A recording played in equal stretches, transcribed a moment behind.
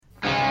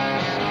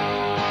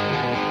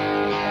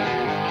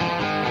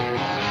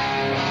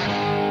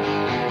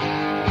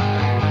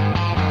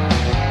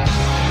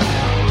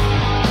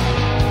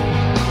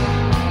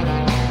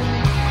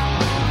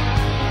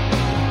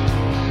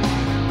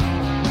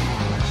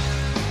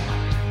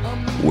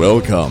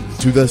Welcome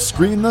to the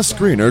Screen the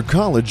Screener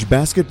College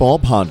Basketball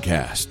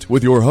Podcast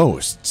with your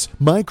hosts,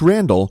 Mike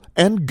Randall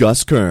and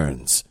Gus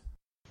Kearns.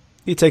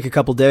 You take a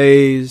couple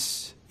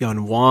days, you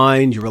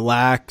unwind, you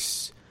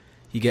relax,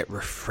 you get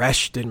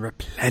refreshed and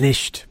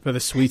replenished for the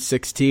Sweet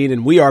 16,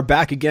 and we are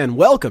back again.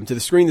 Welcome to the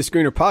Screen the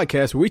Screener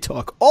Podcast, where we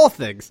talk all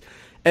things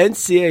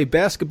NCAA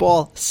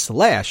basketball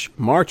 /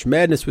 March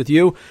Madness with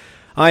you.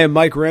 I am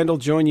Mike Randall.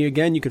 Join you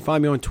again. You can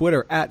find me on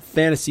Twitter at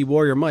Fantasy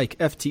Warrior Mike,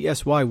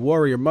 FTSY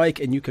Warrior Mike,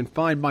 and you can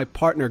find my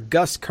partner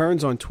Gus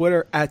Kearns on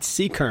Twitter at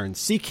CKearns,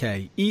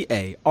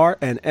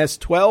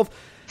 CKEARNS12.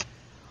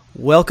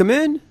 Welcome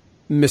in,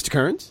 Mr.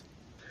 Kearns.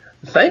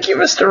 Thank you,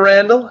 Mr.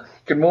 Randall.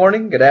 Good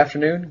morning, good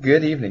afternoon,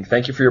 good evening.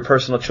 Thank you for your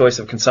personal choice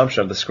of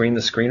consumption of the Screen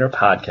the Screener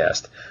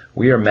podcast.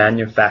 We are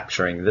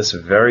manufacturing this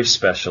very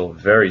special,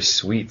 very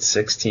sweet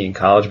 16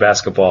 college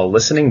basketball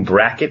listening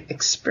bracket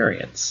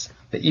experience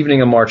the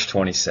evening of March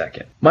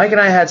 22nd. Mike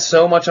and I had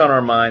so much on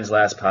our minds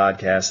last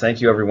podcast.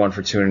 Thank you, everyone,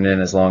 for tuning in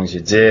as long as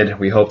you did.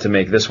 We hope to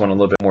make this one a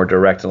little bit more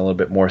direct and a little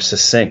bit more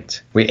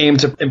succinct. We aim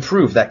to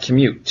improve that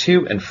commute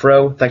to and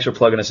fro. Thanks for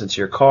plugging us into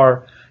your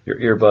car, your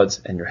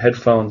earbuds, and your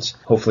headphones.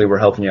 Hopefully we're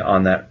helping you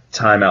on that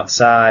time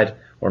outside,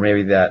 or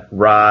maybe that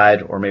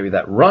ride, or maybe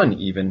that run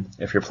even,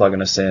 if you're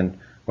plugging us in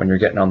when you're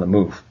getting on the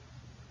move.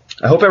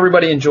 I hope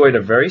everybody enjoyed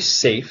a very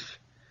safe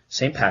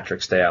St.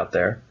 Patrick's Day out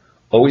there.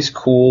 Always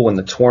cool when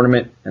the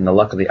tournament and the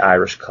luck of the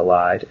Irish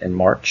collide in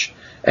March.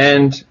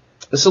 And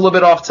this is a little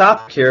bit off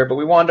topic here, but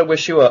we wanted to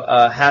wish you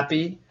a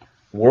happy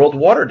World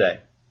Water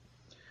Day.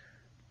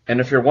 And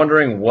if you're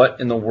wondering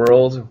what in the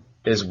world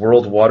is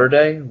World Water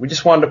Day, we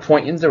just wanted to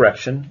point you in the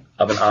direction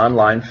of an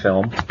online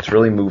film. It's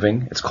really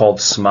moving. It's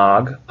called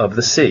Smog of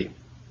the Sea.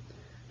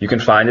 You can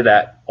find it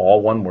at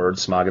all one word,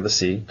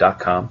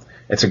 smogofthesea.com.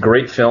 It's a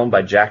great film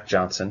by Jack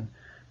Johnson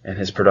and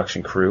his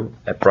production crew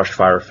at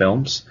Brushfire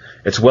Films.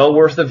 It's well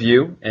worth the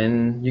view,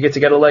 and you get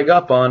to get a leg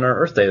up on our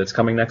Earth Day that's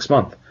coming next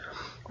month.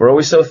 We're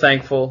always so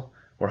thankful,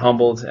 we're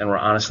humbled, and we're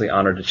honestly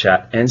honored to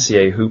chat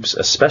NCAA hoops,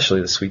 especially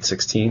the Sweet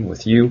 16,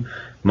 with you,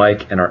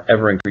 Mike, and our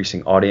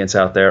ever-increasing audience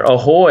out there.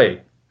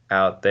 Ahoy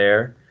out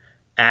there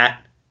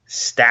at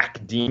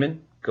Stack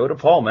Demon. Go to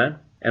Paul, man.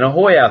 And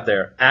ahoy out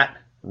there at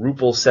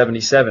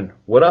Rupel77.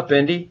 What up,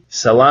 Indy?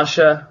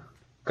 Salasha,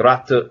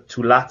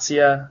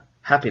 gratulatia.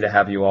 Happy to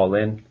have you all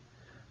in.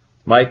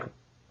 Mike,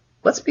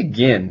 let's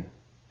begin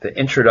the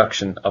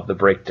introduction of the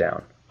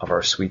breakdown of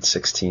our Sweet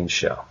 16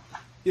 show.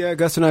 Yeah,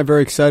 Gus and I are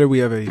very excited. We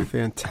have a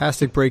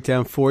fantastic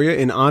breakdown for you.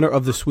 In honor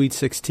of the Sweet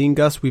 16,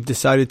 Gus, we've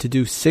decided to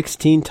do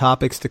 16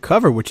 topics to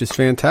cover, which is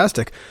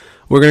fantastic.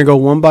 We're going to go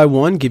one by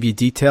one, give you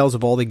details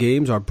of all the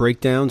games, our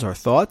breakdowns, our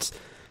thoughts,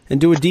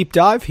 and do a deep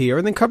dive here,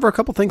 and then cover a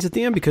couple things at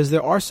the end because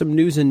there are some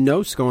news and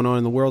notes going on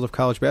in the world of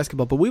college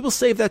basketball. But we will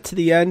save that to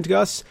the end,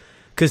 Gus,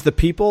 because the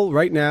people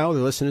right now,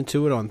 they're listening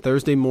to it on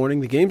Thursday morning.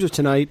 The games are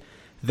tonight.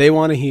 They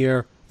want to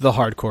hear the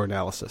hardcore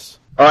analysis.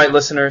 All right,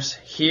 listeners,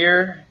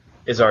 here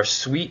is our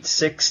Sweet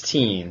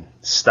 16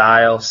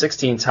 style,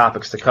 16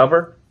 topics to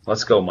cover.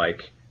 Let's go,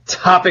 Mike.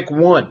 Topic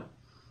 1.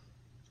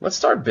 Let's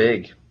start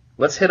big.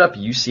 Let's hit up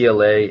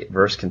UCLA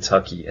versus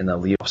Kentucky in the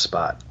leadoff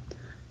spot.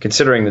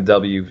 Considering the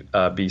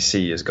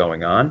WBC is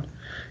going on,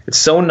 it's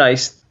so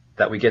nice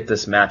that we get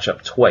this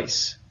matchup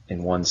twice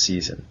in one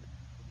season.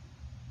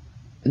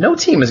 No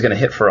team is going to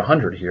hit for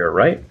 100 here,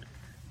 right?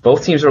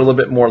 Both teams are a little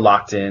bit more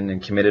locked in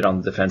and committed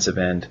on the defensive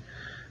end.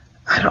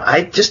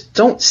 I just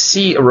don't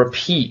see a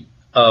repeat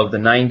of the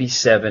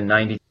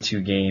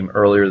 97-92 game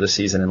earlier this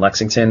season in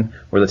Lexington,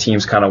 where the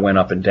teams kind of went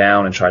up and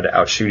down and tried to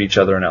outshoot each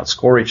other and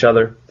outscore each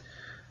other.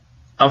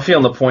 I'm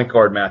feeling the point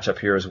guard matchup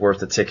here is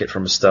worth a ticket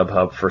from a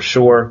StubHub for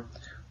sure.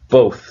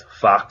 Both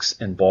Fox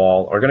and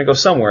Ball are going to go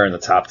somewhere in the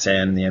top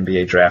 10 in the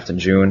NBA draft in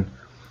June,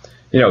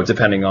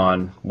 depending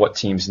on what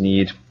teams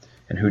need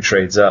and who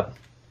trades up.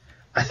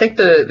 I think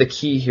the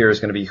key here is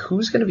going to be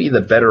who's going to be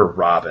the better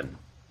Robin.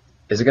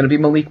 Is it going to be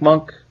Malik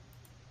Monk?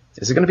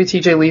 Is it going to be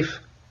TJ Leaf?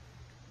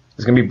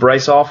 Is it going to be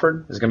Bryce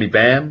Alford? Is it going to be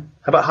Bam?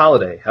 How about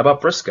Holiday? How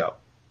about Briscoe?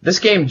 This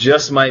game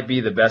just might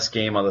be the best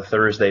game on the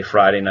Thursday,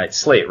 Friday night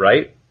slate,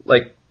 right?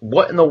 Like,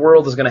 what in the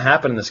world is going to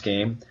happen in this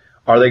game?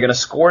 Are they going to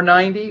score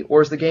 90,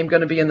 or is the game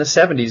going to be in the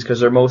 70s because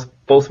they're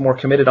both more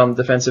committed on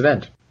the defensive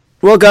end?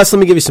 Well, Gus, let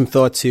me give you some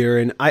thoughts here,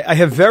 and I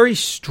have very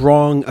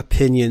strong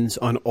opinions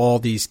on all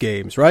these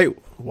games, right?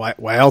 Why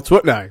else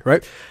wouldn't I,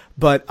 right?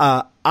 But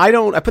I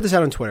put this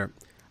out on Twitter.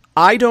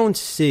 I don't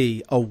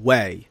see a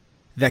way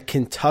that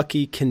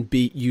Kentucky can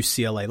beat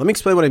UCLA. Let me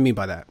explain what I mean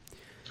by that.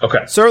 Okay.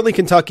 Certainly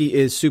Kentucky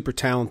is super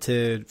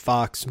talented,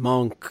 Fox,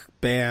 Monk,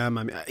 Bam.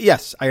 I mean,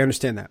 yes, I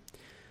understand that.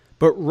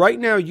 But right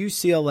now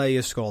UCLA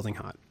is scalding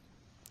hot.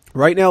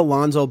 Right now,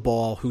 Lonzo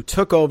Ball, who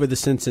took over the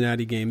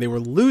Cincinnati game, they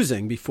were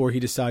losing before he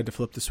decided to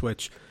flip the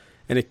switch.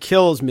 And it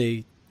kills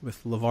me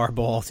with LeVar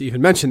Ball to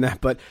even mention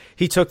that, but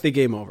he took the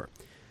game over.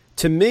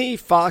 To me,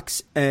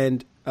 Fox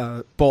and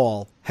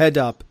Ball, heads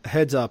up,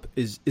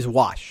 is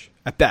wash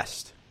at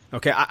best.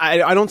 Okay,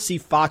 I don't see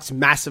Fox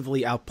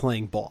massively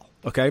outplaying Ball.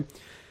 Okay,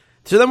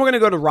 So then we're going to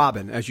go to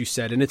Robin, as you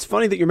said. And it's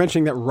funny that you're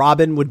mentioning that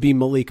Robin would be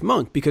Malik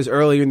Monk because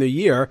earlier in the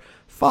year,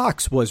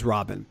 Fox was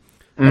Robin.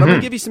 But I'm going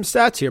to give you some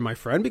stats here, my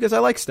friend, because I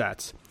like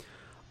stats.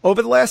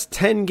 Over the last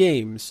 10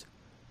 games,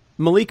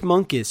 Malik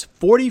Monk is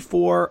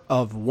 44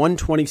 of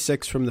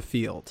 126 from the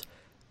field.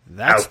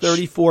 That's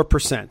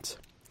 34%.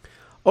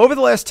 Over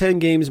the last 10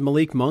 games,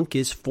 Malik Monk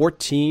is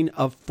 14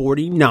 of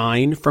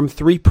 49 from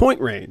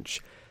three-point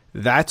range.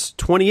 That's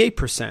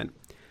 28%.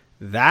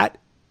 That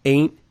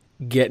ain't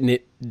getting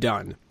it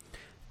done.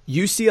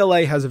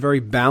 UCLA has a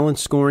very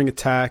balanced scoring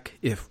attack.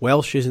 If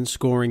Welsh isn't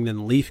scoring,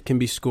 then Leaf can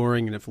be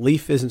scoring. And if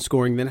Leaf isn't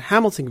scoring, then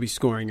Hamilton can be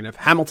scoring. And if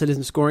Hamilton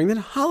isn't scoring, then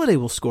Holiday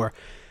will score.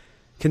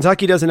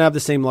 Kentucky doesn't have the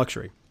same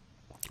luxury.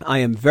 I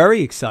am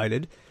very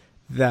excited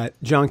that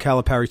John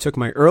Calipari took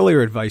my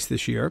earlier advice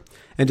this year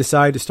and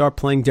decided to start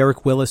playing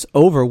Derek Willis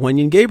over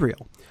Wenyen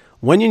Gabriel.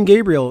 Wenyen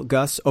Gabriel,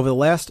 Gus, over the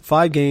last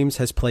 5 games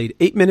has played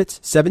 8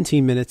 minutes,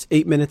 17 minutes,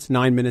 8 minutes,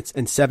 9 minutes,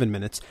 and 7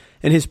 minutes.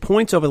 And his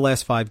points over the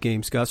last 5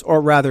 games, Gus,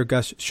 or rather,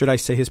 Gus, should I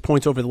say his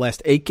points over the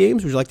last 8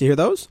 games? Would you like to hear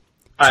those?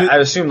 I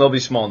assume they'll be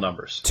small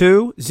numbers.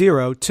 2,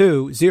 0,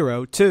 2,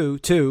 0, 2,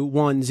 2,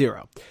 1,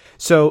 0.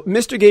 So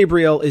Mr.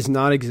 Gabriel is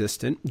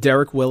non-existent.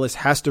 Derek Willis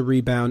has to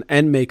rebound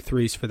and make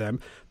threes for them.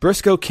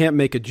 Briscoe can't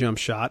make a jump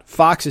shot.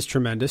 Fox is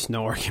tremendous.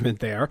 No argument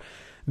there.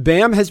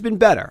 Bam has been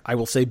better. I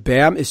will say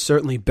Bam is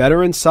certainly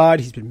better inside.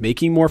 He's been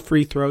making more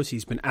free throws.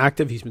 He's been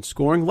active. He's been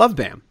scoring. Love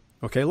Bam.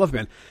 Okay, love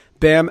Bam.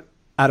 Bam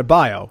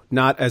Adebayo,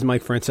 not as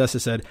Mike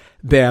Francesa said,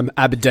 Bam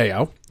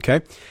Abadeo.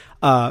 Okay,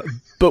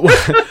 but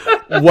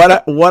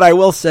what I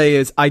will say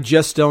is I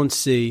just don't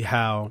see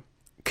how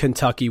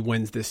Kentucky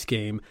wins this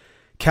game.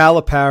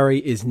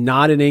 Calipari is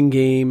not an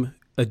in-game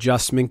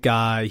adjustment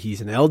guy.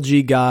 He's an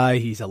LG guy.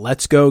 He's a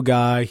let's go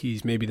guy.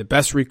 He's maybe the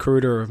best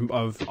recruiter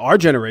of our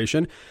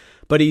generation,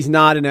 but he's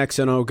not an X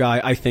and O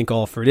guy. I think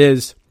Alford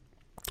is.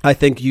 I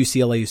think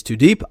UCLA is too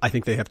deep. I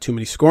think they have too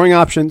many scoring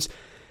options.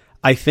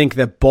 I think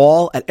that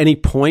Ball, at any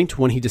point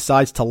when he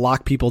decides to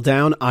lock people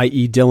down,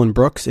 i.e. Dylan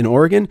Brooks in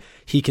Oregon,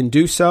 he can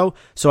do so.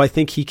 So I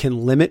think he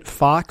can limit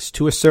Fox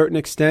to a certain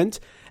extent.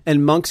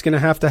 And Monk's going to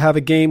have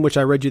a game, which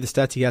I read you the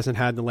stats he hasn't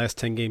had in the last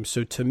 10 games.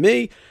 So to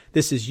me,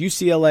 this is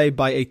UCLA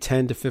by a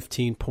 10 to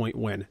 15 point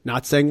win.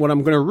 Not saying what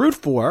I'm going to root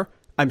for.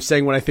 I'm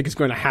saying what I think is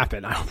going to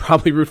happen. I'll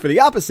probably root for the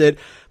opposite.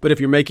 But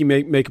if you're make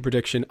a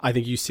prediction, I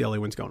think UCLA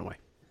wins going away.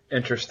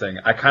 Interesting.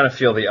 I kind of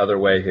feel the other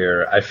way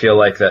here. I feel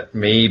like that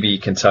maybe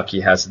Kentucky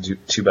has the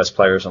 2 best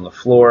players on the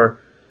floor.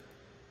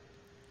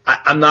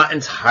 I'm not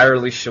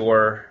entirely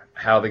sure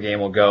how the game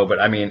will go, but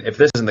I mean, if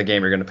this isn't the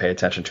game you're going to pay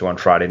attention to on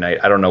Friday night,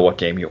 I don't know what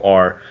game you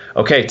are.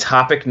 Okay,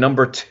 topic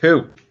number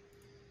 2.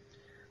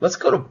 Let's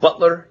go to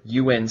Butler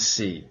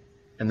UNC.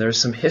 And there's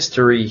some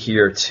history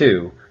here,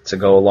 too, to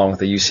go along with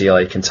the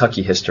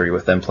UCLA-Kentucky history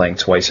with them playing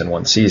twice in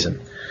one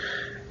season.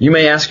 You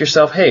may ask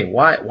yourself, hey,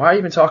 why are you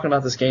even talking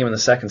about this game in the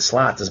second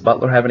slot? Does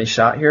Butler have any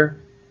shot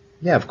here?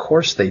 Yeah, of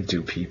course they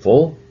do,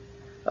 people.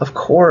 Of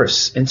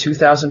course. In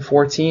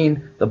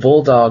 2014, the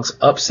Bulldogs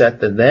upset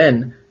the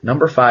then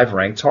number 5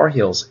 ranked Tar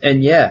Heels.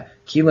 And yeah,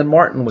 Keelan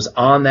Martin was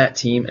on that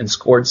team and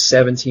scored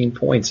 17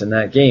 points in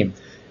that game.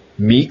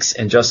 Meeks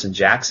and Justin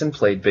Jackson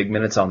played big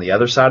minutes on the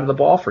other side of the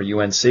ball for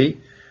UNC.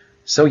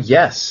 So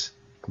yes,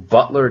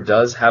 Butler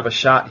does have a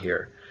shot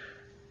here.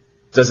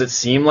 Does it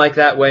seem like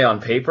that way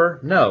on paper?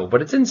 No,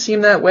 but it didn't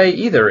seem that way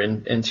either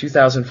in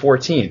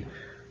 2014.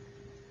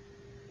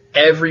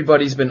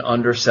 Everybody's been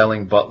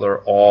underselling Butler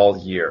all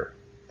year.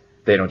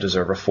 They don't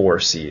deserve a 4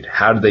 seed.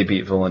 How did they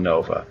beat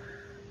Villanova?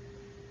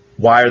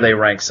 Why are they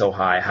ranked so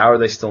high? How are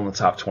they still in the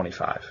top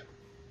 25?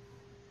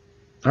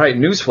 All right,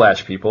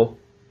 newsflash, people.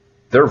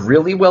 They're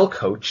really well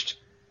coached.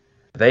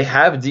 They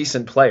have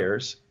decent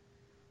players.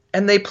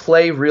 And they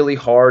play really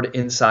hard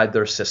inside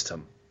their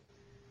system.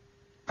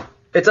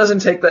 It's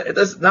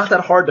not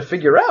that hard to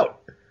figure out.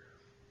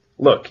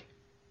 Look,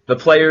 the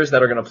players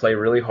that are going to play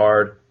really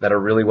hard, that are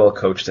really well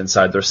coached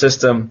inside their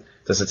system,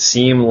 does it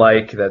seem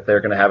like that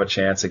they're going to have a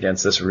chance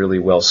against this really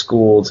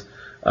well-schooled,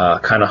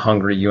 kind of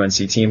hungry UNC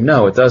team?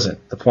 No, it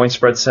doesn't. The point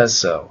spread says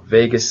so.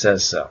 Vegas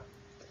says so.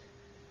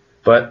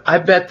 But I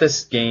bet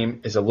this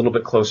game is a little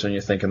bit closer than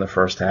you think in the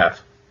first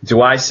half.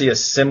 Do I see a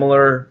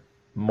similar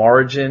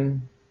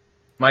margin,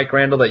 Mike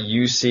Randall, that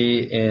you see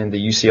in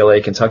the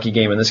UCLA-Kentucky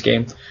game in this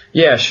game?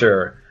 Yeah,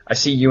 sure. I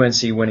see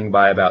UNC winning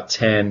by about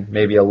 10,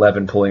 maybe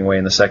 11 pulling away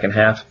in the second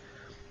half.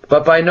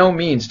 But by no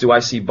means do I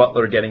see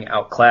Butler getting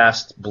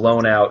outclassed,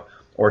 blown out,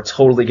 or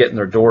totally getting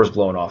their doors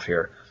blown off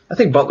here. I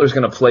think Butler's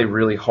going to play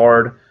really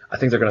hard. I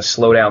think they're going to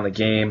slow down the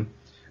game.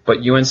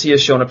 But UNC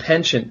has shown a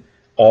penchant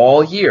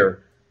all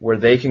year where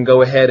they can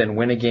go ahead and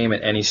win a game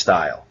at any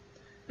style.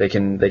 They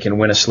can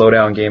win a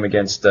slowdown game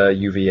against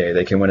UVA.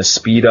 They can win a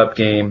speed-up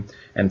game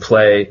and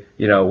play,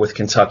 with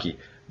Kentucky.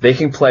 They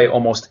can play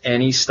almost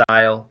any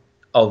style.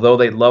 Although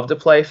they love to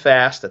play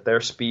fast at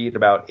their speed,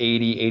 about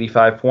 80,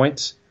 85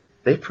 points,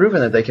 they've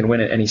proven that they can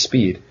win at any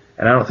speed.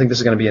 And I don't think this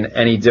is going to be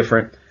any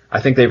different. I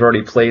think they've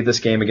already played this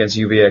game against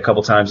UVA a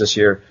couple times this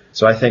year.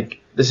 So I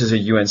think this is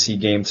a UNC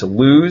game to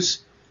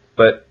lose.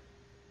 But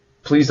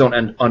please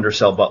don't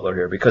undersell Butler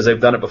here because they've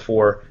done it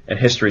before and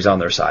history's on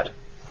their side.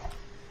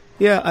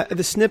 Yeah,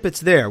 the snippet's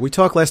there. We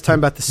talked last time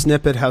about the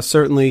snippet, how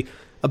certainly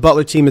a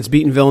Butler team that's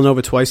beaten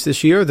Villanova twice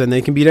this year, then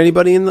they can beat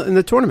anybody in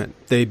the tournament.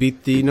 They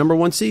beat the number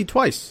 1 seed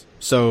twice.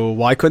 So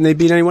why couldn't they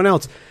beat anyone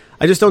else?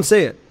 I just don't see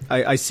it.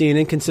 I see an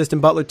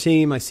inconsistent Butler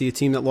team. I see a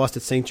team that lost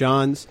at St.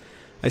 John's.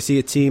 I see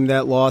a team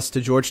that lost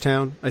to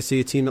Georgetown. I see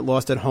a team that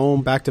lost at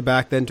home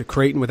back-to-back then to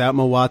Creighton without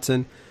Mo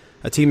Watson.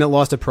 A team that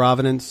lost at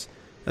Providence.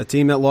 A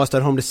team that lost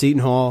at home to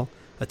Seton Hall.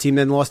 A team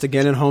that lost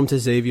again at home to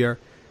Xavier.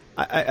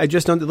 I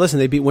just don't – listen,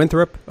 they beat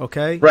Winthrop,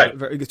 okay? Right.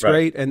 It's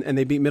great. And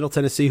they beat Middle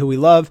Tennessee, who we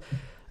love.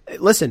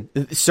 Listen,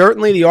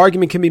 certainly the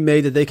argument can be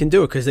made that they can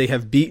do it because they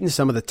have beaten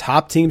some of the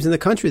top teams in the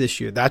country this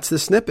year. That's the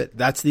snippet.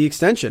 That's the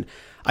extension.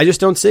 I just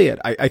don't see it.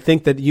 I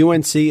think that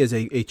UNC is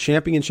a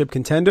championship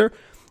contender.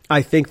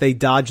 I think they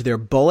dodge their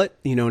bullet.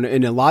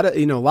 And a lot of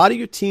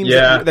your teams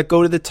that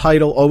go to the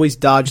title always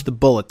dodge the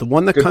bullet. The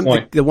one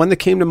that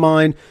came to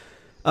mind,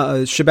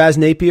 Shabazz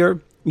Napier,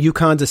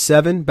 UConn's a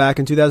 7 back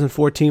in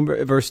 2014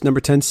 versus number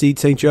 10 seed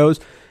St. Joe's.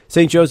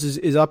 St. Joe's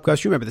is up,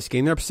 Gus. You remember this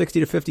game? They're up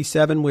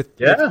 60-57 with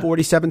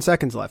 47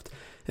 seconds left.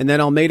 And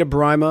then Almeida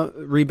Brima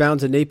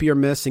rebounds a Napier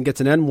miss and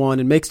gets an N1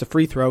 and makes the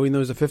free throw, even though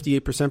he's a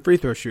 58% free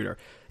throw shooter.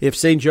 If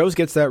St. Joe's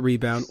gets that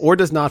rebound or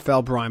does not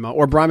foul Brima,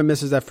 or Brima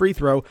misses that free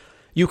throw,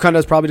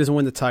 UConn probably doesn't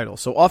win the title.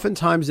 So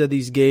oftentimes there are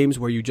these games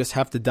where you just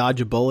have to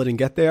dodge a bullet and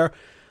get there.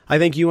 I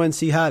think UNC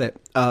had it.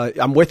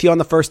 I'm with you on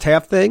the first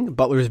half thing.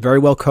 Butler is very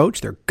well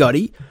coached. They're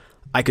gutty.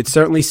 I could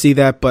certainly see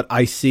that, but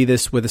I see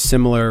this with a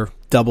similar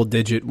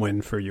double-digit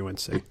win for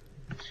UNC.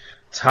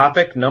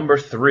 Topic number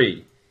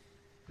 3.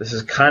 This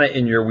is kind of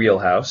in your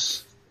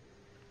wheelhouse.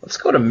 Let's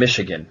go to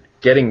Michigan,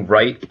 getting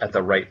right at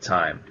the right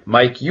time.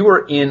 Mike, you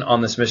were in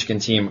on this Michigan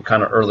team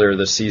kind of earlier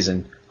this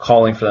season,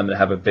 calling for them to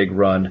have a big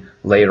run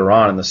later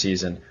on in the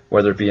season,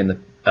 whether it be in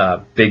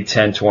the Big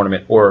Ten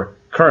tournament or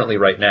currently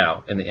right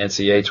now in the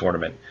NCAA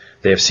tournament.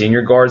 They have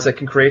senior guards that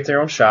can create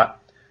their own shot.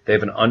 They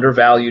have an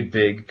undervalued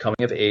big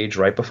coming of age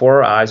right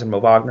before our eyes in Mo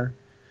Wagner.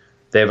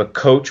 They have a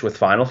coach with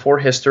Final Four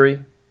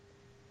history.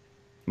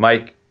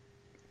 Mike,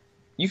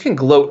 you can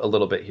gloat a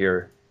little bit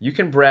here. You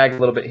can brag a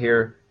little bit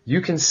here. You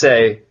can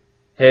say,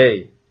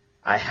 hey,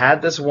 I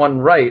had this one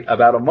right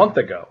about a month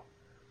ago.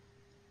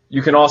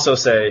 You can also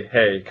say,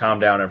 hey, calm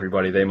down,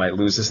 everybody. They might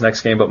lose this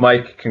next game. But,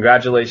 Mike,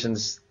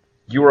 congratulations.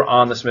 You were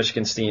on this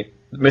Michigan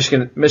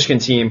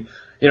team,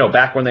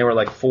 back when they were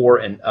like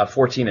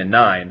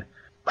 14-9.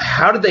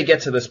 How did they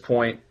get to this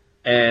point,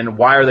 and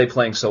why are they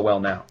playing so well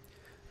now?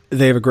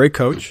 They have a great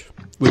coach,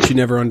 which you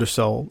never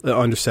undersell.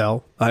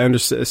 I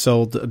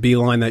undersold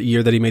Beeline that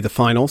year that he made the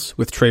finals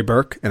with Trey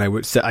Burke, and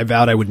I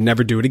vowed I would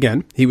never do it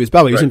again. He was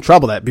in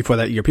trouble before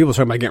that year. People were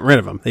talking about getting rid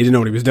of him. They didn't know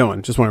what he was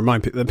doing. Just want to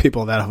remind the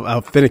people of that,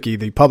 how finicky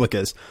the public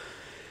is.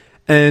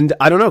 And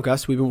I don't know,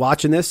 Gus, we've been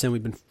watching this, and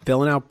we've been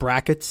filling out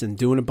brackets and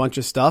doing a bunch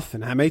of stuff,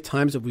 and how many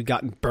times have we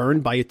gotten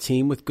burned by a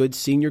team with good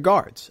senior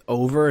guards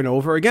over and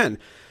over again?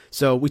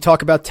 So we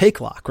talk about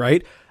take lock,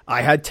 right?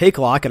 I had take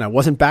lock, and I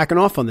wasn't backing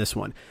off on this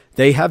one.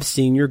 They have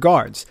senior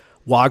guards.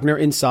 Wagner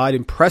inside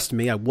impressed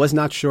me. I was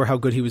not sure how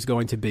good he was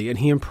going to be, and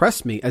he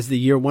impressed me as the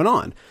year went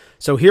on.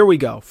 So here we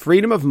go.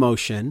 Freedom of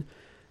motion.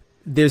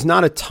 There's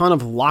not a ton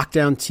of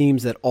lockdown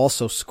teams that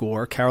also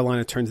score.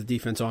 Carolina turns the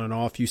defense on and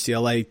off.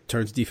 UCLA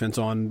turns defense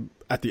on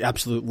at the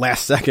absolute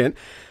last second.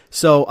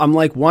 So I'm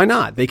like, why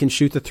not? They can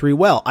shoot the three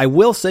well. I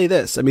will say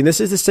this. I mean, this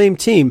is the same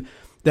team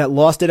that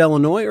lost at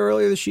Illinois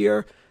earlier this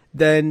year.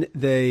 Then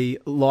they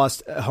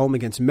lost at home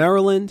against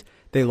Maryland.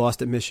 They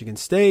lost at Michigan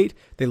State.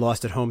 They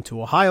lost at home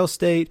to Ohio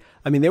State.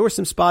 I mean, there were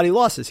some spotty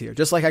losses here,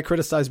 just like I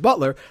criticized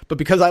Butler. But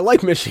because I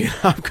like Michigan,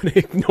 I'm going to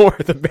ignore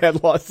the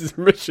bad losses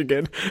in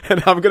Michigan,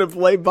 and I'm going to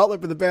blame Butler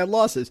for the bad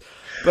losses.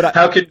 But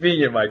how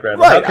convenient, Mike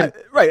Randall.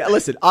 Right.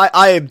 Listen,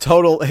 I am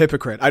total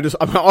hypocrite.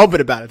 I'm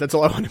open about it. That's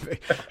all I want to be.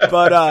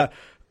 But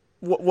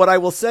what I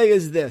will say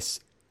is this.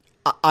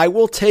 I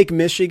will take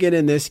Michigan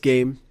in this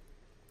game.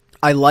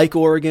 I like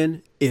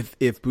Oregon.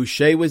 If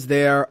Boucher was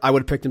there, I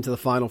would have picked him to the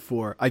Final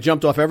Four. I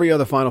jumped off every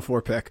other Final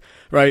Four pick,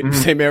 right? Mm-hmm.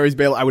 St. Mary's,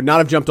 Baylor. I would not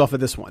have jumped off of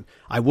this one.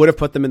 I would have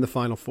put them in the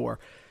Final Four.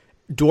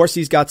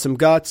 Dorsey's got some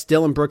guts.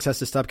 Dylan Brooks has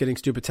to stop getting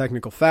stupid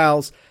technical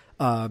fouls.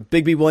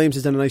 Big B. Williams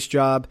has done a nice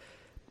job.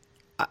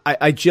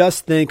 I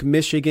just think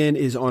Michigan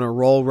is on a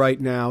roll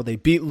right now. They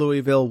beat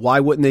Louisville.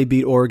 Why wouldn't they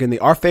beat Oregon? They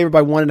are favored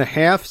by 1.5,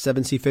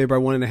 7C favored by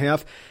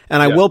 1.5.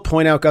 And I will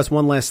point out, Gus,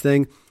 one last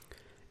thing.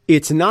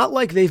 It's not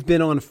like they've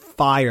been on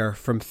fire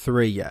from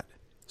 3 yet.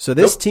 So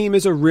this team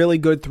is a really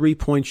good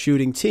three-point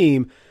shooting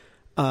team.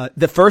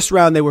 The first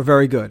round, they were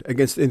very good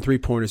in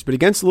three-pointers. But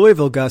against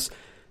Louisville, Gus,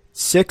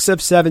 6 of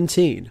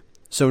 17.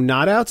 So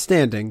not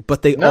outstanding,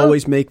 but they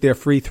always make their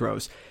free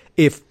throws.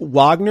 If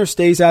Wagner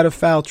stays out of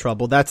foul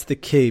trouble, that's the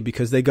key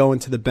because they go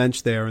into the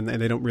bench there and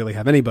they don't really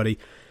have anybody.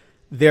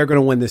 They're going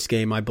to win this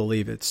game. I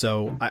believe it.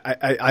 So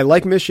I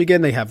like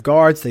Michigan. They have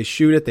guards. They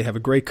shoot it. They have a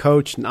great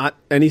coach. Not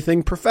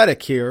anything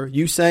prophetic here.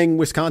 You saying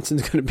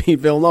Wisconsin's going to beat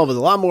Villanova is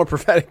a lot more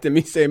prophetic than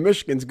me saying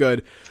Michigan's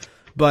good.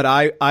 But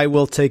I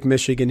will take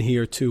Michigan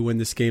here to win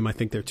this game. I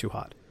think they're too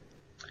hot.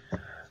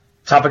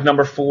 Topic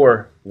number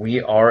 4.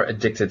 We are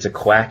addicted to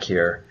quack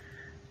here.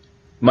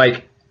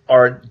 Mike,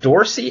 are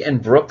Dorsey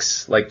and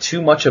Brooks like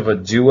too much of a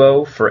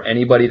duo for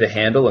anybody to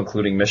handle,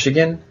 including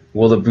Michigan?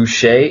 Will the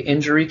Boucher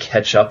injury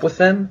catch up with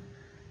them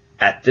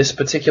at this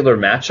particular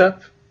matchup?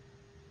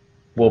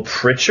 Will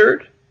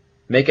Pritchard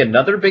make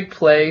another big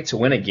play to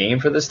win a game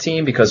for this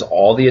team because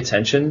all the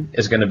attention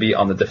is going to be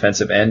on the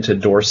defensive end to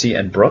Dorsey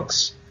and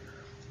Brooks?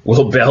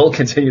 Will Bell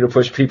continue to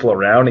push people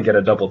around and get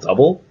a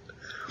double-double?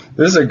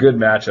 This is a good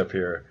matchup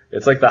here.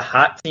 It's like the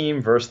hot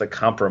team versus the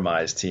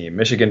compromised team.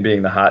 Michigan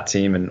being the hot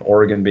team and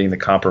Oregon being the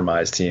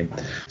compromised team.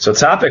 So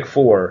topic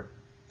 4,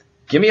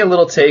 give me a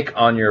little take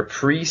on your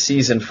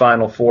preseason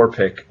Final Four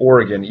pick,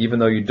 Oregon, even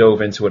though you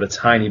dove into it a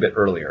tiny bit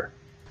earlier.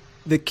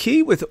 The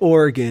key with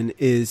Oregon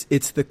is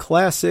it's the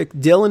classic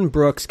Dylan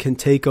Brooks can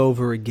take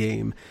over a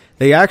game.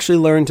 They actually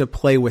learned to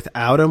play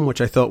without him,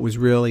 which I thought was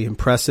really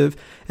impressive.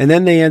 And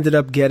then they ended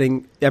up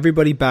getting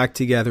everybody back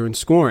together and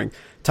scoring.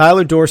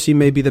 Tyler Dorsey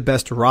may be the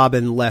best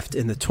Robin left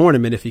in the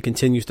tournament if he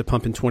continues to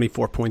pump in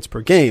 24 points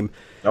per game.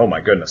 Oh, my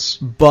goodness.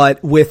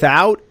 But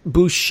without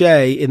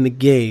Boucher in the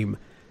game,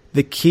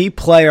 the key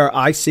player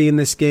I see in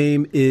this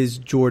game is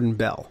Jordan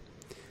Bell.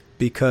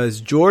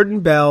 Because Jordan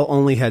Bell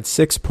only had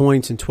 6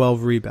 points and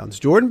 12 rebounds.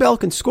 Jordan Bell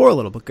can score a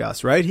little bit,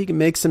 Gus, right? He can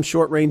make some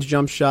short-range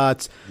jump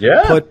shots,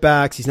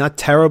 putbacks. He's not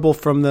terrible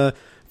from the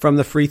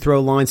free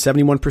throw line,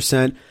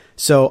 71%.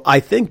 So I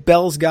think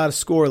Bell's got to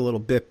score a little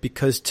bit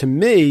because to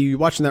me,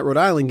 watching that Rhode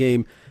Island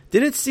game,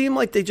 did it seem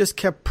like they just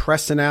kept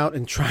pressing out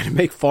and trying to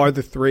make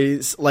farther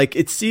threes? Like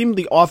it seemed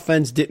the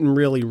offense didn't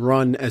really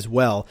run as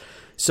well.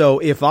 So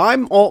if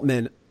I'm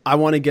Altman, I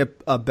want to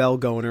get a Bell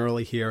going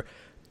early here.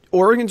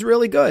 Oregon's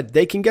really good.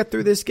 They can get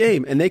through this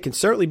game, and they can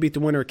certainly beat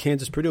the winner of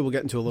Kansas-Purdue. We'll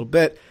get into a little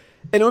bit.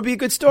 And it would be a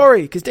good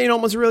story because Dane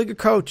Altman's a really good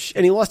coach,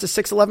 and he lost a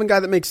 6'11 guy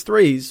that makes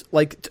threes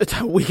like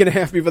a week and a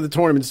half before the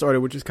tournament started,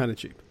 which is kind of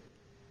cheap.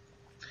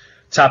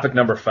 Topic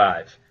number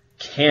 5,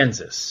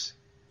 Kansas.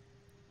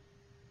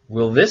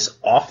 Will this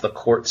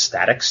off-the-court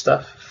static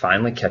stuff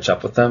finally catch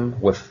up with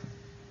them with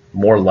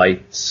more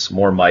lights,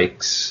 more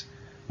mics,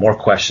 more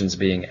questions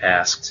being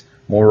asked,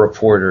 more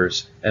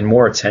reporters, and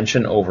more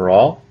attention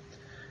overall?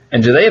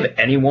 And do they have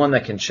anyone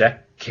that can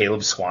check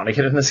Caleb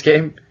Swanigan in this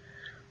game?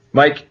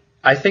 Mike,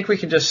 I think we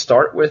can just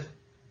start with,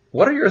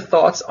 what are your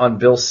thoughts on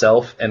Bill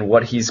Self and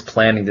what he's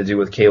planning to do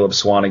with Caleb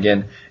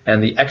Swanigan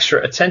and the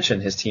extra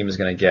attention his team is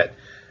going to get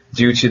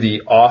due to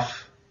the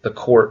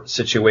off-the-court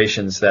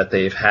situations that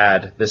they've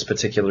had this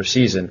particular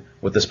season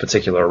with this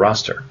particular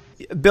roster?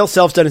 Bill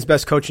Self's done his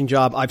best coaching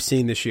job I've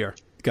seen this year,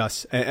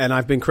 Gus. And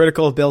I've been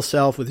critical of Bill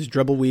Self with his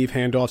dribble weave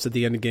handoffs at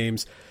the end of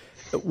games.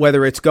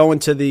 Whether it's going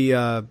to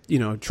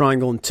the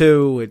triangle and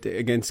 2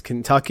 against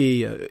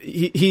Kentucky,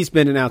 he's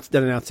been done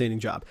an outstanding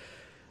job.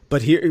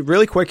 But here,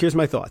 really quick, here's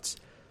my thoughts.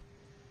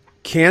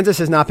 Kansas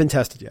has not been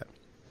tested yet.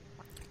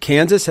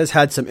 Kansas has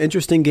had some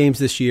interesting games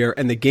this year,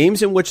 and the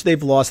games in which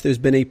they've lost, there's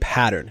been a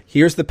pattern.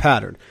 Here's the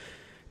pattern.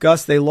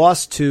 Gus, they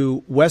lost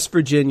to West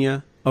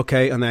Virginia,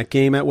 on that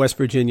game at West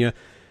Virginia.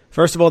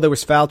 First of all, there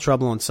was foul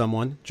trouble on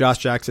someone. Josh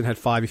Jackson had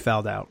 5, he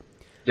fouled out.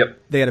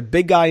 Yep. They had a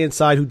big guy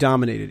inside who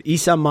dominated.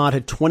 Issa Ahmad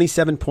had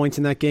 27 points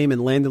in that game,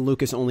 and Landon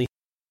Lucas only.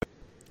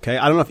 Okay,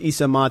 I don't know if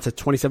Issa Ahmad's had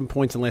 27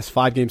 points in the last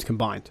 5 games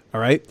combined. All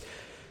right,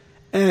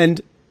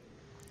 and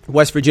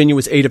West Virginia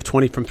was 8 of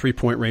 20 from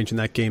 3-point range in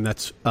that game.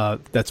 That's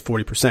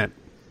 40%.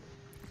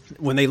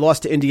 When they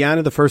lost to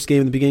Indiana the first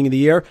game in the beginning of the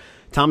year,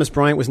 Thomas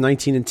Bryant was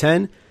 19 and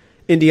 10.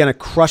 Indiana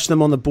crushed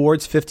them on the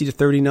boards,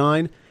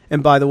 50-39.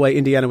 And by the way,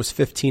 Indiana was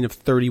 15 of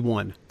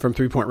 31 from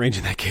 3-point range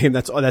in that game.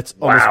 That's almost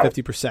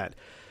 50%.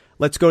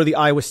 Let's go to the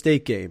Iowa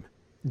State game.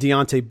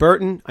 Deonte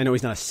Burton, I know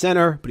he's not a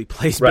center, but he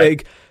plays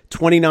big,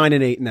 29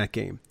 and 8 in that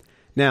game.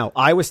 Now,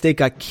 Iowa State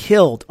got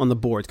killed on the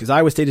boards because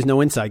Iowa State is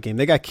no inside game.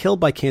 They got killed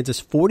by Kansas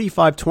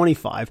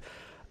 45-25,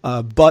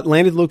 but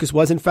Landon Lucas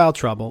was in foul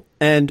trouble.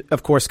 And,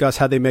 of course, Gus,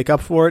 how'd they make up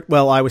for it?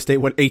 Well, Iowa State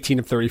went 18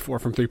 of 34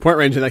 from 3-point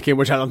range in that game,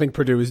 which I don't think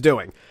Purdue is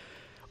doing.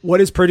 What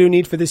does Purdue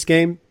need for this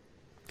game?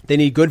 They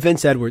need good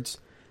Vince Edwards.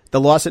 The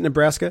loss at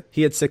Nebraska,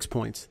 he had 6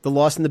 points. The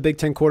loss in the Big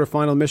Ten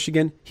quarterfinal,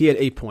 Michigan, he had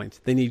 8 points.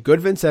 They need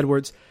good Vince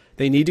Edwards.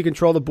 They need to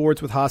control the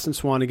boards with Haas and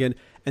Swanigan,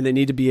 and they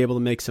need to be able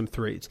to make some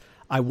threes.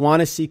 I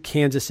want to see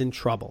Kansas in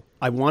trouble.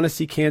 I want to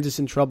see Kansas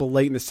in trouble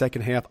late in the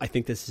second half. I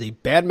think this is a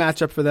bad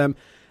matchup for them,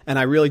 and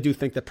I really do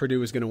think that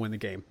Purdue is going to win the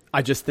game.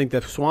 I just think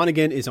that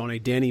Swanigan is on a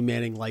Danny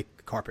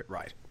Manning-like carpet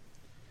ride.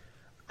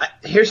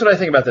 Here's what I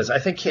think about this. I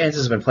think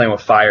Kansas has been playing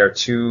with fire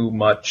too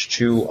much,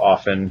 too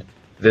often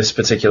this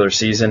particular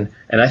season.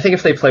 And I think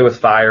if they play with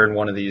fire in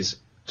one of these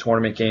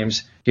tournament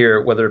games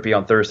here, whether it be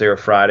on Thursday or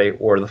Friday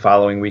or the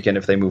following weekend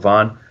if they move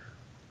on,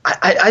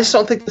 I just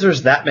don't think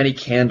there's that many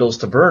candles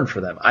to burn for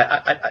them.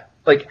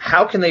 Like,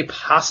 how can they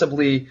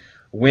possibly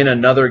win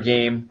another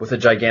game with a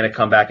gigantic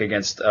comeback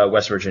against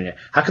West Virginia?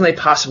 How can they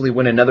possibly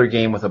win another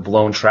game with a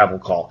blown travel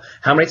call?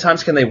 How many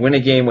times can they win a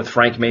game with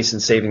Frank Mason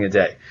saving the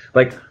day?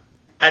 Like,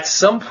 at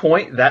some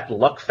point, that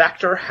luck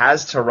factor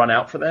has to run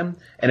out for them,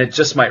 and it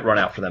just might run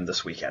out for them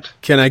this weekend.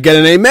 Can I get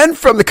an amen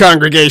from the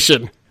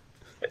congregation?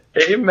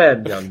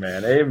 Amen, young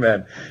man.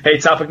 Amen. Hey,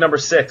 topic number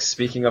 6,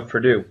 speaking of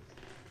Purdue.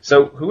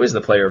 So who is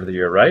the player of the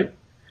year, right?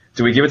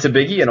 Do we give it to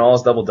Biggie and all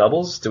his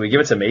double-doubles? Do we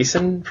give it to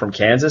Mason from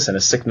Kansas and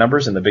his sick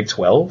numbers in the Big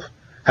 12?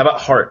 How about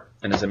Hart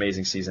and his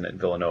amazing season at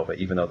Villanova,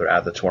 even though they're out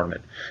of the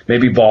tournament?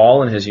 Maybe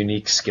Ball and his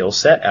unique skill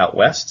set out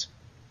west?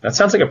 That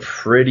sounds like a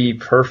pretty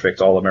perfect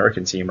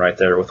All-American team right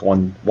there with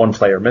one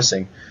player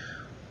missing.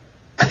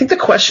 I think the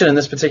question in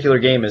this particular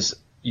game is,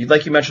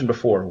 like you mentioned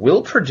before,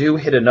 will Purdue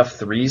hit enough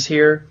threes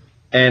here?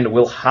 And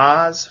will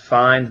Haas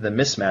find the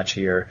mismatch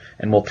here?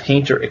 And will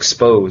Painter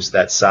expose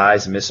that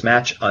size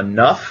mismatch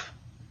enough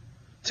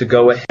to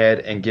go ahead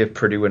and give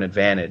Purdue an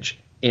advantage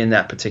in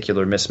that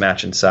particular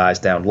mismatch in size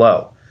down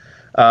low?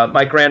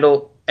 Mike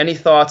Randall, any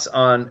thoughts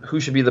on who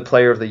should be the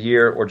player of the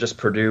year or just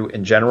Purdue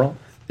in general?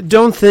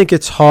 Don't think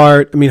it's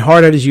Hart. I mean,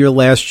 Hart had his year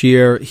last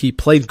year. He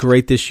played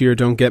great this year,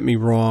 don't get me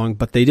wrong,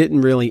 but they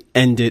didn't really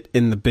end it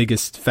in the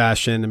biggest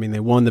fashion. I mean,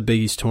 they won the Big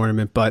East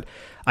tournament, but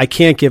I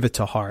can't give it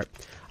to Hart.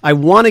 I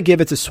want to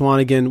give it to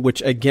Swanigan,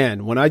 which,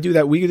 again, when I do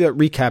that, we do that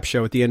recap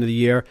show at the end of the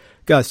year.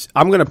 Gus,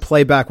 I'm going to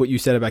play back what you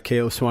said about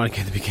Caleb Swanigan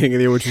at the beginning of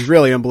the year, which is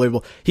really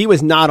unbelievable. He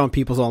was not on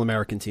people's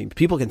All-American team.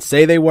 People can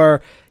say they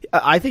were.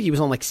 I think he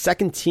was on like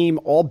second team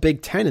All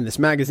Big Ten in this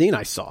magazine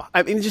I saw.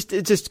 I mean,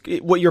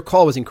 what your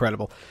call was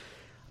incredible.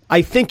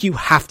 I think you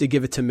have to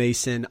give it to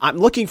Mason. I'm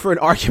looking for an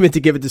argument to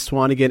give it to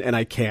Swanigan, and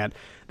I can't.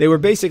 They were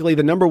basically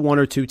the number 1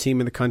 or 2 team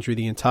in the country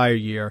the entire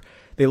year.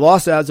 They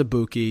lost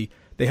Azubuike.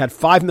 They had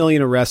 5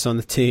 million arrests on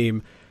the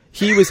team.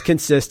 He was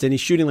consistent. He's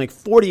shooting like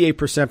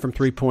 48% from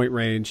three-point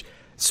range.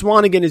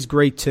 Swanigan is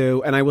great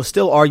too, and I will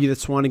still argue that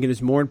Swanigan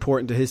is more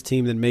important to his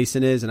team than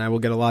Mason is, and I will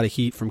get a lot of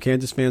heat from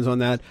Kansas fans on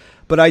that.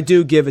 But I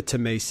do give it to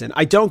Mason.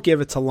 I don't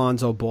give it to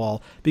Lonzo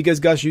Ball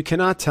because, Gus, you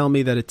cannot tell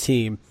me that a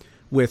team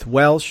with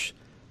Welsh,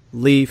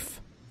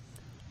 Leaf,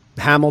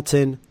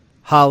 Hamilton,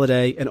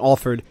 Holiday, and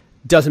Alford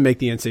doesn't make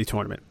the NCAA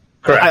tournament.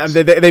 Correct.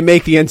 They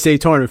make the NCAA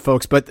tournament,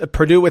 folks. But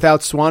Purdue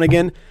without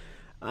Swanigan,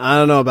 I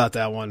don't know about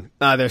that one.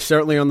 They're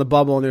certainly on the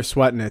bubble and they're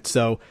sweating it.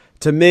 So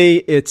to me,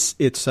 it's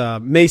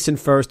Mason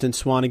first and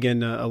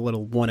Swanigan a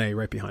little 1A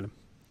right behind him.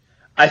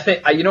 I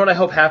think you know what I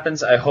hope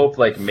happens. I hope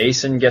like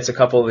Mason gets a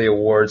couple of the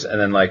awards, and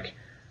then like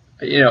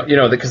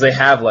because they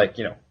have like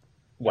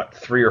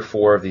 3 or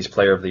 4 of these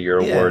Player of the Year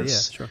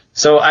awards. Yeah, sure.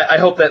 So I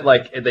hope that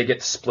like they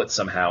get split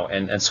somehow,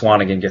 and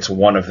Swanigan gets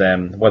one of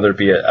them, whether it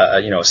be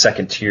a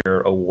second tier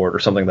award or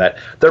something that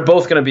they're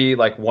both going to be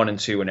like 1 and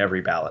 2 in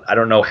every ballot. I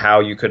don't know how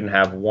you couldn't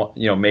have one,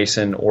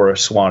 Mason or a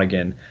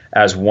Swanigan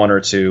as 1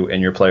 or 2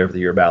 in your Player of the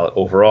Year ballot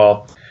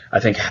overall. I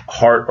think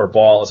Hart or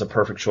Ball is a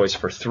perfect choice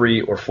for 3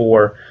 or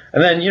 4,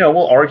 and then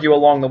we'll argue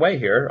along the way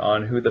here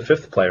on who the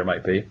 5th player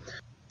might be.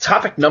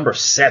 Topic number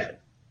 7.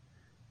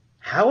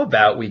 How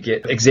about we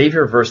get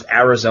Xavier versus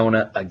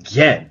Arizona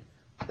again?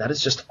 That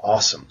is just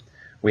awesome.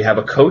 We have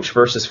a coach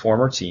versus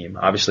former team,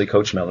 obviously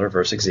Coach Miller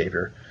versus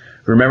Xavier.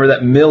 Remember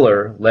that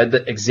Miller led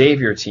the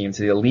Xavier team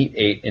to the Elite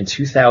 8 in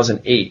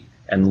 2008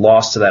 and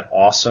lost to that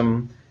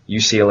awesome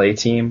UCLA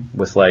team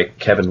with like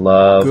Kevin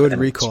Love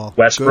and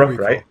Westbrook,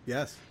 right?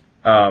 Yes.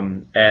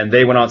 And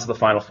they went on to the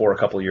Final Four a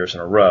couple of years in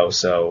a row.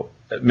 So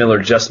Miller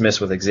just missed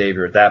with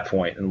Xavier at that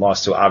point and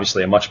lost to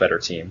obviously a much better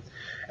team.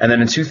 And then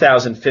in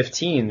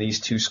 2015, these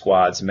two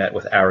squads met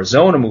with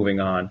Arizona moving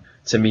on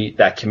to meet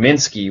that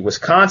Kaminsky,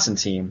 Wisconsin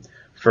team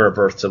for a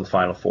berth to the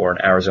Final Four, and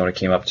Arizona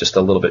came up just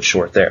a little bit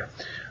short there.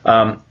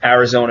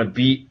 Arizona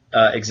beat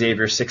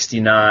Xavier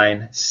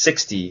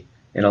 69-60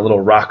 in a little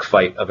rock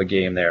fight of a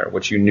game there,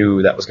 which you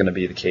knew that was going to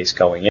be the case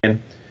going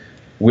in.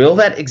 Will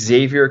that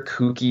Xavier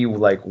kooky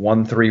like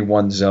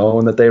 1-3-1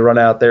 zone that they run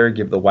out there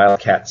give the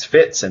Wildcats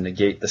fits and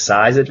negate the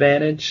size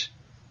advantage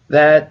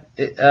that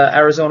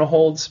Arizona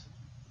holds?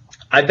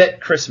 I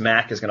bet Chris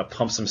Mack is going to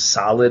pump some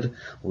solid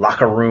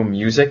locker room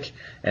music,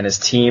 and his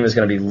team is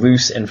going to be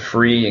loose and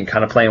free and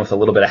kind of playing with a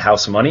little bit of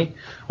house money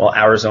while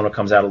Arizona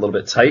comes out a little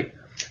bit tight.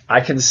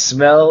 I can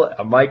smell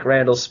a Mike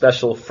Randall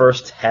special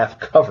first half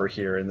cover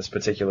here in this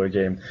particular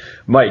game.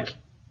 Mike,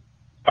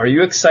 are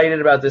you excited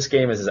about this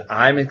game as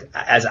I'm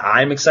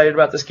excited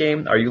about this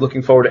game? Are you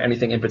looking forward to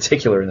anything in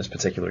particular in this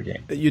particular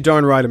game? You're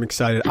darn right I'm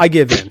excited. I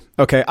give in.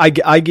 Okay,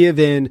 I give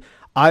in.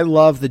 I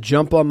love the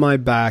jump on my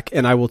back,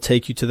 and I will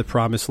take you to the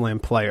promised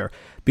land player.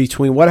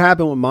 Between what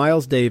happened with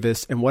Miles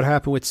Davis and what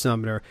happened with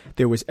Sumner,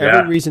 there was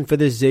every reason for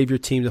this Xavier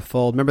team to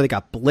fold. Remember, they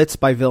got blitzed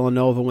by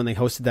Villanova when they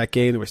hosted that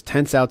game. There was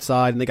tents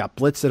outside, and they got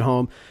blitzed at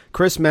home.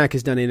 Chris Mack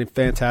has done a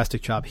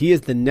fantastic job. He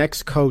is the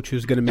next coach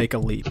who's going to make a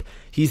leap.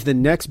 He's the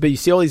next, but you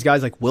see all these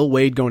guys like Will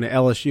Wade going to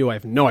LSU. I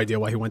have no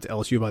idea why he went to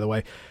LSU, by the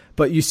way.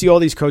 But you see all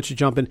these coaches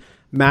jumping.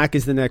 Mack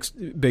is the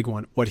next big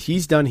one. What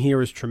he's done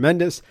here is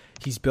tremendous.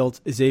 He's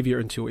built Xavier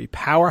into a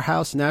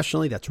powerhouse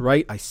nationally. That's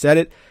right. I said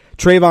it.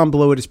 Trayvon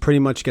Blewett is pretty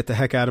much get the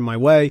heck out of my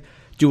way.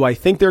 Do I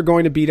think they're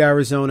going to beat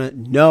Arizona?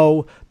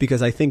 No,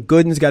 because I think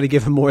Gooden's got to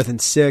give him more than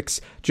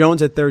 6.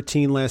 Jones at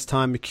 13 last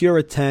time. McCure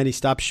at 10. He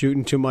stopped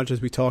shooting too much,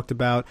 as we talked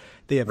about.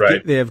 They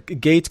have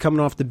Gates coming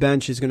off the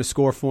bench. He's going to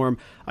score for him.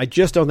 I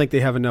just don't think they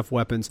have enough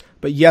weapons.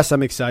 But yes,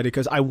 I'm excited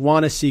because I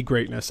want to see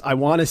greatness. I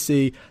want to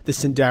see the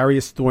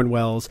Sindarius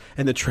Thornwells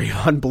and the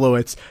Trayvon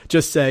Blewitts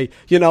just say,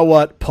 you know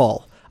what,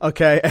 pull.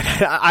 Okay,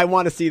 I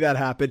want to see that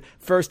happen.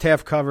 First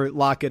half cover,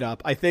 lock it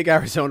up. I think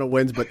Arizona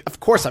wins, but of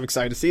course I'm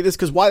excited to see this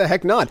because why the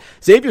heck not?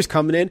 Xavier's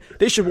coming in.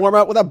 They should warm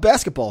up without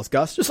basketballs,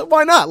 Gus. Just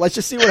why not? Let's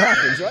just see what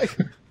happens, right?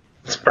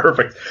 It's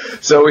perfect.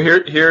 So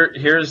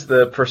here's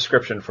the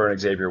prescription for an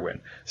Xavier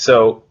win.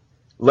 So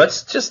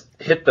let's just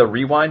hit the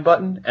rewind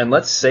button and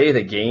let's say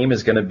the game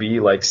is going to be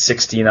like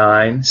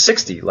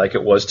 69-60 like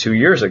it was 2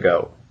 years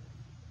ago.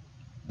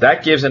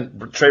 That gives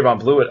Trayvon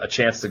Blewett a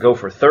chance to go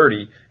for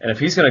 30, and if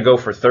he's going to go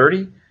for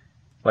 30,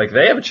 like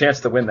they have a chance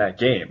to win that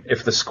game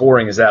if the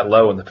scoring is that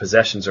low and the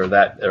possessions are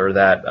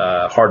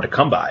that hard to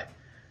come by.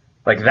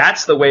 Like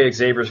that's the way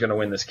Xavier's going to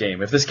win this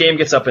game. If this game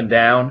gets up and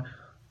down,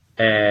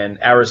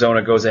 and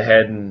Arizona goes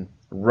ahead and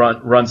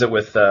runs it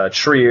with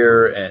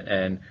Trier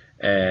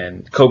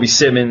and Kobe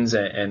Simmons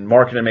and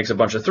Markkanen makes a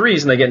bunch of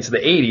threes and they get into the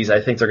 80s,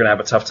 I think they're going to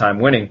have a tough time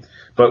winning.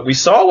 But we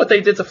saw what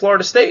they did to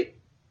Florida State.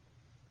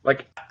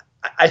 Like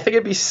I think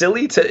it'd be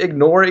silly to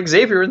ignore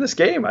Xavier in this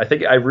game. I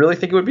really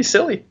think it would be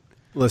silly.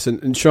 Listen,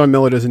 and Sean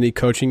Miller doesn't need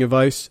coaching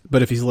advice,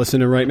 but if he's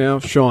listening right now,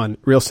 Sean,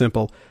 real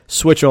simple,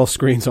 switch all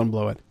screens on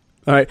Blewett.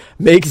 All right,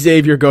 make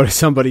Xavier go to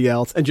somebody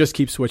else and just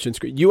keep switching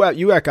screens. You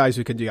got guys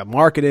who can do. You got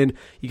Markkanen,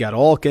 you got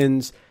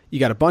Alkins, you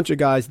got a bunch of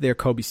guys there.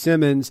 Kobe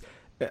Simmons,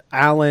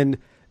 Allen,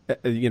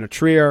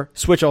 Trier.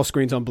 Switch all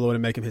screens on Blewett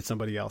and make him hit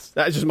somebody else.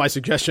 That's just my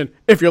suggestion.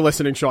 If you're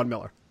listening, Sean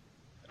Miller.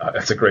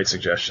 That's a great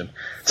suggestion.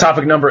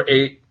 Topic number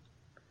 8: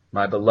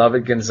 my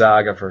beloved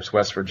Gonzaga versus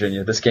West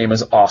Virginia. This game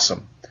is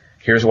awesome.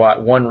 Here's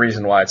one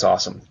reason why it's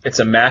awesome. It's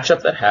a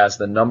matchup that has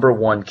the number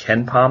 1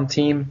 KenPom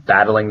team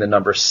battling the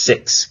number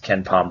 6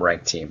 KenPom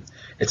ranked team.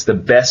 It's the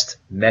best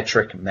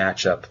metric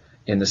matchup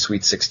in the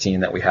Sweet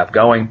 16 that we have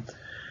going.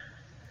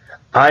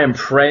 I am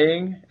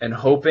praying and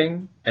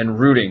hoping and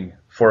rooting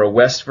for a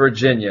West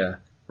Virginia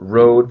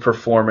road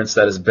performance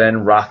that is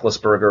Ben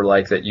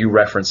Roethlisberger-like that you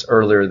referenced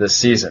earlier this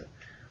season.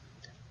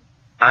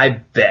 I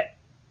bet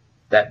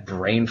that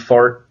brain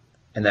fart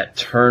and that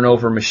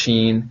turnover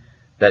machine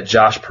that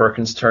Josh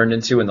Perkins turned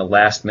into in the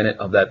last minute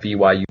of that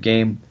BYU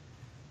game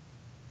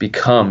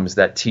becomes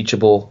that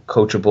teachable,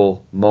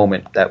 coachable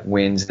moment that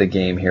wins the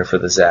game here for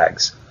the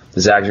Zags.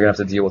 The Zags are going to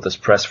have to deal with this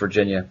press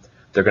Virginia.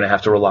 They're going to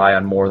have to rely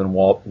on more than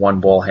one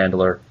ball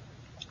handler.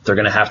 They're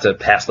going to have to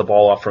pass the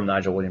ball off from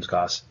Nigel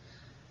Williams-Goss.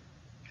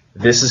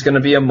 This is going to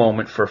be a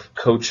moment for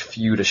Coach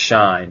Few to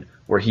shine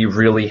where he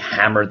really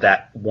hammered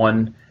that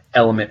one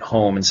element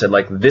home and said,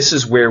 like, this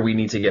is where we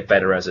need to get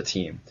better as a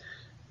team.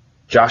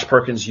 Josh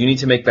Perkins, you need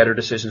to make better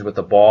decisions with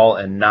the ball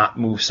and not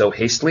move so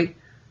hastily.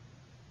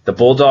 The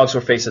Bulldogs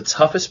will face the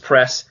toughest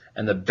press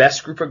and the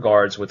best group of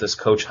guards with this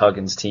Coach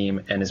Huggins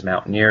team and his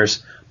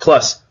Mountaineers.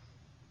 Plus,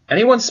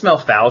 anyone smell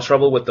foul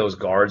trouble with those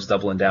guards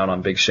doubling down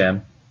on Big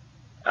Shem?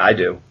 I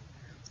do.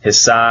 His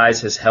size,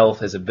 his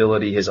health, his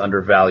ability, his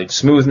undervalued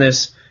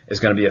smoothness is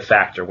going to be a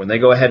factor. When they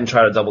go ahead and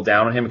try to double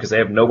down on him because they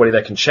have nobody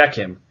that can check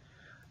him,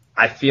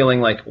 I'm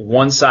feeling like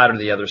one side or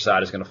the other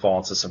side is going to fall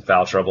into some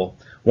foul trouble.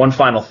 One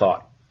final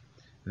thought.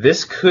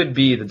 This could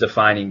be the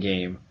defining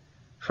game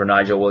for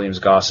Nigel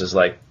Williams-Goss's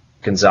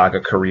Gonzaga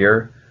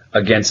career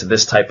against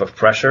this type of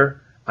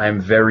pressure. I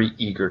am very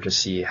eager to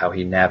see how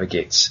he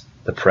navigates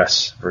the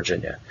press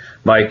Virginia.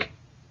 Mike,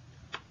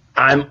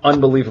 I'm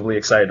unbelievably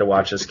excited to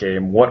watch this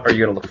game. What are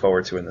you going to look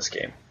forward to in this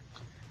game?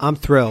 I'm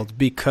thrilled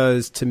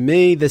because to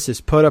me this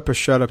is put up or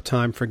shut up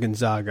time for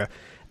Gonzaga.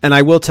 And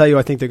I will tell you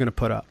I think they're going to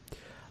put up.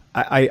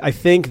 I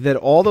think that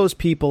all those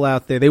people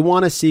out there, they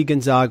want to see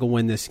Gonzaga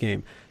win this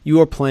game. You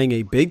are playing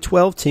a Big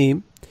 12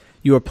 team.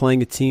 You are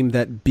playing a team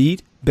that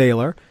beat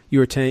Baylor.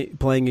 You are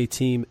playing a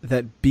team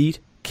that beat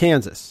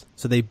Kansas.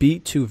 So they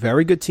beat 2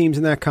 very good teams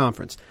in that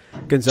conference.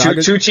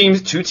 Gonzaga, two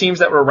teams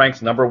that were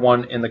ranked number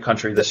 1 in the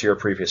country this year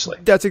previously.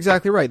 That's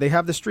exactly right. They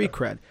have the street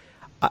cred.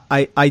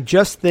 I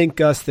just think,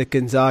 Gus, that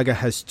Gonzaga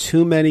has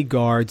too many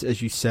guards,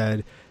 as you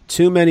said,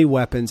 too many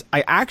weapons.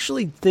 I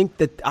actually think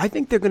they're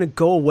going to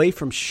go away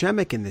from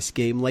Shemek in this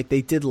game like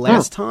they did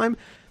last time.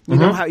 You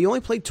know how he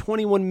only played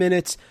 21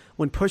 minutes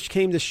when push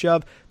came to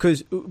shove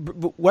because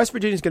West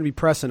Virginia's going to be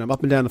pressing him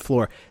up and down the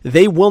floor.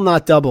 They will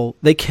not double.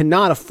 They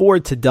cannot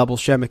afford to double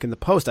Shemek in the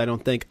post, I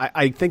don't think.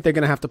 I think they're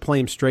going to have to play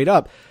him straight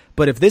up.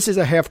 But if this is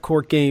a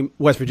half-court game,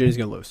 West Virginia's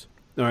going to lose.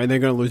 All right, they're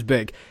going to lose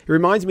big. It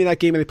reminds me of that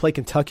game they played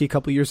Kentucky a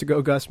couple years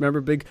ago, Gus.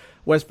 Remember big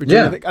West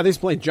Virginia? Yeah. I think he was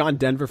playing John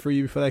Denver for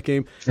you before that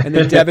game. And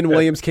then Devin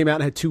Williams came out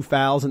and had 2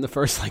 fouls in the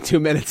first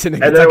 2 minutes, and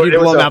then Kentucky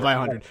blew him out by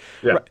 100.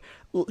 Yeah.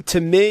 Right. To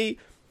me,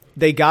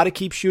 they got to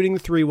keep shooting the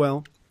 3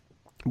 well,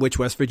 which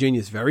West Virginia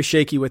is very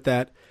shaky with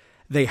that.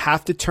 They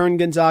have to turn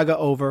Gonzaga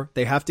over.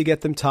 They have to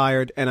get them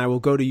tired. And I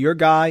will go to your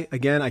guy.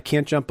 Again, I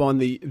can't jump on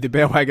the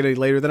bandwagon any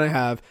later than I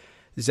have.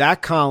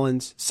 Zach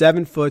Collins,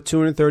 7 foot,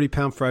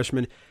 230-pound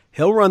freshman.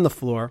 He'll run the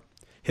floor.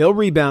 He'll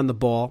rebound the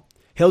ball.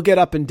 He'll get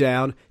up and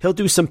down. He'll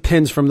do some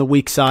pins from the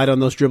weak side on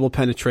those dribble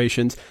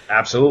penetrations.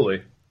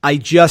 Absolutely. I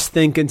just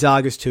think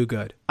Gonzaga's too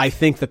good. I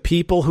think the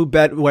people who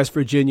bet West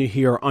Virginia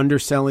here are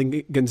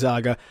underselling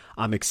Gonzaga.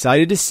 I'm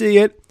excited to see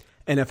it.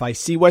 And if I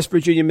see West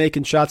Virginia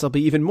making shots, I'll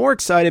be even more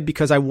excited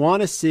because I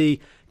want to see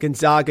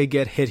Gonzaga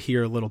get hit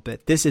here a little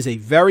bit. This is a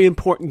very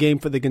important game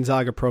for the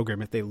Gonzaga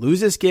program. If they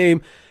lose this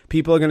game,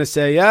 people are going to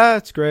say, yeah,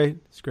 it's great.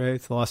 It's great.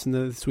 It's lost in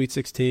the Sweet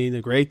 16.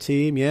 A great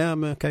team. Yeah,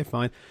 I'm okay,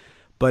 fine.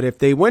 But if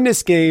they win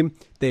this game,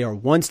 they are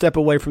one step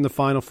away from the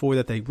Final Four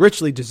that they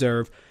richly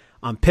deserve.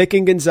 I'm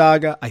picking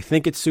Gonzaga. I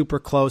think it's super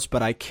close,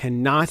 but I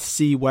cannot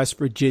see West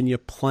Virginia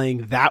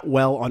playing that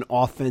well on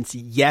offense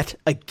yet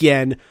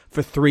again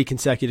for 3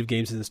 consecutive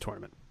games in this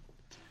tournament.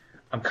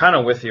 I'm kind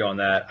of with you on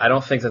that. I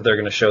don't think that they're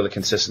going to show the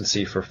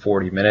consistency for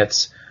 40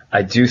 minutes.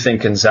 I do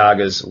think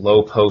Gonzaga's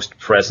low post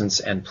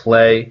presence and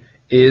play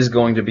is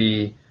going to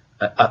be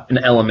an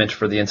element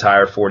for the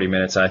entire 40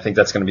 minutes, and I think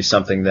that's going to be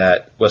something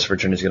that West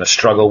Virginia is going to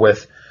struggle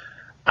with.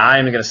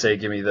 I'm going to say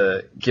give me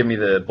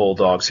the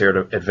Bulldogs here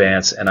to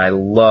advance, and I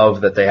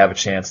love that they have a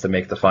chance to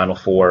make the Final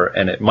Four,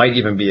 and it might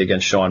even be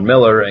against Sean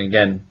Miller, and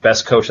again,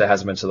 best coach that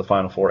hasn't been to the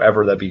Final Four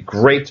ever. That'd be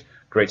great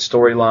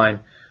storyline.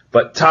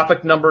 But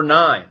topic number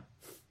 9,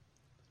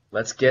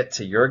 let's get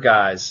to your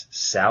guys,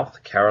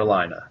 South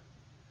Carolina.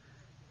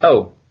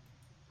 Oh,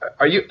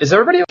 is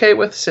everybody okay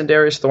with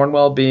Sindarius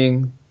Thornwell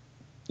being,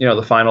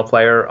 the final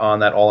player on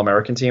that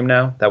All-American team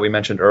now that we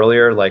mentioned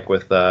earlier, like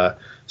with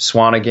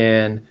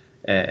Swanigan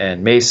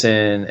and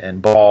Mason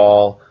and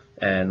Ball,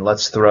 and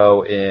let's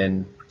throw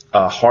in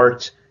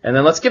Hart, and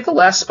then let's give the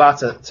last spot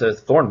to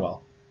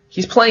Thornwell.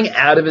 He's playing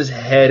out of his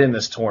head in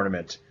this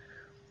tournament.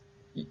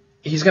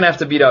 He's going to have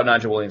to beat out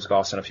Nigel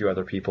Williams-Goss and a few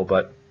other people,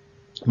 but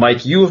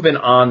Mike, you have been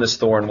on this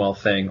Thornwell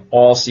thing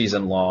all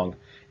season long.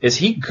 Is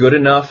he good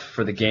enough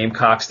for the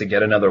Gamecocks to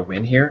get another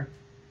win here?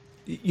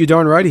 You're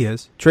darn right he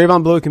is.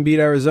 Trayvon Blue can beat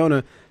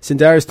Arizona.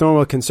 Sindarius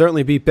Thornwell can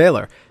certainly beat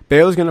Baylor.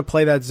 Baylor's going to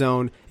play that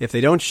zone. If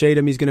they don't shade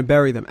him, he's going to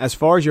bury them. As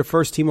far as your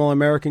first-team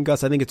All-American,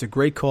 Gus, I think it's a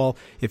great call.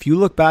 If you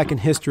look back in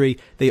history,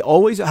 they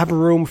always have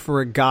room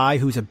for a guy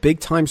who's a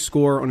big-time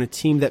scorer on a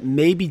team that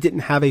maybe didn't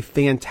have a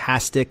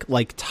fantastic,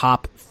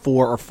 top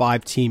 4 or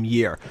 5 team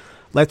year.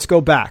 Let's go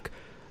back.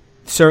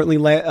 Certainly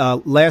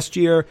last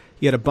year,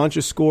 you had a bunch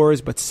of scorers,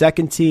 but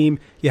second team,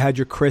 you had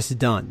your Chris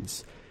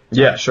Dunns.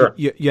 Yeah, sure.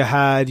 You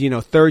had,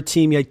 third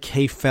team, you had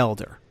Kay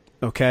Felder,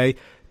 okay?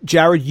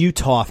 Jared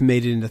Utoff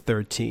made it into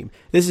third team.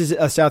 This is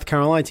a South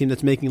Carolina team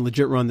that's making a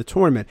legit run the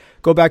tournament.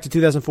 Go back to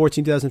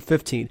 2014,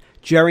 2015.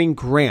 Jerry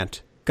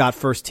Grant got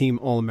first team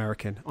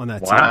All-American on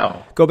that team.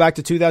 Wow. Go back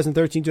to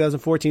 2013,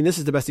 2014. This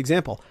is the best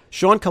example.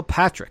 Sean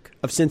Kilpatrick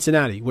of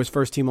Cincinnati was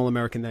first team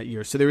All-American that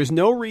year. So there is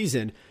no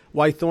reason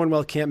why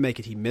Thornwell can't make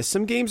it. He missed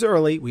some games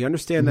early. We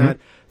understand that.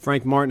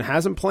 Frank Martin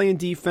hasn't played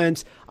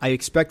defense. I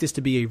expect this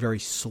to be a very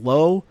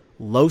slow,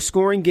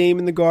 low-scoring game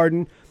in the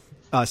Garden.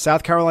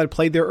 South Carolina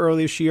played there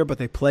earlier this year, but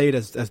they played,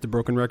 as the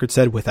broken record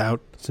said,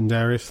 without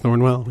Sindarius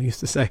Thornwell, we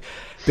used to say.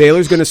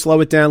 Baylor's going to slow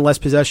it down, less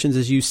possessions,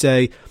 as you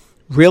say.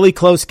 Really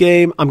close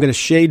game. I'm going to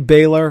shade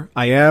Baylor.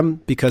 I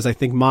am, because I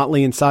think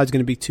Motley inside is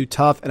going to be too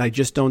tough, and I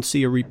just don't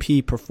see a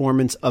repeat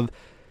performance of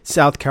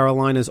South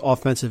Carolina's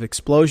offensive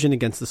explosion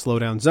against the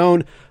slowdown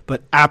zone.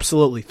 But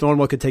absolutely,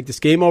 Thornwell could take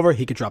this game over.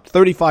 He could drop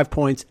 35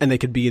 points, and they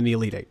could be in the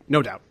Elite Eight.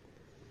 No doubt.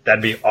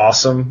 That'd be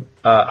awesome.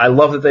 I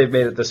love that they've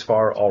made it this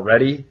far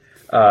already.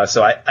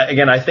 So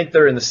I think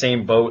they're in the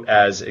same boat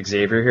as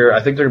Xavier here.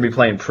 I think they're going to be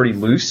playing pretty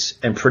loose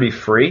and pretty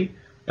free,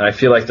 and I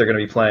feel like they're going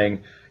to be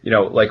playing,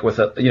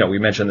 we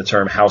mentioned the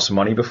term house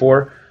money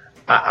before.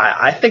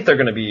 I think they're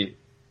going to be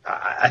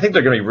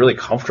really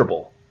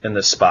comfortable in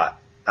this spot.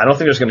 I don't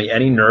think there's going to be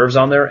any nerves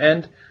on their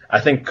end.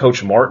 I think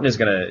Coach Martin is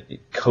going to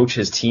coach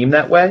his team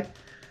that way.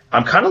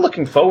 I'm kind of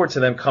looking forward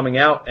to them coming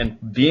out and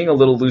being a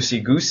little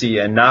loosey-goosey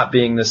and not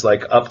being this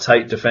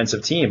uptight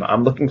defensive team.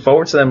 I'm looking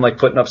forward to them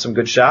putting up some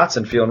good shots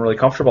and feeling really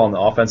comfortable on the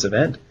offensive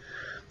end.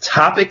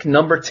 Topic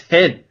number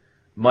 10.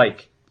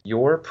 Mike,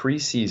 your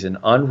preseason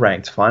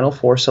unranked Final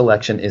Four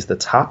selection is the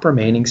top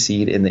remaining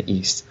seed in the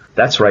East.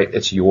 That's right,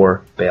 it's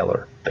your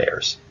Baylor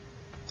Bears.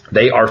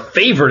 They are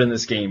favored in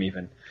this game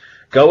even.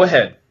 Go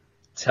ahead.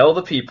 Tell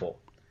the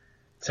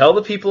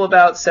people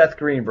about Seth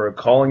Greenberg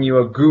calling you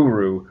a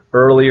guru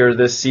earlier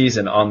this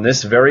season on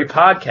this very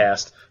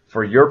podcast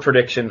for your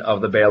prediction of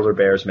the Baylor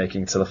Bears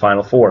making it to the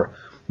Final Four.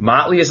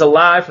 Motley is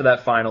alive for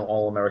that final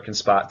All-American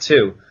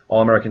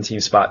team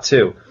spot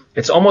too.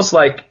 It's almost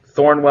like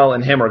Thornwell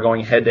and him are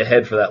going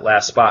head-to-head for that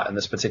last spot in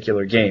this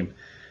particular game.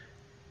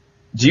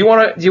 Do you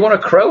want to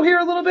crow here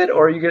a little bit,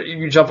 or are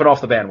you jumping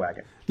off the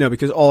bandwagon? No,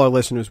 because all our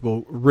listeners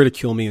will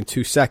ridicule me in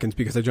 2 seconds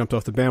because I jumped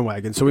off the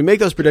bandwagon. So we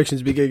make those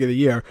predictions at the beginning of the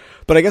year,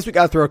 but I guess we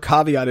got to throw a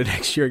caveat in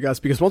next year, Gus,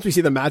 because once we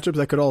see the matchups,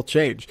 that could all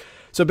change.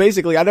 So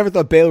basically, I never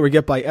thought Baylor would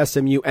get by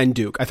SMU and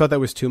Duke. I thought that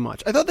was too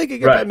much. I thought they could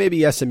get by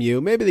maybe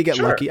SMU. Maybe they get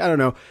lucky. I don't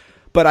know.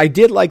 But I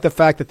did like the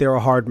fact that they're a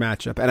hard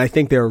matchup, and I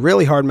think they're a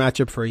really hard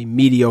matchup for a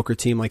mediocre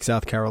team like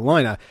South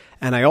Carolina.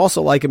 And I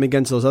also like them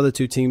against those other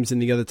 2 teams in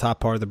the other top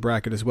part of the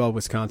bracket as well,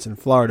 Wisconsin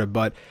and Florida.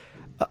 But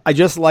I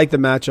just like the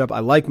matchup. I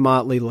like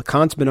Motley.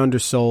 LeCont's been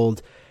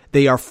undersold.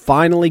 They are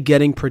finally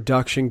getting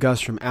production, Gus,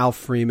 from Al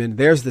Freeman.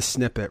 There's the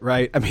snippet,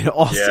 right? I mean,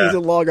 all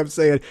season long I'm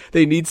saying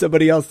they need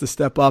somebody else to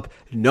step up.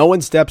 No one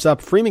steps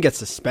up. Freeman gets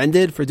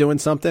suspended for doing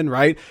something,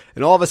 right?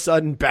 And all of a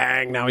sudden,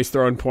 bang, now he's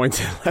throwing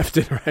points left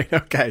and right.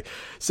 Okay.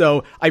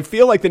 So I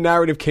feel like the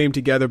narrative came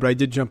together, but I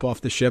did jump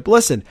off the ship.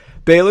 Listen,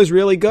 Baylor's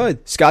really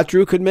good. Scott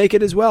Drew could make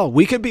it as well.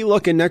 We could be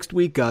looking next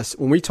week, Gus,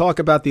 when we talk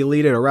about the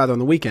Elite Eight, or rather on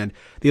the weekend,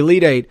 the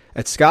Elite Eight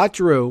at Scott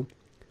Drew,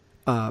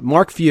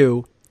 Mark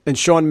Few, and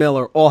Sean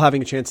Miller all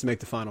having a chance to make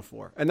the Final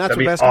Four. And that's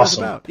what basketball's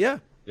about. Yeah.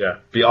 Yeah,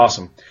 be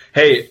awesome.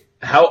 Hey,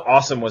 how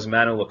awesome was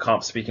Manu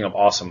Lecomte, speaking of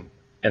awesome,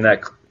 in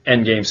that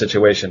end game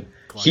situation?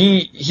 Clutch.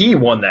 He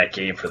won that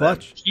game for them.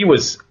 He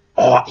was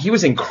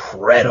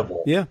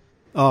incredible. Yeah.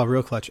 Oh,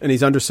 real clutch. And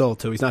he's undersold,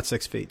 too. He's not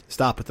 6 feet.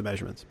 Stop with the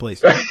measurements,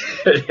 please.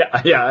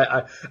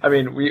 I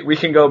mean, we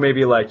can go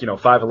maybe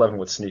 5'11"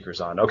 with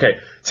sneakers on. Okay.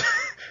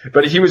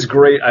 But he was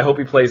great. I hope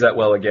he plays that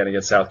well again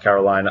against South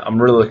Carolina.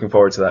 I'm really looking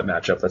forward to that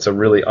matchup. That's a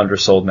really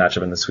undersold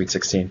matchup in the Sweet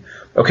 16.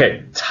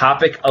 Okay,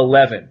 topic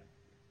 11,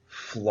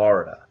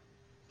 Florida.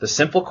 The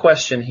simple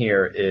question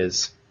here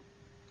is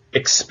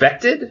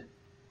expected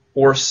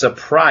or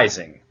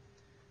surprising?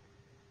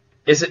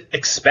 Is it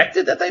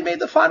expected that they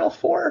made the Final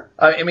Four?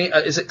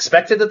 Is it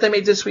expected that they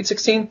made the Sweet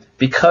 16?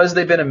 Because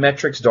they've been a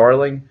metrics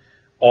darling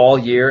all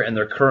year and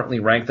they're currently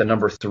ranked the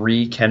number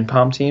 3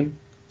 KenPom team?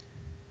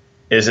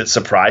 Is it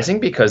surprising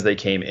because they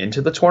came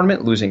into the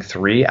tournament losing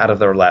 3 out of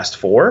their last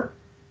 4?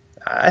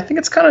 I think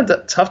it's kind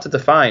of tough to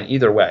define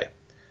either way.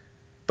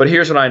 But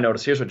here's what I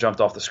noticed. Here's what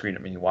jumped off the screen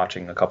at me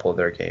watching a couple of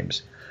their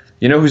games.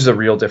 You know who's the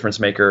real difference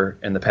maker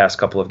in the past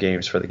couple of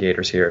games for the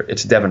Gators here?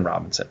 It's Devin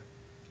Robinson.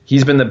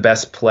 He's been the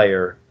best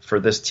player for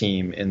this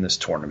team in this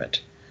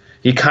tournament.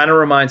 He kind of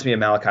reminds me of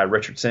Malachi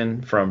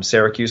Richardson from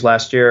Syracuse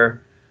last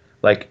year,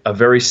 like a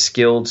very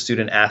skilled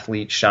student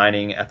athlete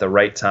shining at the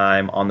right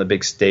time on the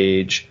big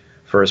stage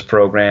for his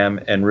program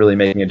and really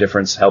making a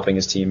difference, helping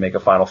his team make a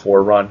Final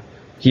Four run.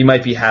 He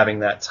might be having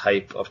that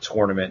type of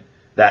tournament,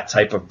 that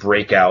type of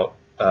breakout,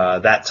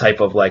 that type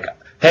of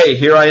hey,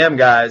 here I am,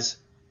 guys.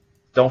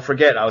 Don't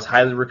forget, I was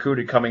highly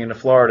recruited coming into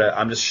Florida.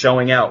 I'm just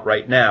showing out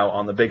right now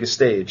on the biggest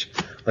stage.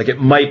 It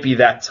might be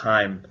that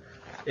time.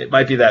 It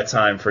might be that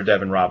time for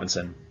Devin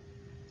Robinson.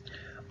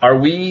 Are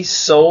we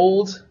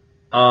sold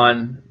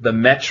on the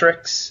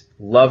metrics,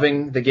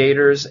 loving the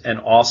Gators, and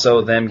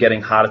also them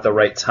getting hot at the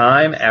right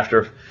time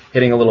after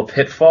hitting a little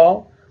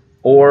pitfall?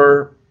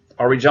 Or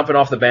are we jumping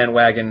off the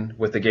bandwagon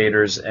with the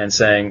Gators and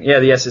saying, yeah,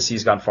 the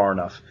SEC's gone far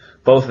enough?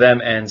 Both them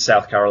and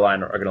South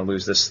Carolina are going to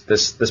lose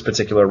this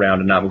particular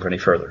round and not move any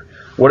further.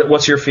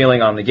 What's your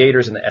feeling on the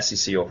Gators and the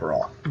SEC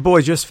overall?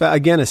 Boy,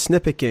 again, a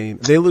snippet game.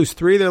 They lose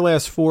 3 of their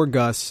last 4,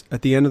 Gus,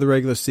 at the end of the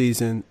regular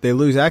season. They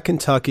lose at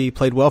Kentucky,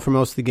 played well for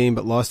most of the game,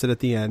 but lost it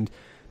at the end.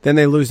 Then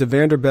they lose to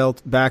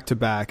Vanderbilt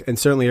back-to-back, and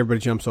certainly everybody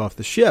jumps off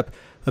the ship.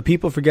 But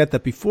people forget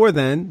that before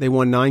then, they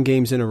won 9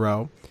 games in a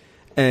row.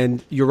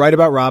 And you're right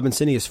about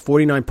Robinson. He has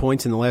 49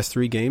 points in the last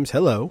 3 games.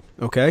 Hello,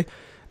 okay?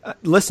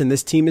 Listen,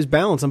 this team is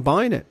balanced. I'm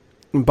buying it.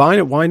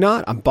 Why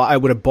not? I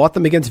would have bought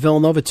them against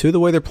Villanova, too, the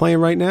way they're playing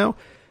right now.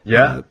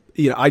 Yeah.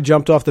 I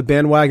jumped off the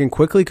bandwagon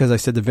quickly because I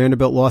said the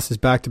Vanderbilt losses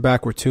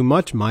back-to-back were too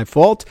much. My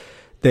fault.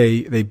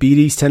 They beat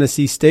East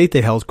Tennessee State.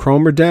 They held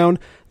Cromer down.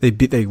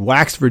 They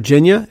waxed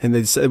Virginia,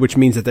 which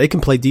means that they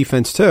can play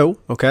defense too.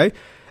 Okay,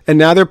 and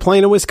now they're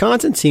playing a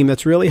Wisconsin team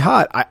that's really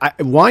hot.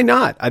 Why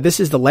not? This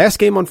is the last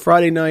game on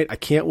Friday night. I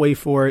can't wait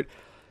for it.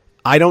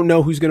 I don't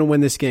know who's going to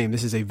win this game.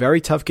 This is a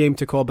very tough game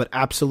to call, but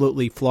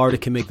absolutely, Florida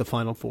can make the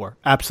Final Four.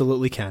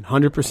 Absolutely can,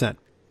 100%.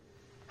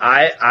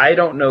 I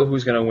don't know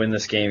who's going to win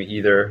this game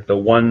either. The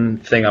one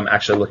thing I'm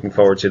actually looking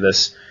forward to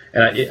this,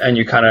 and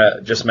you kind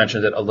of just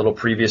mentioned it a little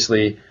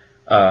previously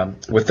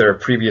with their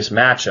previous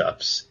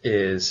matchups,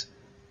 is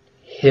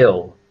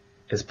Hill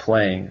is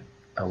playing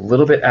a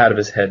little bit out of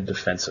his head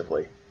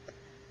defensively.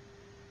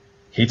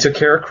 He took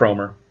care of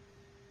Cromer.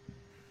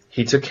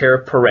 He took care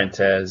of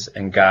Parentes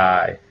and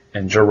Guy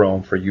and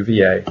Jerome for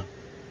UVA.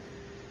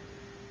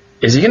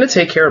 Is he going to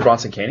take care of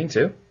Bronson Koenig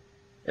too?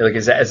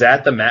 Is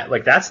that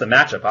the that's the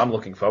matchup I'm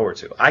looking forward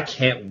to. I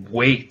can't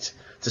wait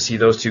to see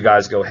those two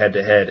guys go head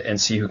to head and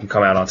see who can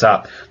come out on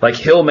top.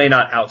 Hill may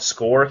not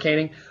outscore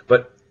Koenig,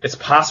 but it's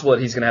possible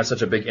that he's going to have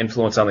such a big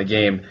influence on the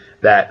game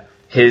that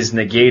his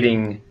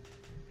negating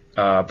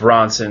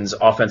Bronson's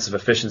offensive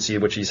efficiency,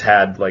 which he's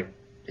had,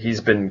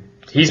 he's been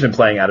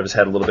playing out of his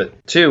head a little bit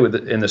too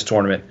in this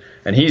tournament,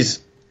 and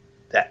he's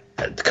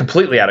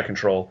completely out of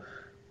control.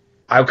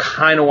 I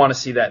kind of want to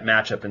see that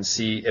matchup and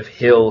see if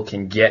Hill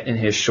can get in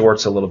his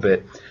shorts a little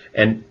bit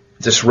and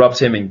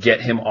disrupt him and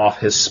get him off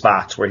his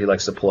spots where he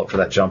likes to pull up for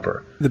that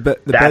jumper.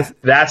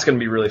 That's going to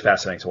be really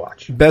fascinating to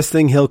watch. Best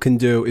thing Hill can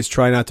do is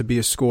try not to be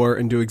a scorer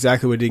and do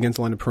exactly what he did against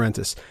Leonard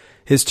Parentes.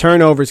 His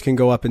turnovers can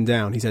go up and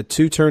down. He's had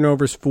 2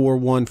 turnovers, 4,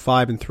 1,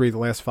 5, and 3 the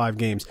last 5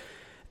 games.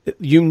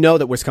 You know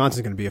that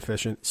Wisconsin's going to be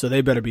efficient, so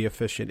they better be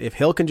efficient. If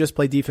Hill can just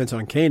play defense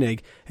on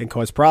Koenig and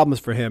cause problems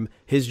for him,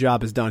 his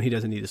job is done. He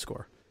doesn't need to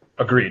score.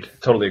 Agreed.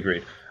 Totally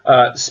agreed.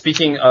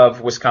 Speaking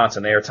of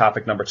Wisconsin, they are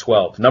topic number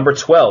 12. Number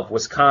 12,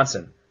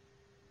 Wisconsin.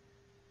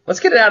 Let's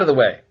get it out of the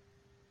way.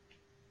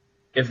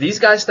 If these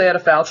guys stay out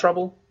of foul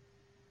trouble,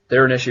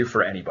 they're an issue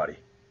for anybody.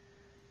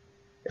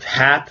 If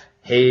Happ,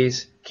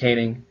 Hayes,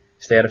 Koenig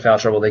stay out of foul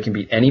trouble, they can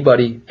beat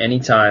anybody,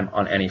 anytime,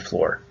 on any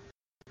floor.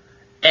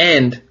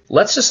 And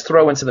let's just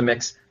throw into the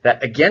mix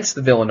that against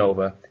the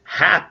Villanova,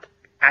 Happ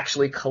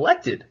actually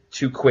collected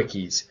 2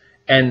 quickies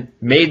and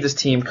made this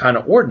team kind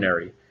of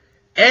ordinary.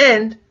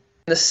 And in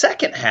the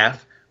second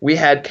half, we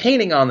had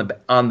Koenig on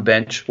the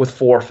bench with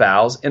 4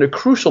 fouls in a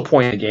crucial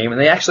point in the game, and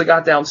they actually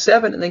got down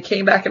 7 and then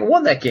came back and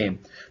won that game.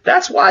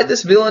 That's why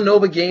this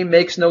Villanova game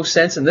makes no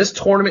sense, and this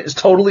tournament is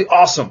totally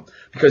awesome.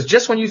 Because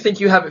just when you think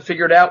you have it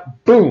figured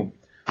out, boom,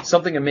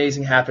 something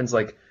amazing happens,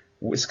 like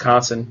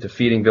Wisconsin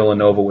defeating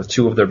Villanova with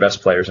 2 of their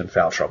best players in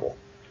foul trouble.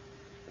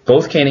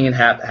 Both Koenig and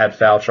Happ had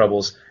foul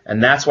troubles,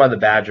 and that's why the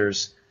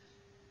Badgers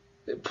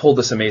pulled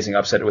this amazing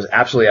upset. It was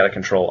absolutely out of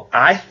control.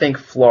 I think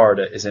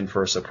Florida is in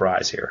for a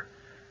surprise here.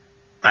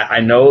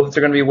 I know that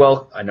they're going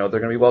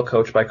to be well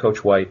coached by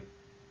Coach White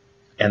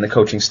and the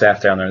coaching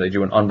staff down there. They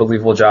do an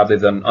unbelievable job.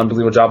 They've done an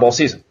unbelievable job all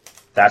season.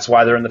 That's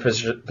why they're in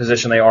the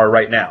position they are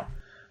right now.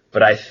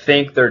 But I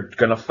think they're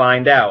going to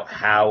find out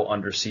how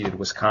underseeded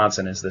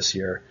Wisconsin is this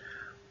year.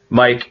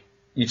 Mike,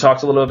 you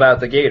talked a little about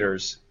the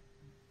Gators.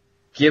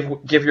 Give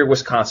your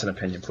Wisconsin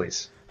opinion,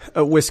 please.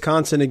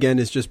 Wisconsin, again,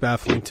 is just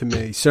baffling to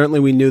me.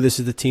 Certainly we knew this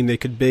is the team they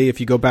could be. If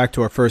you go back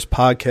to our first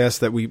podcast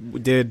that we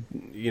did,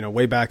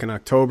 way back in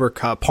October,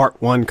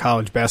 part 1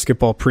 college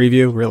basketball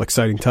preview, real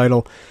exciting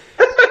title.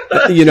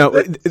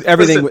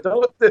 Everything.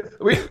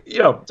 Listen,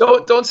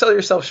 don't sell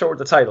yourself short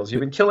with the titles.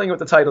 You've been killing it with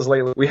the titles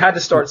lately. We had to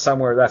start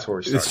somewhere. That's where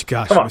we started.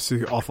 Gosh, Come on. this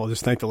is awful.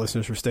 Just thank the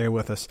listeners for staying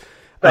with us.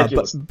 Thank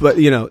you. But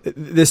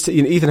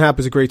Ethan Happ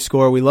is a great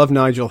scorer. We love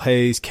Nigel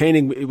Hayes.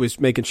 Koenig was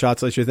making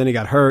shots last year. Then he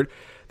got hurt.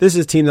 This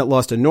is a team that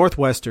lost to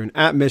Northwestern,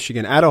 at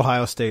Michigan, at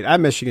Ohio State, at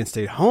Michigan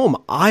State, home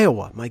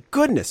Iowa. My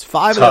goodness,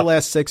 5 of the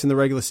last 6 in the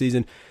regular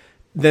season.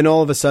 Then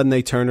all of a sudden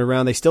they turned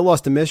around. They still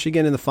lost to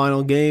Michigan in the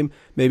final game.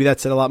 Maybe that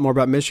said a lot more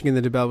about Michigan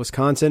than about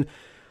Wisconsin.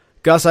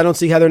 Gus, I don't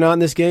see how they're not in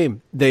this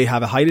game. They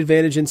have a height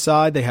advantage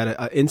inside. They had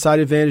an inside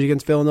advantage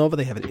against Villanova.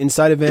 They have an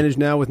inside advantage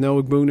now with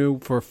Noah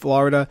Igbunu for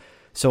Florida.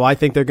 So I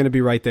think they're going to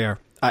be right there.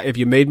 If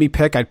you made me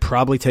pick, I'd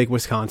probably take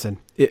Wisconsin.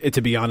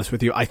 To be honest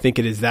with you, I think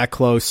it is that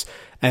close.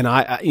 And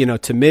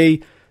to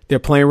me, they're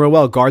playing real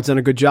well. Guard's done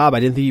a good job.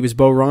 I didn't think he was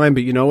Bo Ryan,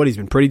 but you know what? He's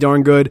been pretty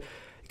darn good.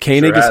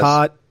 Koenig is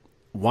hot.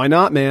 Why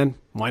not, man?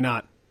 Why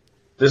not?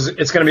 It's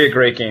going to be a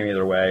great game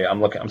either way.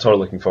 I'm totally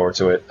looking forward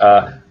to it.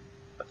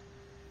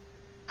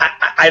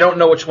 I don't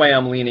know which way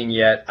I'm leaning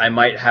yet. I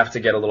might have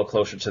to get a little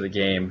closer to the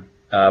game.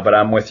 But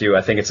I'm with you.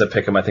 I think it's a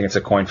pick 'em. I think it's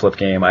a coin flip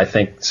game. I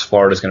think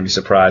Florida's going to be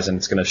surprised, and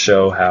it's going to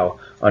show how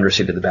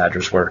underseeded the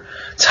Badgers were.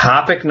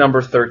 Topic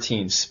number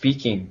 13.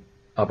 Speaking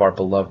of our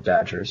beloved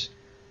Badgers,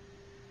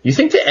 you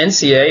think the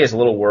NCAA is a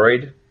little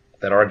worried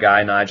that our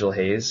guy Nigel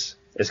Hayes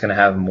is going to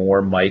have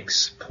more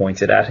mics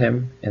pointed at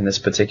him in this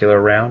particular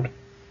round?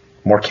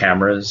 More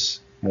cameras,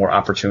 more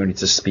opportunity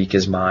to speak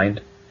his mind?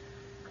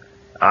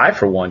 I,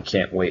 for one,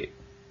 can't wait.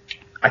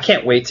 I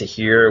can't wait to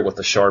hear what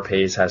the sharp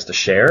Hayes has to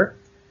share.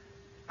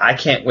 I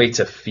can't wait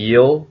to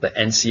feel the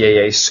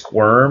NCAA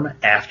squirm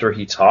after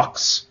he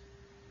talks.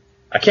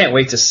 I can't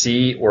wait to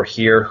see or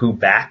hear who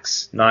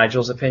backs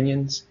Nigel's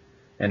opinions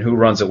and who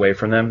runs away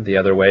from them the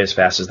other way as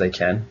fast as they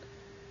can.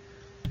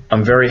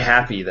 I'm very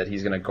happy that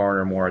he's going to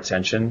garner more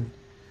attention.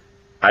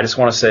 I just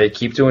want to say,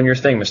 keep doing your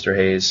thing, Mr.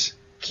 Hayes.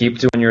 Keep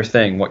doing your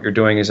thing. What you're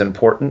doing is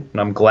important,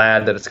 and I'm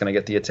glad that it's going to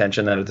get the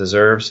attention that it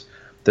deserves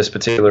this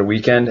particular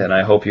weekend, and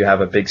I hope you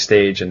have a big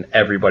stage and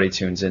everybody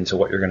tunes into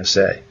what you're going to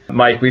say.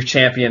 Mike, we've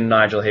championed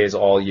Nigel Hayes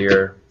all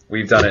year.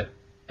 We've done it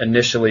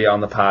initially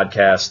on the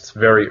podcast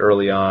very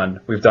early on.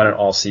 We've done it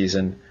all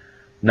season,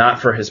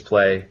 not for his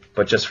play,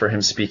 but just for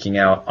him speaking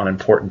out on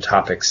important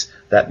topics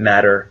that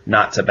matter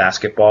not to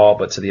basketball,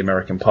 but to the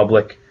American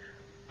public.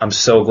 I'm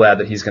so glad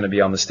that he's going to be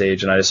on the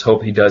stage, and I just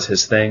hope he does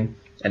his thing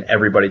and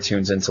everybody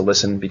tunes in to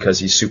listen because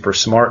he's super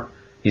smart,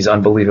 he's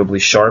unbelievably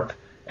sharp,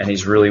 and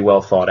he's really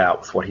well thought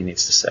out with what he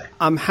needs to say.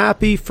 I'm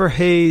happy for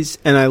Hayes,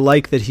 and I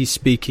like that he's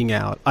speaking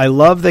out. I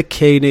love that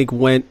Koenig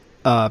went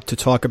to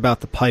talk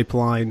about the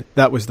pipeline.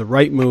 That was the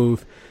right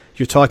move.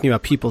 You're talking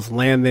about people's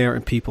land there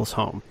and people's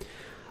home.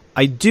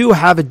 I do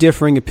have a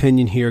differing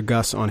opinion here,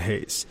 Gus, on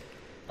Hayes.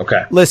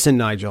 Okay. Listen,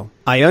 Nigel,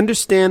 I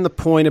understand the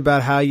point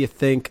about how you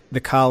think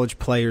the college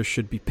players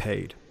should be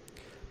paid.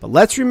 But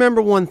let's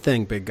remember one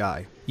thing, big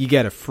guy. You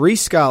get a free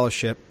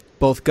scholarship.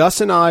 Both Gus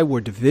and I were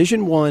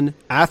Division I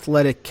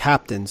athletic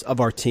captains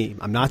of our team.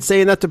 I'm not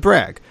saying that to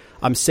brag.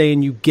 I'm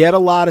saying you get a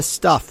lot of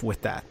stuff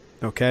with that,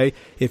 okay?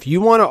 If you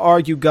want to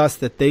argue, Gus,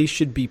 that they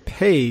should be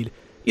paid,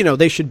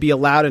 they should be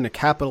allowed in a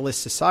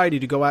capitalist society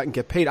to go out and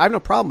get paid. I have no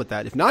problem with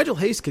that. If Nigel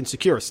Hayes can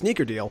secure a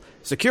sneaker deal,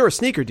 secure a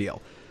sneaker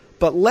deal.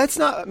 But let's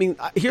not,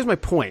 here's my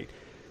point.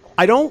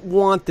 I don't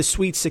want the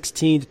Sweet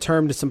 16 to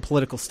turn into some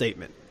political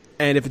statement.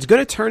 And if it's going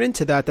to turn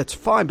into that, that's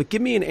fine. But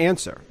give me an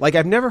answer. Like,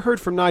 I've never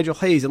heard from Nigel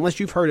Hayes, unless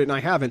you've heard it and I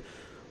haven't.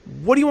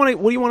 What do you want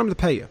him to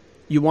pay you?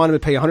 You want him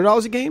to pay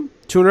 $100 a game,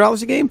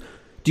 $200 a game?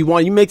 Do you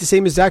want you make the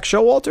same as Zach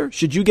Showalter?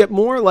 Should you get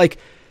more? Like,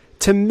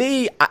 to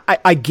me,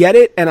 I get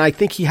it, and I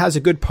think he has a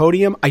good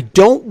podium. I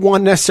don't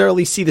want to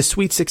necessarily see the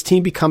Sweet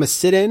 16 become a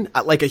sit-in,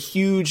 like a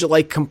huge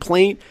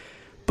complaint.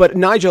 But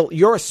Nigel,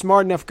 you're a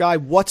smart enough guy.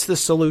 What's the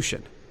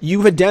solution?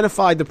 You've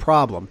identified the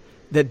problem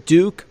that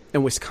Duke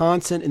and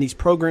Wisconsin and these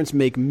programs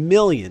make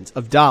millions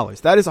of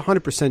dollars. That is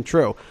 100%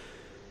 true.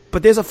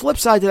 But there's a flip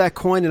side to that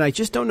coin, and I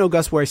just don't know,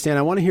 Gus, where I stand.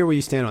 I want to hear where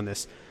you stand on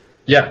this.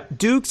 Yeah.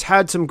 Duke's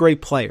had some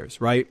great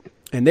players, right?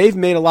 And they've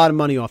made a lot of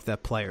money off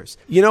that players.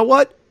 You know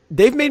what?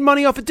 They've made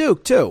money off of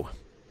Duke, too.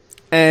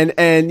 And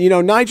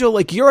Nigel,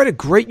 you're at a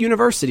great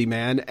university,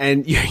 man,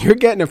 and you're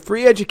getting a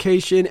free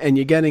education, and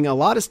you're getting a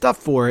lot of stuff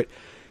for it.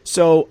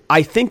 So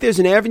I think there's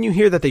an avenue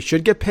here that they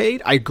should get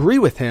paid. I agree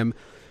with him.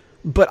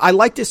 But I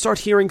like to start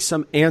hearing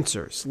some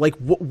answers.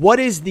 What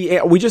is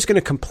are we just going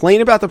to complain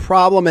about the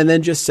problem and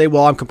then just say,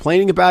 well, I'm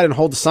complaining about it and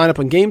hold the sign up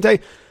on game day?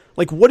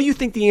 What do you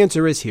think the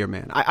answer is here,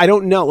 man? I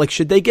don't know.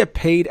 Should they get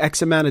paid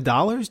X amount of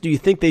dollars? Do you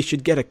think they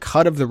should get a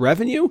cut of the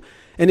revenue?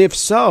 And if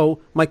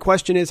so, my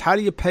question is, how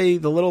do you pay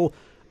the little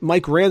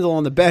Mike Randall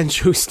on the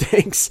bench who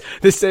stinks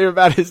the same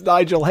about as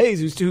Nigel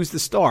Hayes, who's the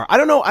star? I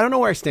don't know. I don't know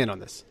where I stand on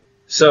this.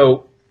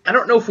 So I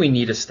don't know if we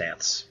need a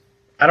stance.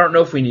 I don't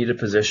know if we need a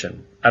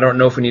position. I don't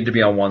know if we need to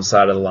be on one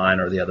side of the line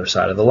or the other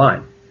side of the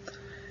line.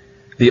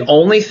 The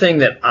only thing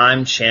that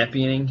I'm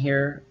championing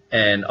here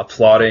and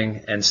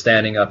applauding and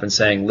standing up and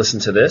saying, listen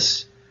to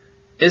this,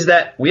 is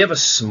that we have a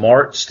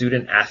smart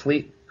student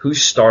athlete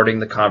who's starting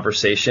the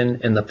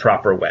conversation in the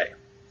proper way.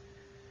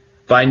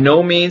 By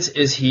no means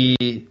is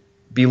he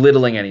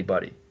belittling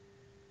anybody.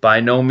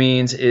 By no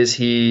means is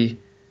he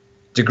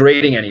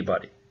degrading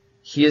anybody.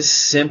 He is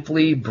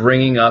simply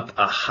bringing up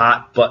a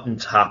hot button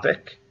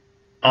topic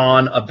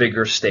on a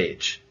bigger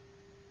stage.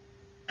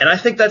 And I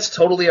think that's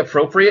totally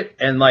appropriate,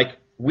 and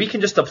we can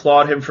just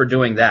applaud him for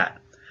doing that.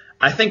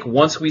 I think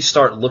once we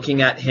start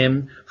looking at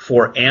him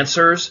for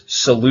answers,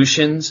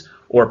 solutions,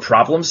 or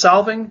problem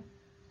solving,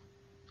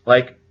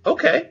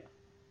 okay,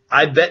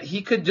 I bet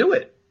he could do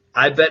it.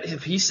 I bet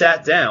if he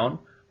sat down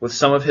with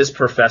some of his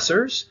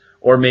professors,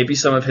 or maybe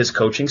some of his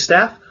coaching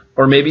staff,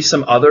 or maybe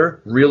some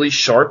other really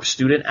sharp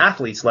student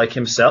athletes like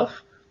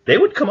himself, they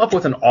would come up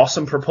with an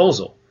awesome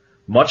proposal,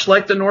 much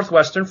like the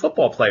Northwestern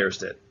football players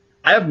did.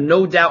 I have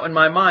no doubt in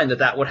my mind that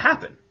that would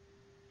happen.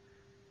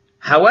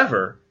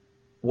 However,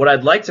 what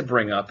I'd like to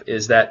bring up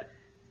is that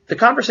the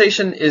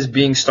conversation is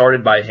being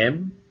started by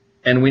him,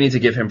 and we need to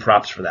give him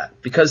props for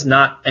that, because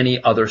not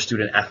any other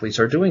student athletes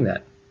are doing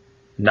that.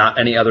 Not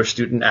any other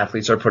student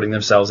athletes are putting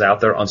themselves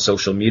out there on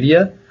social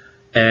media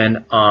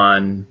and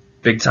on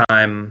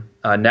big-time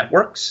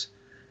networks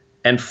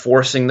and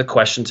forcing the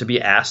question to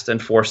be asked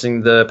and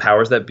forcing the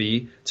powers that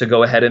be to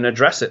go ahead and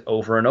address it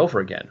over and over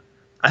again.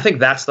 I think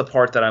that's the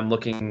part that I'm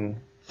looking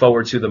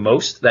forward to the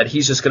most, that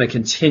he's just going to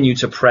continue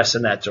to press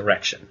in that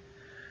direction.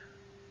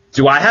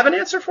 Do I have an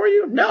answer for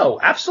you? No,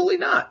 absolutely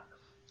not.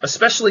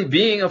 Especially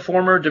being a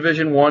former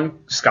Division I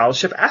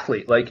scholarship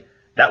athlete.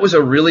 That was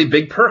a really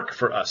big perk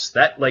for us.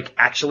 That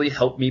actually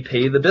helped me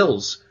pay the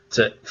bills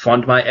to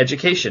fund my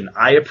education.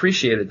 I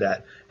appreciated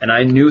that. And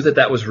I knew that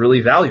that was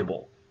really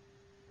valuable.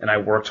 And I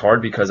worked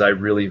hard because I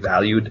really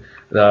valued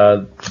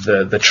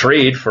the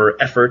trade for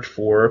effort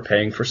for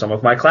paying for some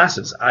of my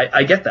classes.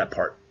 I get that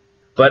part.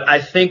 But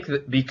I think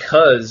that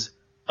because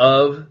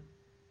of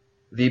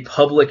the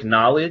public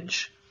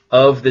knowledge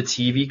of the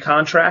TV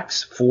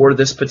contracts for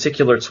this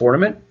particular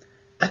tournament,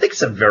 I think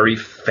it's a very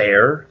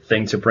fair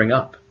thing to bring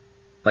up.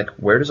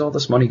 Where does all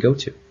this money go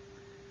to?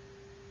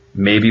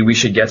 Maybe we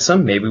should get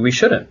some, maybe we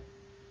shouldn't.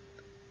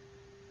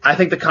 I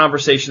think the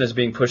conversation is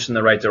being pushed in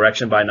the right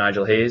direction by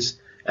Nigel Hayes,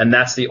 and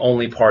that's the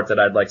only part that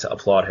I'd like to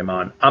applaud him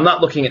on. I'm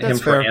not looking at him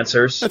for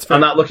answers.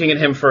 I'm not looking at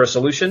him for a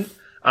solution.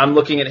 I'm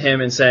looking at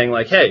him and saying,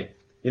 hey,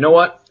 you know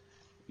what?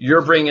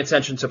 You're bringing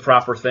attention to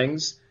proper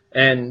things,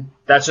 and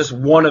that's just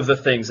one of the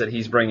things that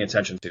he's bringing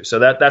attention to. So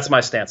that's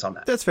my stance on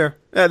that. That's fair.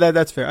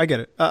 That's fair. I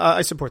get it.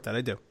 I support that.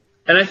 I do.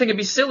 And I think it'd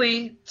be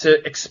silly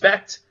to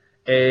expect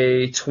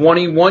a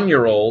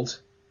 21-year-old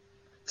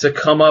to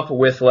come up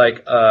with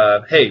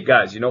hey,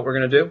 guys, you know what we're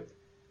going to do?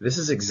 This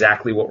is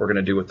exactly what we're going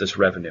to do with this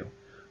revenue.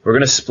 We're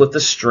going to split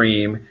the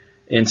stream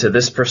into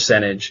this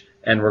percentage,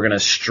 and we're going to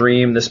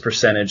stream this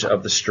percentage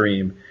of the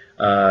stream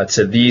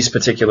to these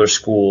particular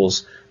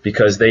schools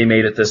because they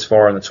made it this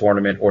far in the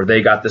tournament, or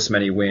they got this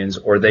many wins,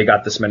 or they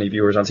got this many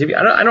viewers on TV.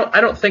 I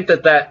don't think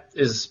that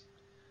is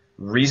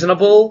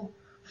reasonable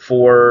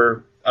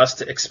for us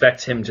to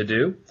expect him to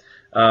do.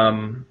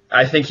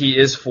 I think he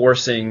is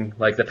forcing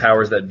the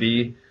powers that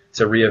be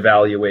to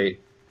reevaluate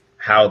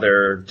how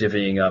they're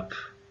divvying up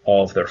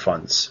all of their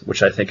funds,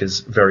 which I think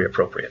is very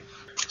appropriate.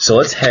 So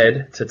let's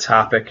head to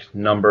topic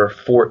number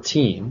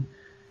 14.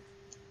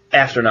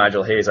 After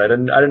Nigel Hayes, I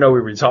didn't know we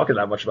were talking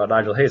that much about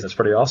Nigel Hayes. That's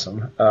pretty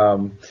awesome.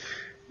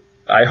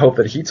 I hope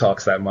that he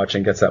talks that much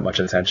and gets that much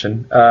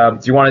attention. Do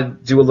you want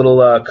to do a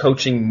little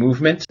coaching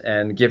movement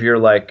and give your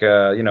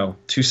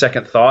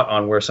 2-second thought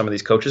on where some of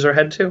these coaches are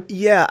headed to?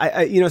 Yeah,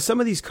 I some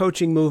of these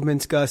coaching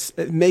movements, Gus,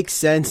 it makes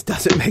sense,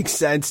 doesn't make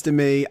sense to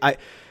me.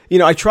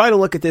 I try to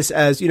look at this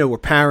as, we're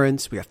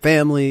parents, we have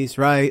families,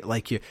 right?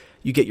 Like you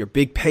get your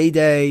big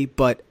payday,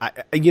 but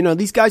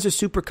these guys are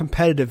super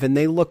competitive and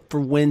they look for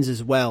wins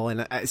as well.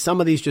 And some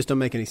of these just don't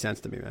make any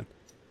sense to me, man.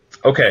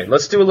 Okay,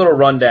 let's do a little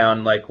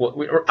rundown.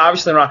 We're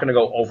obviously not going to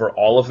go over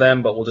all of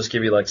them, but we'll just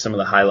give you some of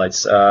the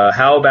highlights.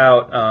 How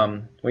about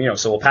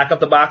so we'll pack up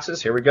the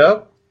boxes. Here we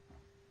go.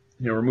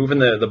 We're moving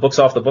the books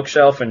off the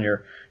bookshelf, and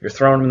you're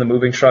throwing them in the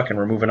moving truck, and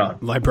we're moving on.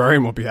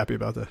 Librarian won't be happy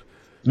about that.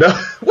 No,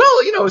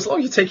 well, as long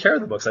as you take care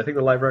of the books, I think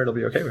the librarian will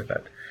be okay with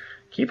that.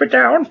 Keep it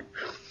down.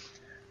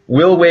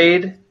 Will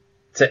Wade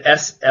to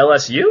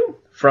LSU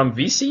from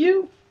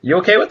VCU. You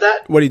okay with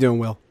that? What are you doing,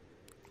 Will?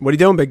 What are you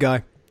doing, big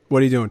guy?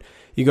 What are you doing?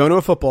 You go to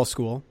a football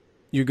school.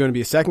 You're going to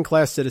be a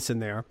second-class citizen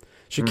there.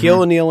 Shaquille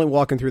O'Neal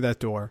walking through that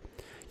door.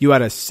 You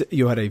had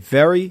a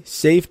very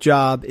safe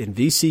job in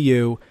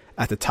VCU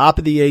at the top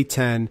of the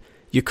A10.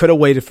 You could have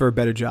waited for a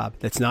better job.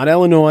 That's not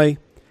Illinois.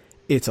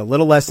 It's a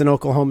little less than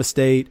Oklahoma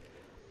State.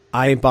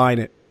 I ain't buying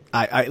it.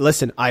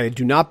 Listen. I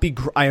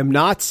am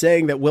not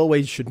saying that Will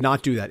Wade should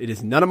not do that. It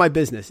is none of my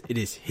business. It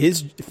is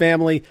his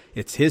family.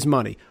 It's his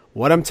money.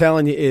 What I'm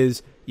telling you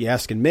is, you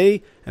asking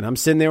me, and I'm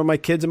sitting there with my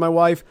kids and my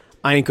wife.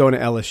 I ain't going to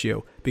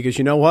LSU because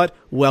you know what?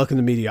 Welcome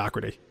to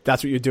mediocrity.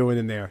 That's what you're doing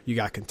in there. You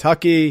got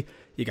Kentucky,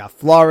 you got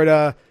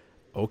Florida.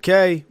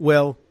 Okay,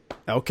 well,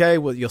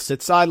 you'll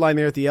sit sideline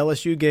there at the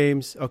LSU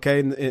games.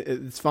 Okay, and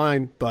it's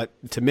fine. But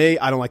to me,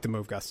 I don't like the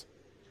move, Gus.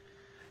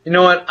 You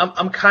know what?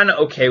 I'm kind of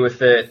okay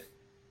with it.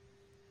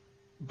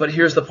 But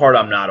here's the part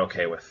I'm not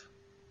okay with.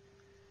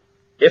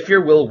 If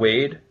you're Will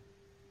Wade,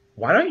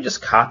 why don't you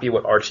just copy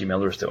what Archie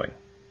Miller's doing?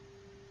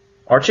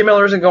 Archie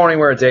Miller isn't going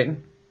anywhere at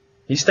Dayton.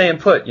 He's staying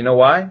put. You know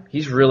why?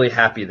 He's really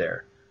happy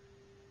there.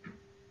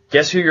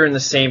 Guess who you're in the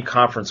same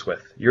conference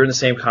with? You're in the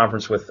same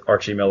conference with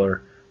Archie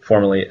Miller,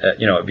 formerly at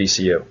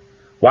VCU.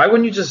 Why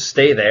wouldn't you just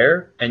stay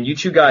there and you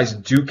two guys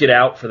duke it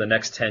out for the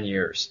next 10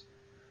 years?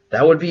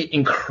 That would be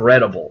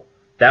incredible.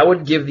 That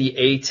would give the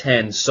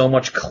A10 so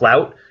much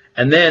clout,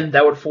 and then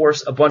that would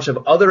force a bunch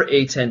of other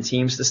A10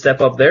 teams to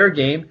step up their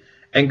game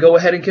and go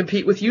ahead and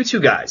compete with you two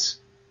guys.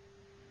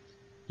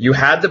 You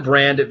had the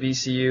brand at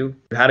VCU. You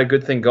had a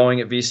good thing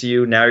going at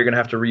VCU. Now you're going to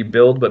have to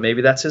rebuild, but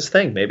maybe that's his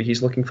thing. Maybe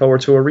he's looking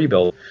forward to a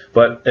rebuild.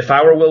 But if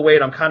I were Will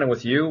Wade, I'm kind of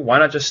with you. Why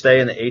not just stay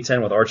in the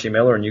A10 with Archie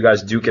Miller and you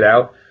guys duke it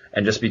out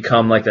and just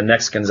become like the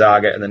next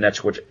Gonzaga and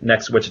the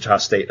next Wichita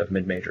State of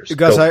mid-majors?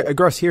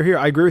 Gus, here.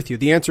 I agree with you.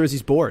 The answer is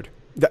he's bored.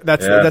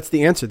 That's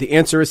the answer. The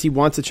answer is he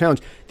wants a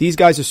challenge. These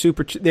guys are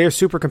they're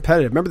super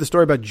competitive. Remember the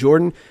story about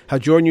Jordan? How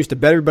Jordan used to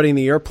bet everybody in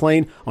the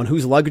airplane on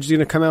whose luggage is going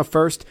to come out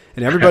first,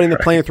 and everybody in the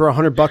plane would throw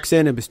 $100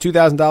 in. It was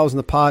 $2,000 in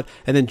the pot,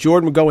 and then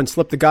Jordan would go and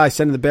slip the guy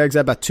sending the bags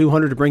out about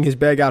 $200 to bring his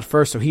bag out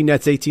first, so he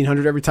nets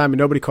 $1,800 every time, and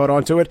nobody caught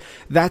on to it.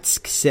 That's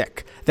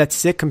sick. That's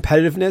sick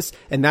competitiveness,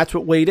 and that's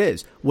what Wade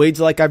is. Wade's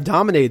like, I've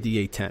dominated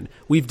the A10.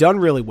 We've done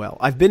really well.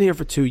 I've been here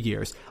for 2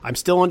 years. I'm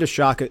still under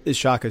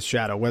Shaka's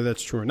shadow, whether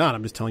that's true or not.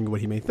 I'm just telling you what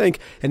he may think.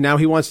 And now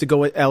he wants to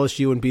go at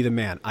LSU and be the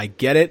man. I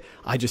get it.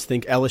 I just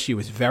think LSU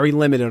is very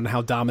limited on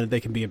how dominant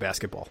they can be in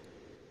basketball.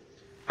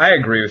 I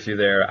agree with you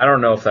there. I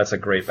don't know if that's a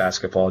great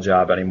basketball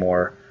job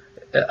anymore.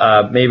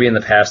 Maybe in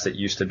the past it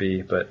used to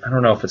be, but I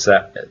don't know if it's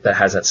that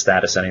has that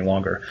status any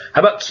longer.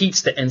 How about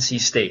Keats to NC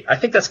State? I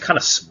think that's kind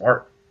of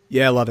smart.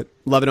 Yeah, I love it.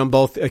 Love it on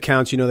both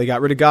accounts. They got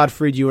rid of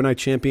Gottfried. You and I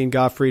championed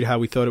Gottfried, how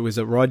we thought it was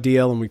a raw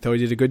deal, and we thought he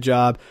did a good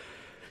job.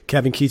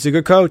 Kevin Keats is a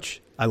good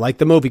coach. I like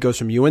the move. He goes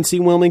from UNC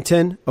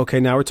Wilmington. Okay,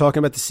 now we're talking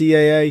about the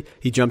CAA.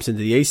 He jumps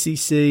into the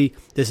ACC.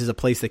 This is a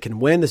place that can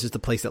win. This is the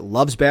place that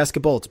loves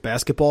basketball. It's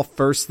basketball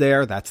first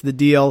there. That's the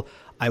deal.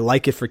 I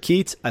like it for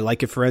Keats. I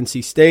like it for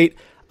NC State.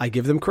 I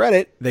give them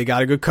credit. They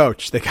got a good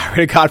coach. They got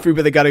rid of Gottfried,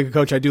 but they got a good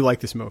coach. I do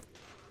like this move.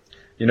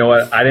 You know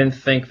what? I didn't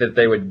think that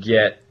they would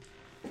get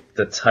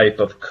the type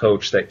of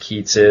coach that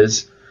Keats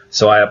is.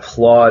 So I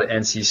applaud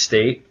NC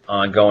State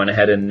on going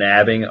ahead and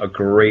nabbing a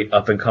great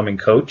up-and-coming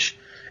coach.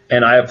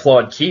 And I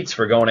applaud Keats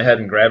for going ahead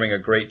and grabbing a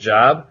great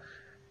job.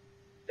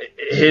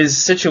 His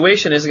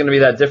situation isn't going to be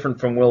that different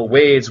from Will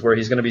Wade's, where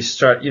he's going to be he's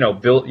going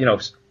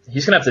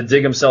to have to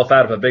dig himself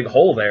out of a big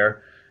hole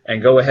there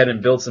and go ahead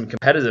and build some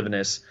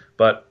competitiveness.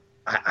 But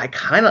I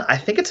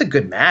think it's a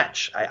good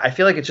match. I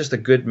feel like it's just a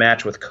good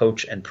match with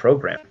coach and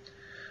program.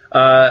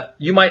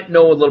 You might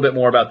know a little bit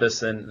more about this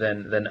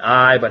than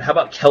I, but how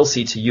about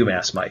Kelsey to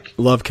UMass, Mike?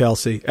 Love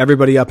Kelsey.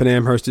 Everybody up in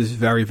Amherst is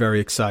very,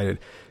 very excited.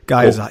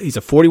 He's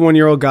a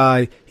 41-year-old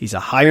guy. He's a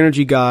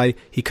high-energy guy.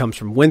 He comes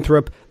from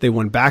Winthrop. They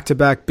won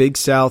back-to-back Big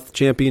South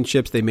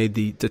championships. They made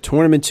the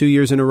tournament 2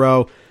 years in a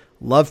row.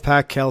 Love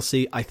Pat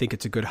Kelsey. I think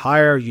it's a good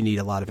hire. You need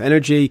a lot of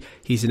energy.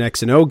 He's an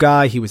X&O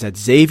guy. He was at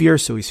Xavier,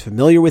 so he's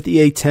familiar with the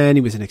A10.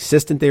 He was an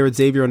assistant there at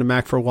Xavier on the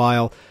MAC for a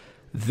while.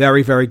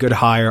 Very, very good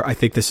hire. I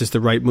think this is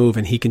the right move,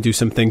 and he can do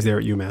some things there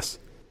at UMass.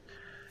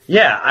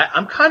 Yeah,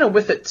 I'm kind of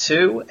with it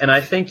too, and I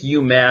think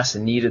UMass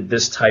needed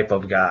this type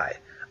of guy.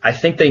 I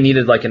think they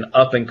needed like an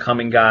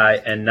up-and-coming guy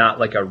and not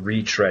like a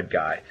retread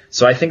guy.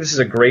 So I think this is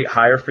a great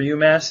hire for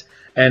UMass,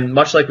 and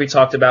much like we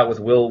talked about with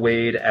Will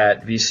Wade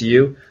at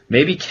VCU,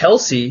 maybe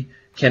Kelsey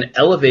can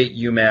elevate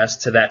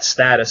UMass to that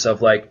status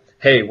of like,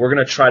 hey, we're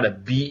going to try to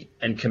beat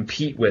and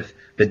compete with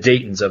the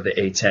Daytons of the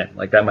A10.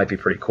 Like, that might be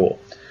pretty cool.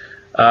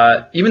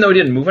 Even though he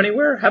didn't move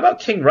anywhere, how about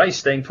King Rice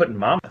staying put in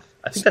Monmouth?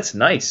 I think that's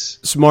nice.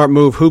 Smart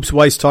move. Hoops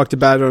Weiss talked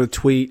about it on a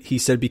tweet. He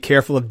said, be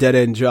careful of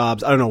dead-end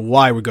jobs. I don't know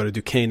why we go to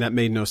Duquesne. That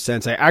made no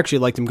sense. I actually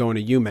liked him going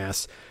to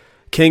UMass.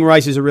 King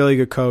Rice is a really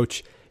good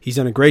coach. He's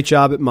done a great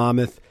job at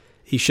Monmouth.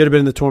 He should have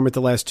been in the tournament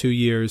the last 2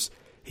 years.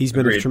 He's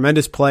been a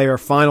tremendous player.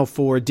 Final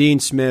Four, Dean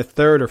Smith,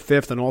 third or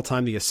fifth on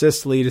all-time the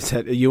assist lead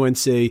at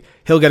UNC.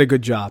 He'll get a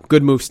good job.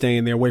 Good move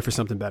staying there. Wait for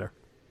something better.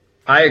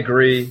 I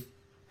agree,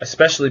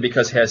 especially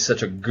because he has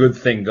such a good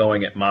thing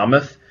going at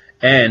Monmouth.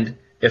 And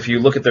if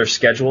you look at their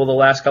schedule the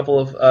last couple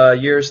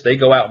of years, they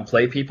go out and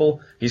play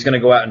people. He's going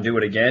to go out and do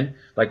it again.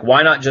 Like,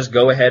 why not just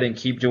go ahead and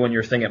keep doing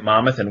your thing at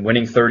Monmouth and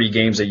winning 30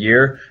 games a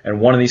year? And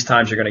one of these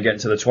times you're going to get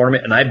into the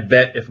tournament. And I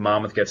bet if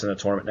Monmouth gets in the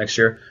tournament next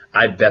year,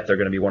 I bet they're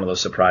going to be one of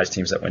those surprise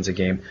teams that wins a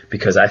game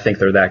because I think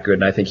they're that good.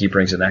 And I think he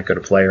brings in that good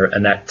a player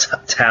and that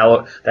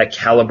talent, that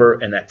caliber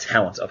and that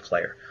talent of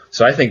player.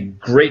 So I think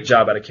great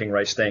job out of King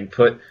Rice staying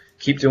put.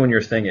 Keep doing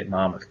your thing at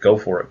Monmouth. Go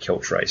for it,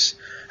 Coach Rice.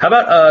 How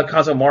about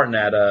Kazo Martin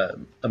at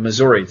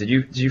Missouri? Did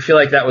you feel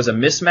like that was a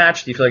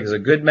mismatch? Do you feel like it was a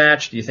good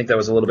match? Do you think that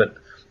was a little bit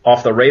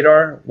off the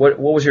radar? What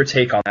was your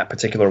take on that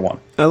particular one?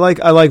 I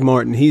like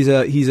Martin. He's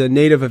a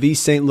native of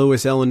East St.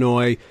 Louis,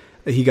 Illinois.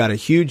 He got a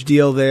huge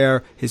deal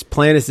there. His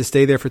plan is to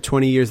stay there for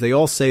 20 years. They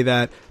all say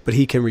that, but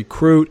he can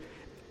recruit.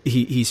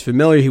 He's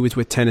familiar. He was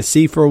with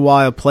Tennessee for a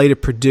while, played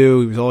at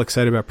Purdue. He was all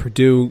excited about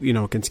Purdue,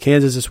 against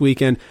Kansas this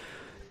weekend.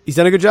 He's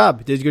done a good job.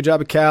 He did a good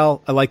job at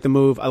Cal. I like the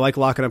move. I like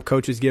locking up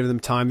coaches, giving them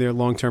time there,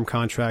 long-term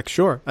contracts.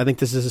 Sure, I think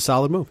this is a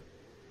solid move.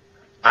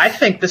 I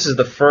think this is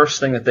the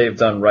first thing that they've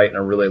done right in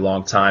a really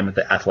long time at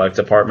the athletic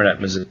department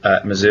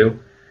at Mizzou,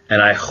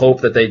 and I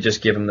hope that they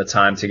just give him the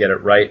time to get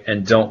it right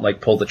and don't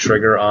pull the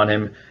trigger on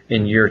him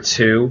in year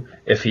 2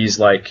 if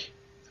he's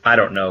I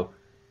don't know,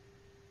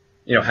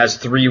 has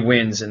 3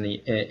 wins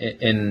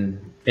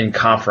in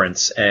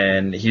conference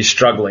and he's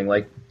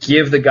struggling.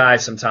 Give the guy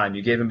some time.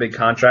 You gave him a big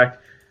contract.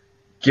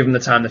 Give him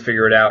the time to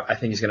figure it out. I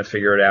think he's going to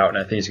figure it out, and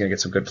I think he's going to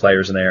get some good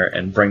players in there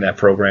and bring that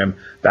program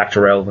back to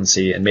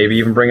relevancy, and maybe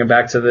even bring him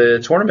back to the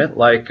tournament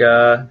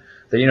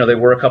they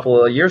were a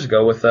couple of years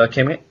ago with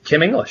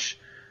Kim English.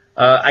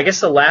 I guess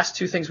the last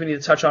 2 things we need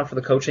to touch on for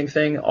the coaching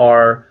thing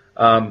are: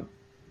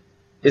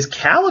 is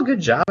Cal a good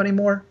job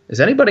anymore?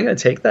 Is anybody going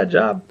to take that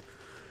job?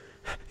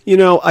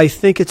 I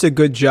think it's a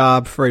good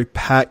job for a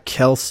Pat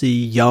Kelsey,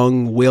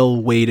 young,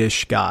 Will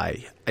Wade-ish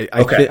guy.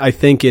 I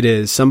think it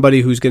is.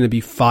 Somebody who's going to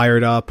be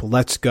fired up,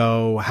 let's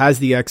go, has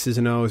the X's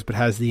and O's, but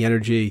has the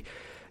energy.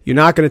 You're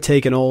not going to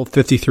take an old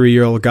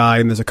 53-year-old guy,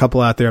 and there's a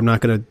couple out there, I'm not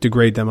going to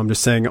degrade them. I'm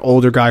just saying an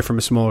older guy from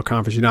a smaller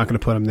conference, you're not going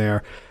to put him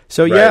there.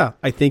 So, right. Yeah,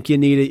 I think you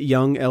need a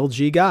young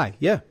LG guy.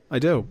 Yeah, I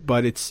do.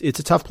 But it's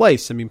a tough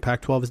place. I mean,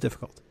 Pac-12 is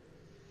difficult.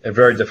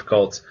 Very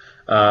difficult.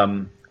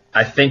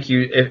 I think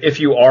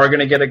if you are going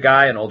to get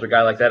an older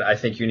guy like that, I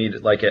think you need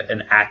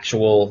an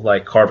actual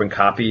carbon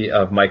copy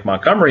of Mike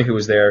Montgomery, who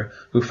was there,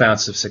 who found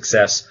some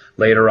success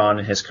later on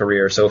in his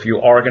career. So if you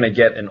are going to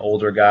get an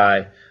older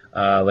guy,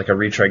 like a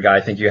retread guy,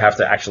 I think you have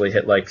to actually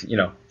hit the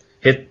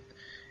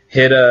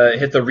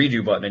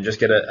redo button and just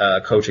get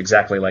a coach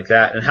exactly like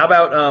that. And how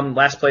about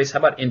last place? How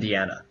about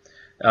Indiana?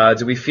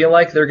 Do we feel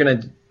like they're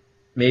going to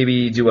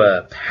maybe do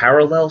a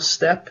parallel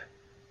step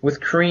with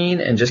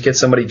Crean and just get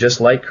somebody just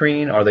like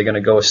Crean? Are they going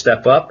to go a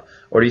step up?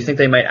 Or do you think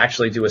they might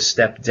actually do a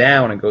step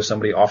down and go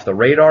somebody off the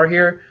radar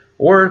here?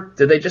 Or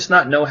did they just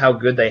not know how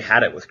good they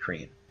had it with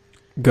Crean?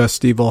 Gus,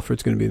 Steve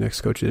Alford's going to be the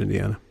next coach at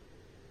Indiana.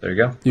 There you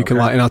go. You can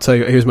lie, and I'll tell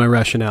you, here's my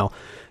rationale.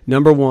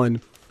 Number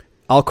one,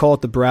 I'll call it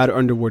the Brad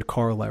Underwood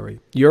corollary.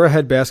 You're a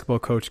head basketball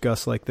coach,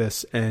 Gus, like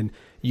this, and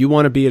you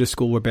want to be at a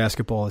school where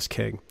basketball is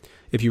king.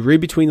 If you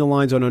read between the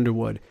lines on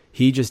Underwood,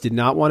 he just did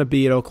not want to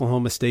be at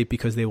Oklahoma State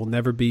because they'll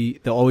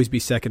always be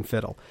second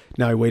fiddle.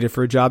 Now he waited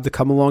for a job to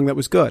come along that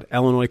was good.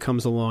 Illinois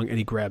comes along and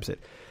he grabs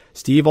it.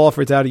 Steve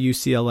Alford's out of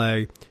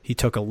UCLA. He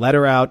took a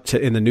letter out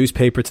in the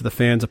newspaper to the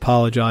fans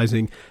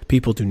apologizing.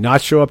 People do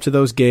not show up to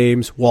those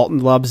games. Walton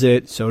loves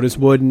it. So does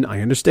Wooden.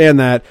 I understand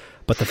that.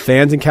 But the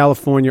fans in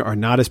California are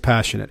not as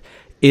passionate.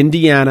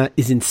 Indiana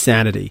is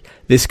insanity.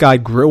 This guy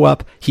grew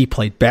up. He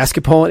played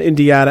basketball in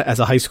Indiana as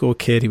a high school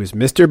kid. He was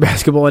Mr.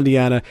 Basketball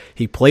Indiana.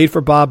 He played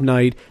for Bob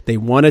Knight. They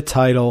won a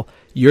title.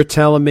 You're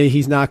telling me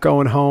he's not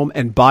going home?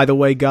 And by the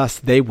way, Gus,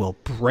 they will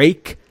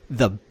break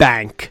the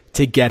bank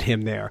to get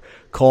him there.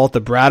 Call it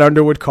the Brad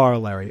Underwood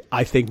corollary.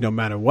 I think no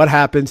matter what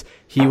happens,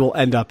 he will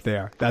end up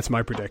there. That's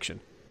my prediction.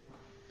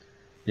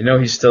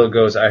 He still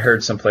goes. I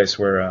heard someplace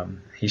where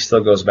he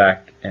still goes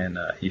back and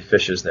he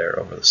fishes there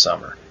over the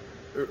summer.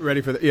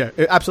 Ready for yeah,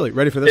 absolutely.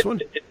 Ready for this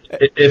one?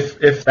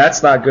 If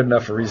that's not good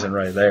enough a reason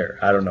right there,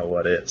 I don't know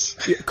what is.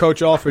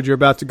 Coach Alford, you're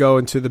about to go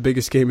into the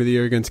biggest game of the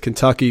year against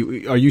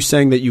Kentucky. Are you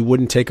saying that you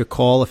wouldn't take a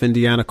call if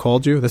Indiana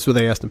called you? That's what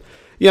they asked him.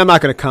 Yeah, I'm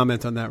not going to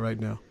comment on that right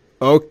now.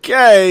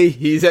 Okay,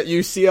 he's at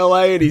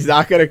UCLA and he's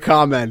not going to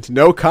comment.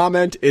 No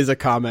comment is a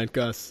comment,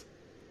 Gus.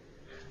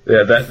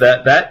 Yeah,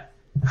 that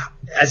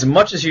as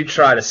much as you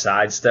try to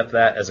sidestep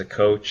that as a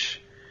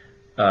coach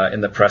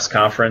in the press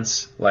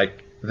conference,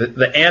 like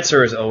the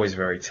answer is always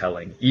very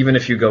telling. Even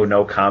if you go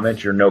no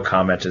comment, your no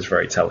comment is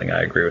very telling.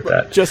 I agree with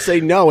that. Just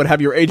say no and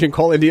have your agent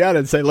call Indiana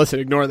and say, listen,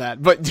 ignore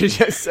that. But to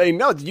just say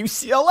no to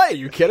UCLA, are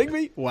you kidding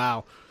me?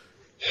 Wow.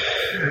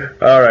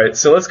 All right,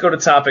 so let's go to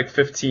topic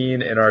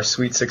 15 in our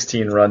Sweet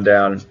 16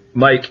 rundown.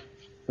 Mike,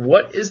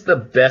 what is the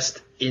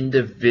best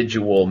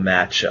individual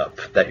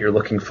matchup that you're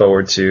looking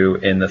forward to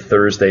in the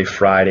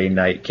Thursday-Friday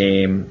night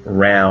game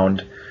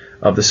round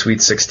of the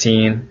Sweet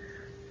 16?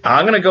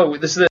 I'm going to go –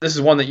 this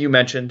is one that you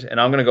mentioned, and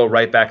I'm going to go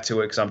right back to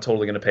it because I'm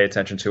totally going to pay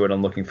attention to it.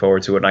 I'm looking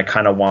forward to it, and I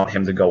kind of want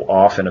him to go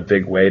off in a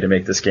big way to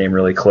make this game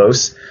really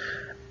close.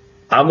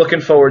 I'm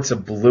looking forward to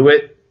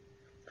Blewett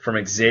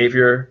from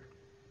Xavier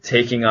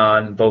taking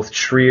on both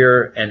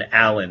Trier and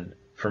Allen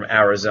from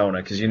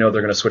Arizona, because you know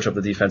they're going to switch up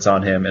the defense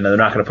on him, and they're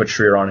not going to put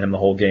Trier on him the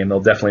whole game. They'll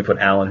definitely put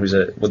Allen, who's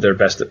their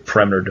best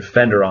perimeter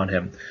defender, on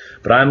him.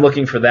 But I'm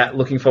looking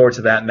forward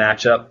to that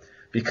matchup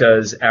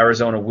because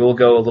Arizona will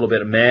go a little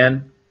bit of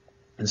man,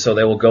 and so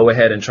they will go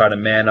ahead and try to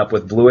man up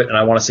with Blewett, and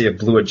I want to see if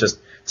Blewett just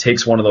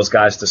takes one of those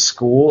guys to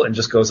school and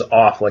just goes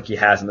off like he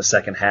has in the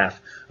second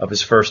half of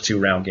his first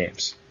 2-round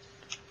games.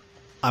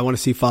 I want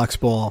to see Fox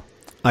ball.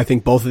 I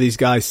think both of these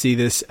guys see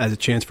this as a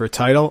chance for a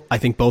title. I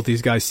think both of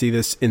these guys see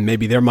this in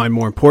maybe their mind,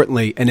 more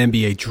importantly, an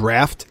NBA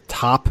draft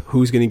top,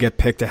 who's going to get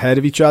picked ahead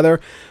of each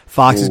other.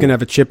 Fox is going to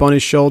have a chip on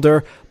his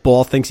shoulder.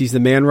 Ball thinks he's the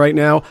man right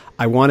now.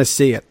 I want to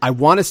see it. I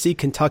want to see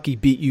Kentucky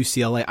beat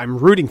UCLA. I'm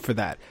rooting for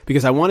that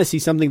because I want to see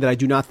something that I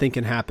do not think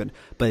can happen.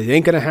 But it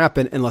ain't going to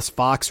happen unless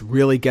Fox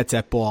really gets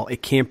that ball.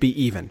 It can't be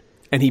even.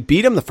 And he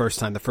beat him the first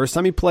time. The first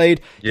time he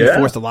played, he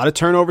forced a lot of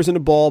turnovers in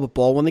the ball, but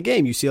Ball won the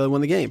game. UCLA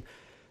won the game.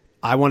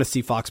 I want to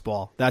see Fox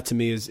ball. That to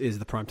me is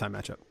the primetime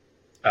matchup.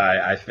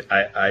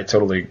 I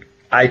totally.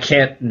 I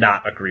can't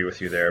not agree with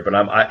you there, but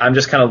I'm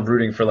just kind of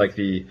rooting for like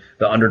the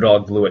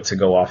underdog Blewett to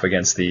go off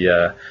against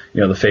the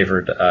the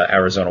favored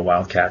Arizona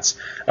Wildcats.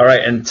 All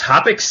right, and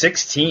topic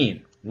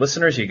 16,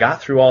 listeners, you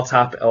got through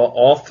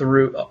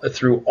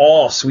through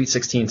all Sweet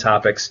 16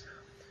 topics.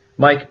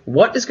 Mike,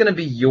 what is going to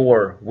be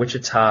your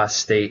Wichita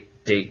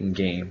State Dayton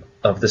game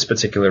of this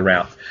particular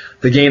round?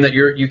 The game that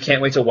you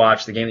can't wait to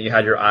watch, the game that you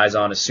had your eyes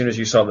on as soon as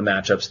you saw the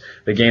matchups,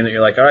 the game that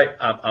you're like, all right,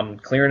 I'm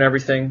clearing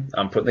everything,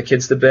 I'm putting the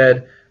kids to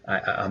bed,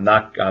 I'm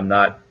not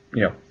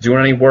doing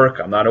any work,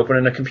 I'm not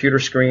opening a computer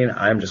screen,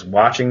 I'm just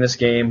watching this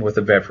game with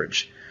a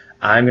beverage.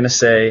 I'm going to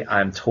say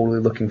I'm totally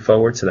looking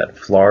forward to that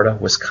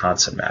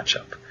Florida-Wisconsin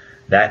matchup.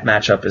 That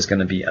matchup is going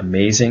to be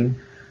amazing.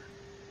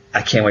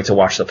 I can't wait to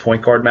watch the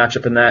point guard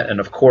matchup in that, and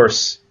of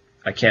course,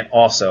 I can't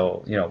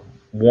also,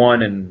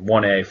 1 and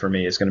 1A for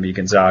me is going to be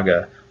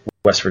Gonzaga,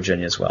 West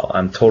Virginia as well.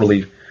 I'm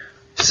totally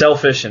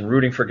selfish and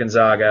rooting for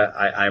Gonzaga.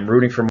 I'm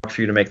rooting for Mark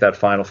Few to make that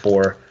Final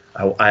Four.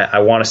 I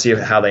want to see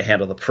how they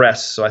handle the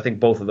press. So I think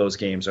both of those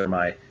games are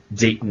my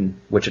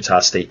Dayton-Wichita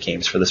State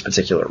games for this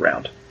particular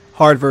round.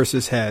 Heart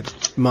versus head.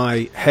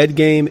 My head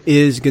game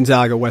is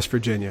Gonzaga, West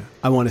Virginia.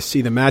 I want to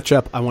see the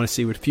matchup. I want to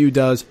see what Few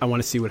does. I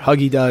want to see what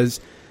Huggy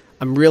does.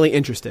 I'm really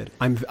interested.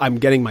 I'm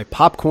getting my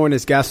popcorn,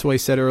 as Gasaway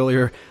said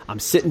earlier. I'm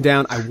sitting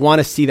down. I want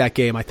to see that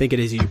game. I think it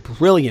is a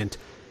brilliant,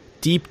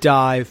 deep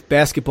dive,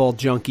 basketball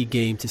junkie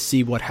game to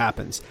see what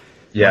happens.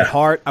 Yeah. My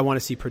heart, I want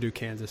to see Purdue,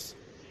 Kansas.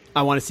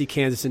 I want to see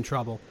Kansas in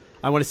trouble.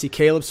 I want to see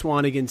Caleb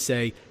Swanigan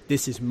say,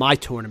 this is my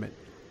tournament.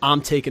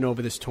 I'm taking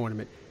over this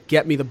tournament.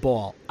 Get me the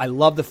ball. I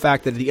love the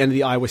fact that at the end of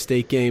the Iowa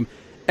State game,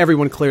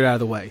 everyone cleared out of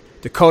the way.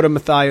 Dakota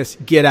Mathias,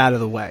 get out of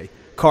the way.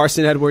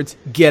 Carson Edwards,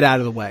 get out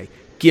of the way.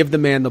 Give the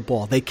man the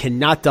ball. They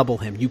cannot double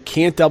him. You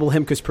can't double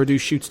him because Purdue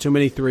shoots too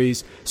many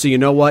threes. So you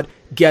know what?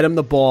 Get him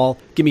the ball.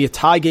 Give me a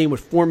tie game with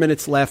 4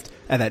 minutes left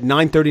at that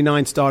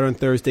 9:39 start on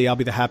Thursday. I'll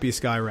be the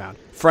happiest guy around.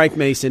 Frank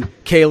Mason,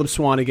 Caleb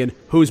Swanigan.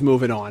 Who's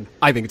moving on?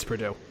 I think it's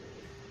Purdue.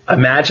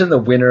 Imagine the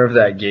winner of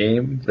that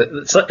game.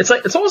 It's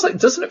almost like,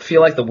 doesn't it feel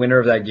like the winner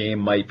of that game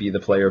might be the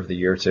player of the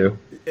year too?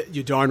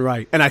 You're darn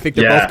right. And I think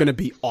they're both going to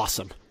be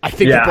awesome. I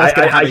think they're both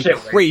going to have a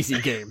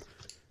crazy game.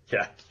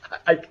 Yeah.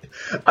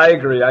 I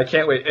agree. I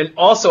can't wait. And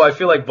also, I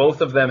feel like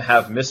both of them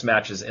have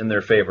mismatches in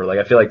their favor. Like,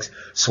 I feel like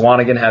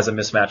Swanigan has a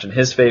mismatch in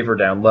his favor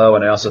down low,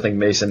 and I also think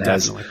Mason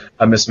has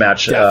a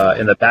mismatch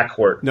in the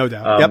backcourt. No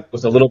doubt.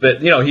 With a little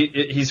bit,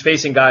 he's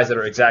facing guys that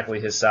are exactly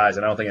his size,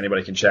 and I don't think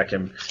anybody can check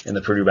him in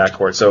the Purdue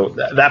backcourt. So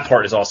that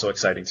part is also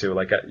exciting, too.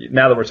 Like,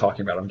 now that we're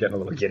talking about it, I'm getting a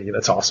little giddy.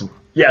 That's awesome.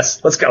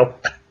 Yes, let's go.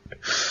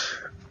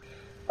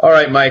 All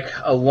right, Mike,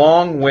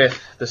 along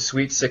with the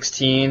Sweet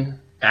 16,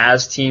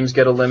 as teams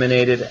get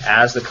eliminated,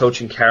 as the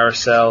coaching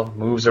carousel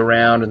moves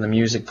around and the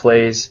music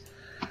plays,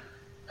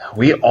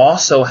 we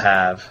also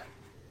have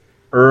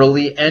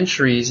early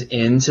entries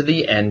into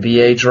the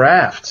NBA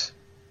draft.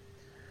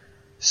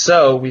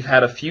 So we've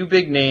had a few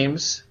big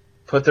names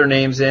put their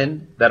names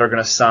in that are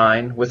going to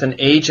sign with an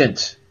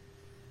agent.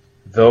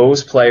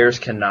 Those players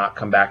cannot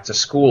come back to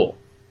school.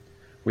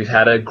 We've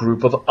had a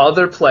group of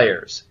other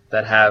players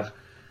that have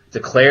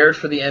declared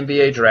for the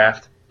NBA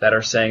draft that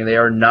are saying they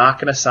are not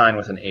going to sign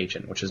with an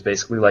agent, which is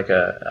basically like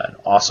an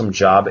awesome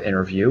job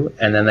interview.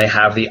 And then they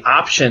have the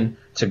option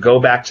to go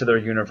back to their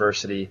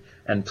university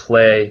and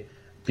play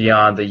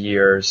beyond the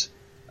years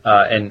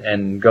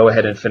and go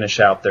ahead and finish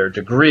out their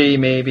degree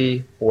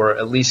maybe, or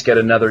at least get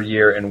another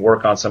year and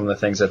work on some of the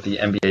things that the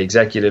NBA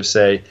executives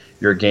say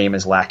your game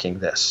is lacking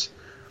this.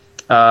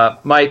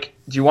 Mike,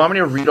 do you want me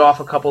to read off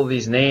a couple of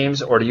these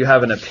names, or do you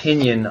have an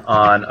opinion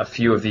on a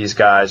few of these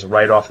guys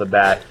right off the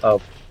bat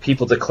of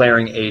people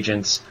declaring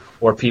agents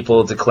or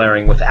people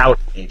declaring without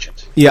an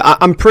agent? Yeah,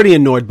 I'm pretty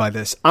annoyed by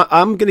this.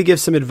 I'm going to give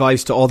some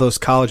advice to all those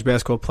college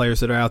basketball players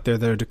that are out there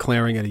that are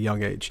declaring at a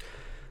young age.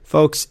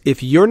 Folks,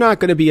 if you're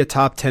not going to be a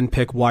top 10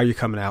 pick, why are you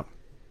coming out?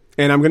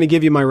 And I'm going to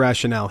give you my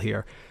rationale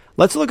here.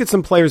 Let's look at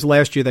some players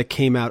last year that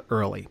came out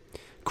early.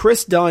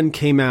 Chris Dunn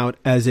came out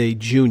as a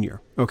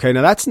junior. Okay,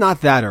 now that's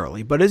not that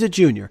early, but as a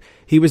junior,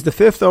 he was the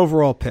 5th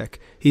overall pick.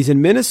 He's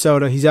in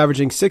Minnesota. He's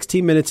averaging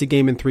 16 minutes a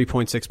game and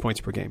 3.6 points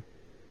per game.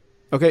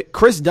 Okay,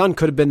 Chris Dunn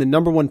could have been the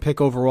number 1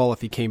 pick overall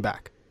if he came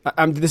back.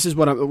 This is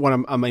what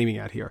I'm aiming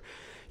at here.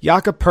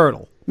 Jakob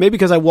Poeltl, maybe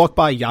because I walked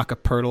by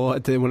Jakob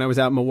Poeltl when I was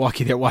out in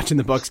Milwaukee there watching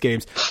the Bucks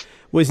games,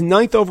 was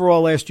 9th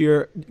overall last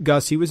year.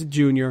 Gus, he was a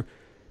junior.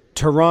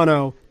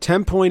 Toronto,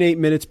 10.8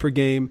 minutes per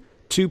game,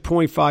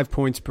 2.5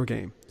 points per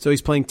game. So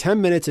he's playing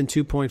 10 minutes and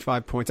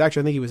 2.5 points.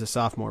 Actually, I think he was a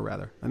sophomore,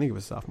 rather. I think he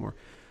was a sophomore.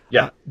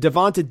 Yeah.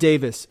 Devonta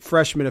Davis,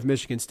 freshman of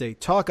Michigan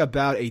State. Talk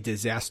about a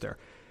disaster.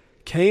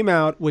 Came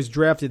out, was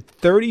drafted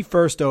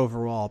 31st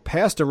overall,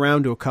 passed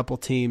around to a couple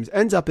teams,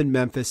 ends up in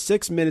Memphis,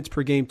 6 minutes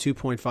per game,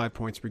 2.5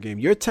 points per game.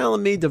 You're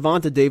telling me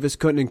Devonta Davis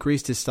couldn't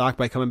increase his stock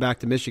by coming back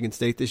to Michigan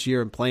State this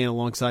year and playing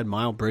alongside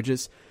Miles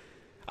Bridges?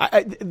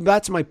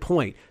 That's my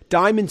point.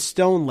 Diamond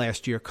Stone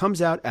last year comes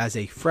out as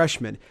a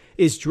freshman,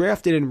 is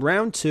drafted in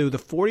round 2, the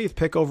 40th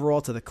pick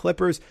overall to the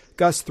Clippers.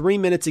 Gus, 3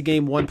 minutes a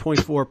game,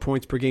 1.4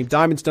 points per game.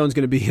 Diamond Stone's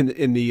going to be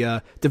in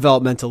the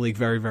developmental league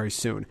very, very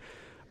soon.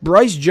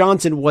 Bryce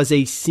Johnson was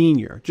a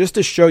senior, just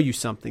to show you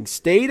something.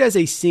 Stayed as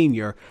a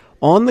senior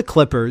on the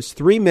Clippers,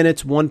 3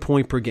 minutes, 1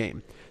 point per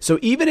game. So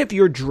even if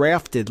you're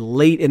drafted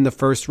late in the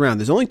first round,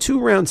 there's only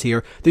 2 rounds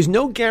here, there's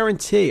no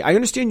guarantee. I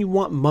understand you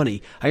want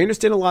money. I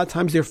understand a lot of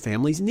times their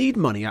families need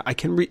money. I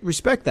can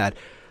respect that.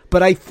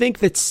 But I think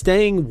that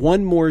staying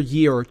 1 more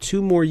year or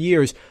 2 more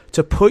years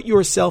to put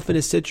yourself in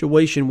a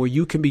situation where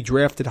you can be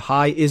drafted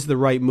high is the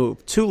right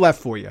move. 2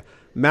 left for you.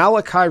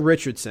 Malachi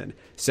Richardson.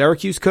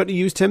 Syracuse couldn't have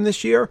used him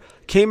this year.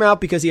 Came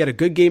out because he had a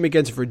good game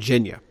against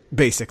Virginia,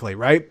 basically,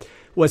 right?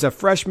 Was a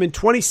freshman,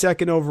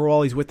 22nd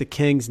overall. He's with the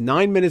Kings,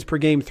 9 minutes per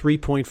game,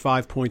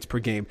 3.5 points per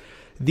game.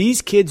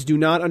 These kids do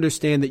not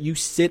understand that you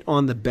sit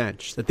on the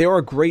bench, that there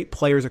are great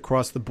players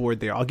across the board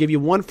there. I'll give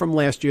you one from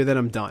last year, then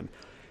I'm done.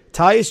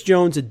 Tyus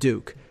Jones at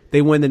Duke.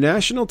 They won the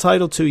national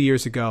title 2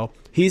 years ago.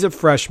 He's a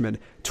freshman,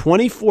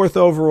 24th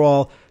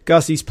overall.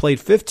 Gus, he's played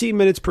 15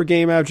 minutes per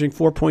game, averaging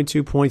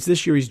 4.2 points.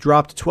 This year he's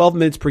dropped 12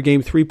 minutes per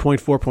game,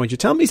 3.4 points. You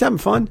tell me he's having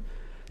fun?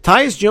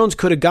 Tyus Jones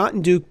could have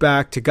gotten Duke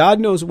back to God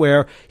knows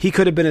where. He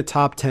could have been a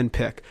top 10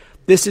 pick.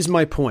 This is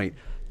my point.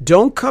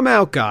 Don't come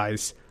out,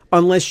 guys,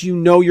 unless you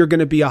know you're going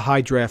to be a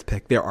high draft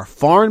pick. There are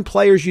foreign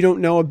players you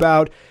don't know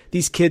about.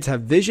 These kids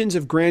have visions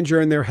of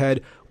grandeur in their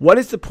head. What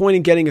is the point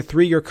in getting a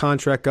 3-year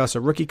contract, Gus,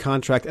 a rookie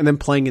contract, and then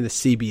playing in the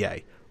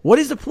CBA? What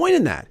is the point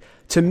in that?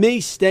 To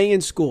me, stay in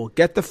school,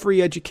 get the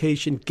free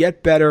education,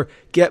 get better,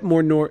 get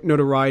more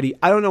notoriety.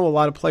 I don't know a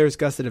lot of players,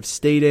 Gus, that have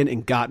stayed in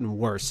and gotten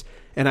worse.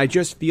 And I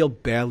just feel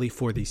badly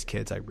for these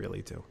kids. I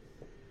really do.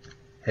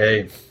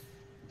 Hey, do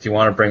you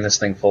want to bring this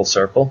thing full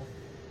circle?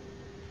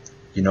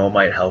 You know what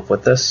might help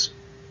with this?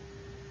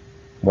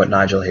 What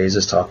Nigel Hayes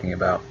is talking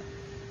about.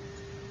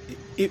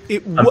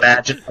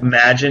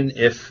 Imagine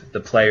if the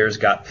players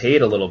got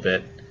paid a little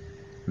bit,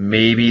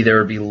 maybe there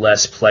would be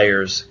less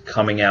players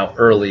coming out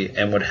early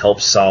and would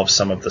help solve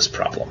some of this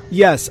problem.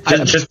 Yes.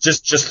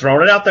 Just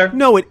throwing it out there.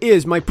 No, it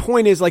is. My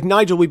point is, like,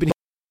 Nigel, we've been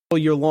all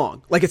year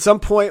long. Like, at some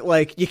point,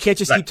 like, you can't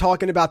just keep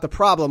talking about the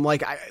problem.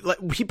 Like,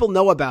 people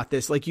know about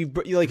this. Like, you're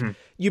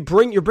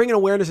bringing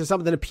awareness to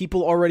something that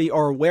people already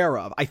are aware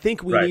of. I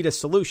think we need a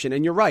solution.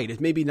 And you're right.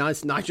 It may be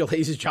not Nigel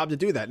Hayes' job to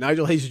do that.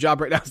 Nigel Hayes'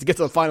 job right now is to get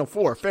to the Final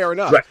Four. Fair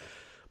enough. Right.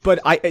 But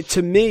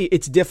to me,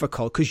 it's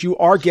difficult because you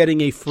are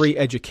getting a free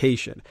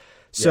education.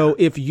 So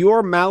if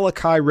you're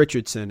Malachi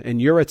Richardson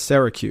and you're at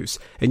Syracuse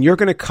and you're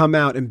going to come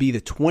out and be the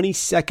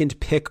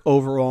 22nd pick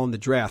overall in the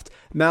draft,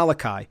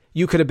 Malachi,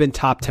 you could have been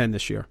top 10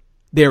 this year.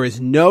 There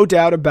is no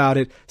doubt about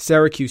it.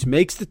 Syracuse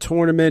makes the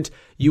tournament.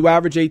 You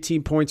average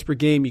 18 points per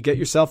game. You get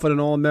yourself on an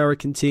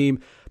All-American team.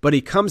 But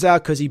he comes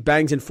out because he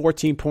bangs in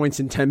 14 points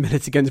in 10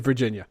 minutes against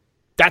Virginia.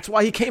 That's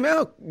why he came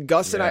out,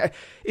 Gus. Yeah. And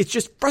it's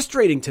just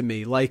frustrating to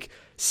me. Like,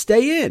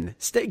 stay in,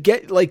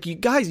 you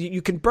guys,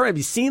 you can burn. Have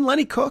you seen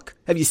Lenny Cook?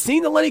 Have you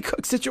seen the Lenny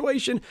Cook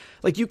situation?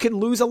 Like, you can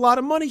lose a lot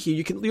of money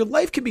here. Your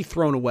life can be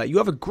thrown away. You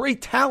have a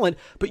great talent,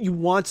 but you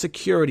want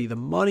security. The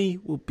money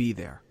will be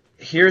there.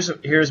 Here's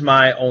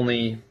my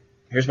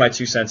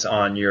 2 cents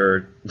on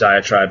your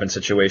diatribe and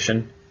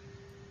situation.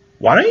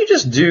 Why don't you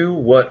just do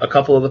what a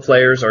couple of the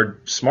players are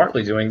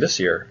smartly doing this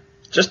year?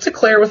 Just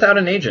declare without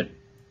an agent.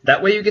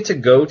 That way you get to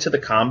go to the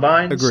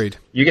combines. Agreed.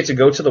 You get to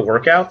go to the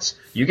workouts.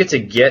 You get to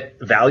get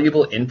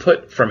valuable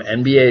input from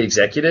NBA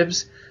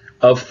executives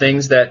of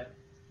things that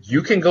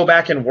you can go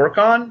back and work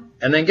on.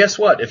 And then guess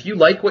what? If you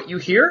like what you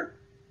hear,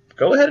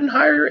 go ahead and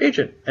hire your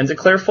agent and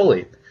declare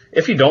fully.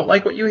 If you don't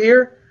like what you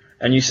hear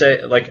and you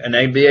say, like an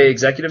NBA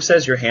executive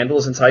says, your handle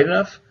isn't tight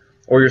enough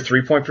or your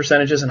 3-point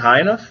percentage isn't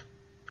high enough,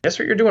 guess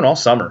what you're doing all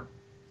summer?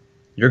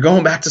 You're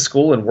going back to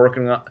school and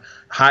working on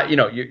high.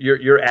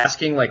 You're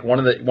asking like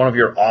one of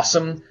your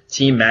awesome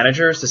team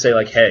managers to say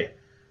like, hey,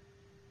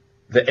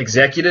 the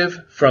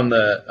executive from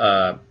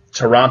the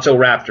Toronto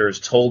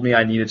Raptors told me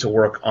I needed to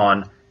work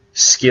on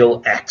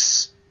skill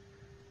X.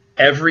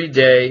 Every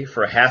day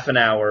for half an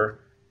hour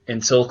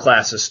until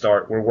classes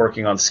start, we're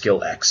working on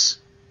skill X.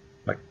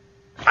 Like,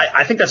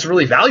 I think that's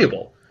really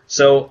valuable.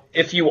 So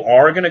if you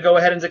are going to go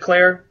ahead and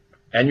declare,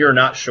 and you're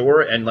not sure,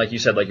 and like you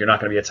said, like you're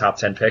not going to be a top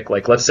 10 pick.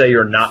 Like, let's say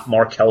you're not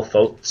Markelle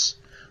Fultz.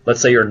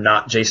 Let's say you're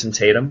not Jason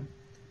Tatum.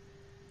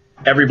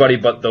 Everybody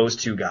but those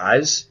two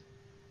guys.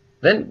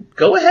 Then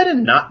go ahead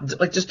and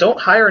just don't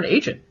hire an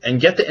agent and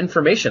get the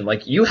information.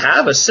 Like, you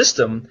have a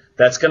system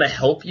that's going to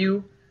help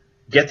you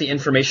get the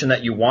information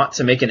that you want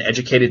to make an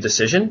educated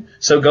decision.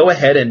 So go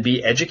ahead and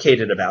be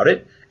educated about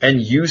it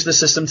and use the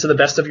system to the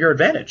best of your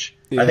advantage.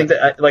 Yeah. I think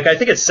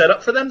it's set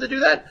up for them to do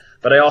that,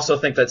 but I also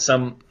think that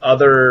some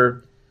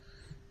other,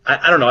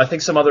 I don't know, I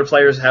think some other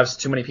players have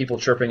too many people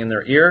chirping in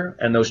their ear,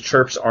 and those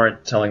chirps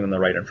aren't telling them the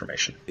right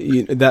information.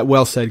 That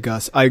well said,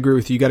 Gus. I agree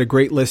with you. You got a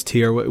great list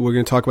here. We're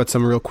going to talk about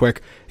some real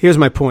quick. Here's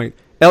my point.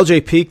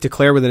 LJ Peak,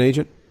 declare with an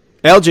agent.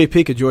 LJ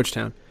Peak at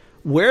Georgetown.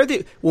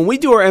 When we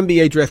do our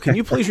NBA draft, can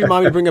you please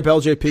remind me to bring up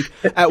LJ Peak?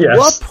 At yes.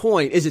 What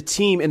point is a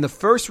team in the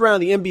first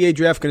round of the NBA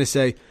draft going to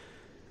say,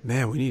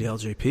 man, we need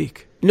LJ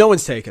Peak? No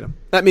one's taking him.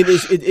 I mean,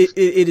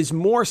 it is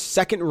more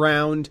second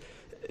round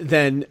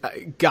than,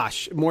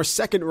 more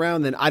second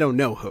round than I don't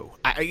know who.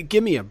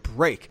 Give me a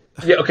break.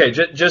 Yeah, okay,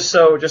 just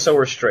so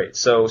we're straight.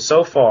 So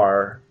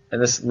far,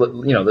 and this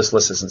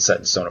list isn't set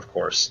in stone, of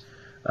course.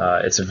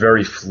 It's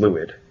very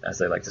fluid, as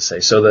they like to say.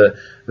 So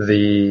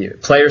the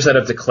players that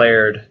have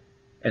declared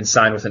and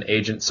signed with an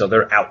agent, so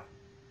they're out.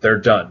 They're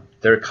done.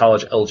 Their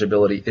college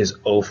eligibility is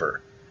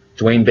over.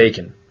 Dwayne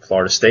Bacon,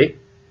 Florida State,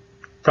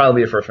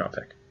 probably a first-round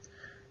pick.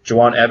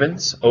 Juwan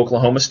Evans,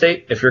 Oklahoma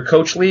State. If your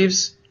coach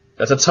leaves,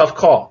 that's a tough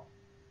call.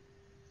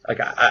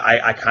 Like,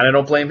 I kind of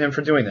don't blame him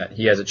for doing that.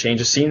 He has a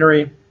change of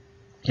scenery.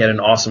 He had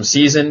an awesome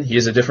season. He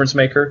is a difference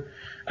maker.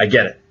 I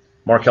get it.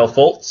 Markelle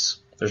Fultz,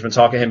 there's been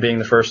talk of him being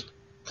the first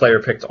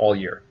player picked all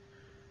year.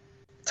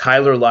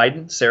 Tyler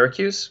Lydon,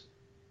 Syracuse.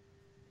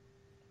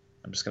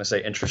 I'm just going to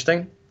say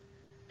interesting.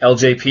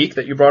 LJ Peak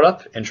that you brought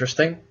up,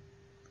 interesting.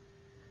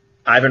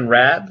 Ivan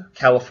Rabb,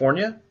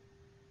 California.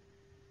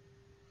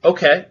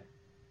 Okay.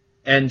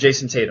 And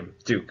Jason Tatum,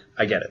 Duke.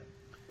 I get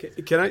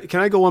it. Can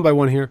I go one by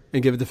one here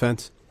and give a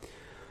defense?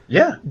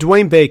 Yeah.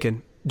 Dwayne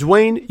Bacon.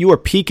 Dwayne, you are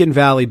Pekin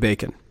Valley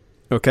Bacon.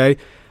 Okay?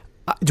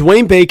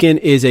 Dwayne Bacon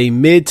is a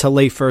mid to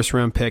late first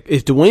round pick.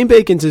 If Dwayne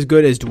Bacon's as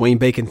good as Dwayne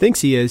Bacon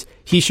thinks he is,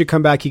 he should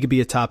come back. He could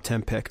be a top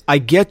 10 pick. I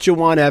get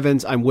Juwan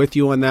Evans. I'm with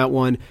you on that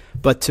one.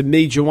 But to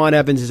me, Juwan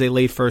Evans is a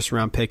late first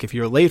round pick. If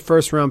you're a late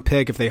first round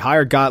pick, if they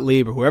hire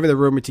Gottlieb or whoever they're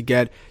rumored to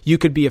get, you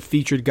could be a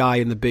featured guy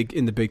in the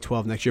Big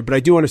 12 next year. But I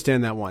do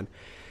understand that one.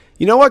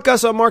 You know what,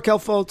 Gus, on Markelle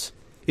Fultz?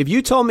 If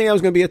you told me I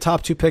was going to be a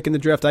top 2 pick in the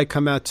draft, I'd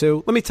come out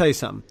too. Let me tell you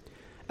something.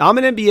 I'm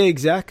an NBA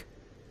exec.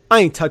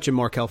 I ain't touching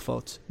Markelle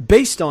Fultz.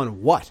 Based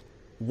on what?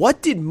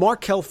 What did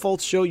Markelle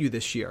Fultz show you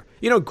this year?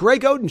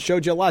 Greg Oden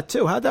showed you a lot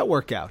too. How'd that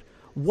work out?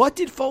 What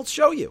did Fultz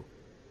show you?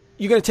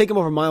 You're going to take him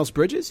over Miles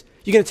Bridges?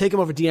 You're going to take him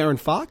over De'Aaron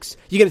Fox?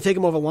 You're going to take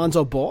him over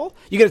Lonzo Ball?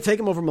 You're going to take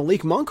him over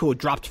Malik Monk, who had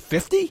dropped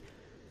 50?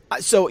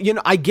 So,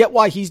 I get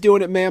why he's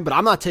doing it, man, but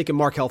I'm not taking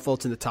Markelle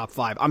Fultz in the top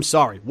 5. I'm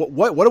sorry.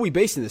 What are we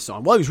basing this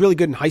on? Well, he was really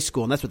good in high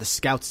school, and that's what the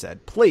scouts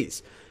said.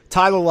 Please.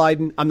 Tyler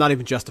Lydon, I'm not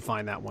even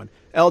justifying that one.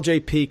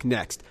 LJ Peak,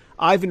 next.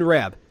 Ivan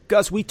Rabb.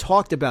 Gus, we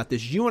talked about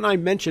this. You and I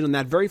mentioned on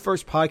that very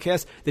first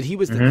podcast that he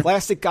was the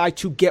classic guy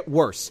to get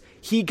worse.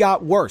 He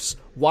got worse.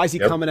 Why is he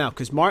coming out?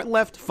 Because Martin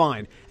left?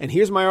 Fine. And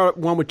here's my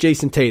one with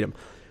Jason Tatum.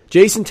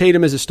 Jason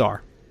Tatum is a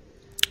star.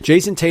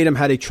 Jason Tatum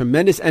had a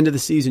tremendous end of the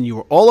season. You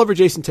were all over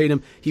Jason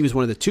Tatum. He was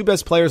one of the 2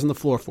 best players on the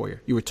floor for you.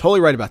 You were totally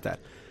right about that.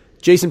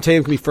 Jason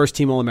Tatum can be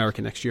first-team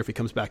All-American next year if he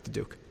comes back to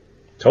Duke.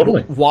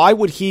 Totally. Why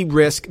would he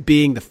risk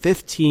being the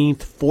 15th,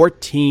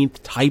 14th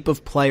type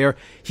of player?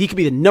 He could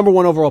be the number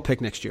 1 overall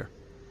pick next year.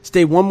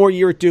 Stay one more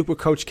year at Duke with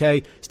Coach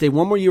K. Stay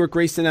one more year with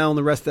Grayson Allen and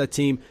the rest of that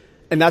team.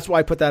 And that's why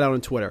I put that out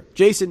on Twitter.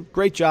 Jason,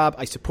 great job.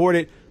 I support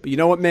it. But you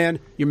know what, man?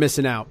 You're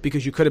missing out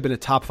because you could have been a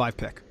top 5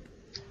 pick.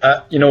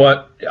 You know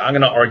what? I'm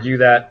going to argue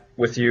that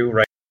with you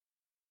right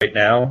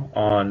now.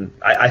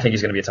 I think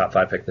he's going to be a top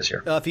 5 pick this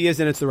year. If he is,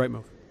 then it's the right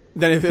move.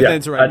 Then it's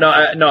the right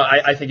move.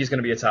 I think he's going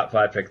to be a top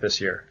 5 pick this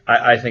year.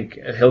 I think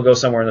he'll go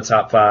somewhere in the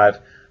top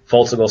 5.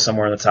 Fultz will go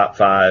somewhere in the top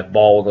 5.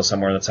 Ball will go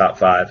somewhere in the top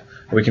 5.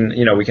 We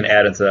can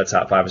add into that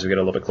top 5 as we get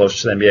a little bit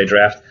closer to the NBA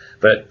draft.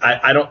 But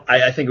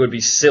I think it would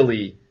be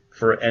silly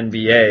for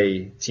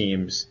NBA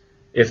teams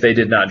if they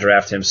did not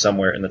draft him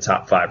somewhere in the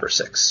top 5 or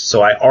 6.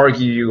 So I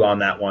argue you on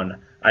that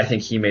one. I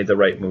think he made the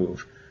right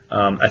move.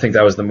 I think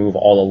that was the move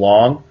all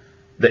along.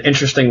 The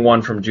interesting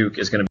one from Duke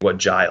is going to be what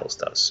Giles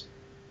does.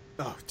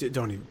 Oh,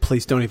 don't even.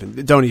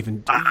 Do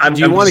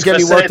you want to get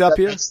me worked up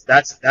here?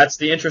 That's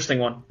the interesting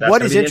one.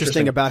 What is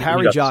interesting about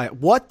Harry Giles?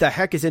 What the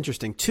heck is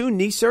interesting? 2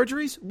 knee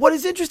surgeries? What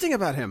is interesting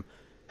about him?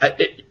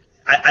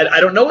 I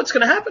don't know what's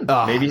going to happen.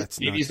 Maybe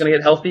he's going to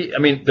get healthy. I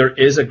mean, there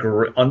is a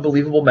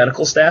unbelievable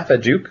medical staff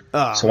at Duke.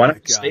 So why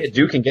not stay at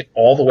Duke and get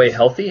all the way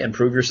healthy and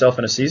prove yourself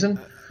in a season?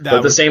 But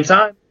at the same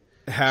time,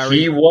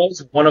 he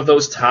was one of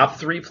those top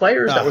 3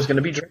 players that was going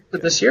to be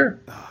drafted this year.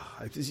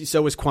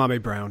 So was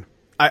Kwame Brown.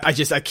 I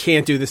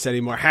can't do this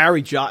anymore. If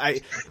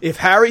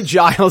Harry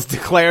Giles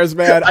declares,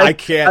 man, I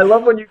can't. I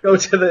love when you go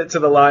to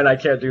the line. I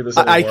can't do this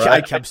anymore.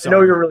 I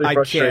know you're really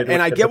frustrated.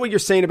 And I get what you're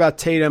saying about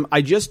Tatum.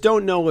 I just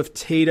don't know if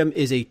Tatum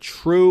is a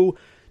true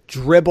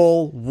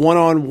dribble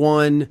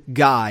one-on-one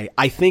guy.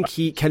 I think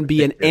he can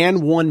be an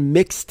and one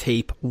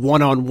mixtape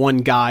one-on-one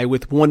guy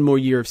with one more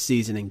year of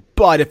seasoning.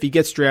 But if he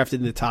gets drafted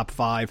in the top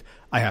 5,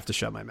 I have to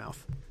shut my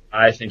mouth.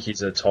 I think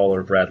he's a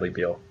taller Bradley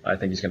Beal. I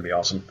think he's going to be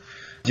awesome.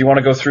 Do you want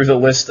to go through the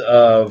list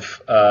of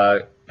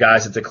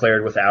guys that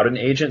declared without an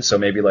agent? So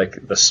maybe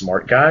like the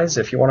smart guys,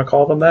 if you want to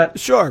call them that.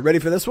 Sure. Ready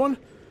for this one?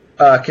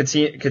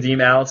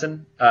 Kadeem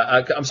Allison.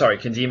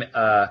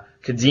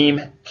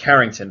 Kadeem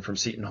Carrington from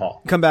Seton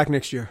Hall. Come back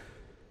next year.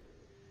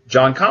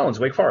 John Collins,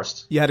 Wake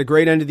Forest. You had a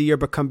great end of the year,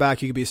 but come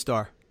back, you could be a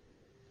star.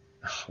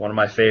 One of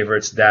my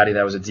favorites, Daddy,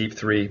 that was a deep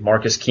 3.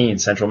 Marcus Keene,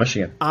 Central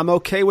Michigan. I'm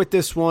okay with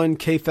this one.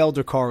 K.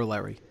 Felder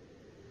corollary.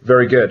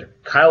 Very good.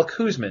 Kyle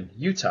Kuzman,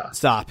 Utah.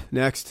 Stop.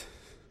 Next.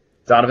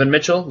 Donovan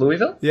Mitchell,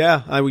 Louisville?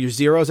 Yeah. Your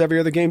zeros every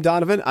other game,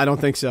 Donovan? I don't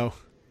think so.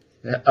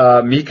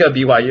 Mika,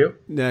 BYU.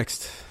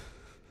 Next.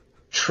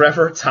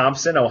 Trevor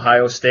Thompson,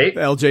 Ohio State.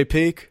 LJ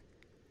Peak.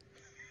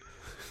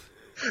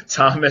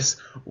 Thomas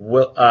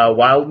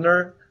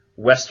Wildner,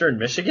 Western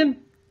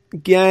Michigan.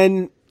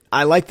 Again,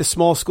 I like the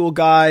small school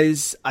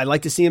guys. I'd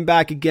like to see him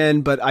back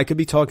again, but I could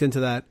be talked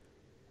into that.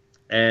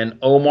 And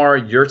Omar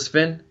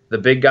Yurtsman, the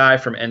big guy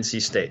from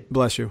NC State.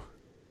 Bless you.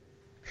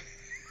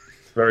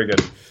 Very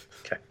good.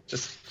 Okay.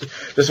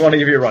 Just want to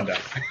give you a rundown.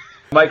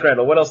 Mike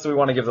Randall, what else do we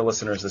want to give the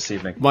listeners this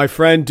evening? My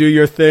friend, do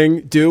your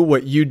thing. Do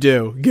what you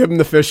do. Give them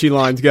the fishy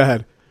lines. Go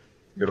ahead.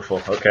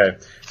 Beautiful. Okay.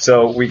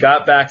 So we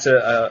got back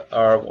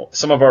to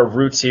some of our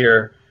roots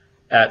here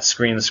at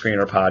Screen the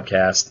Screener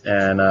podcast,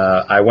 and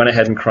I went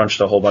ahead and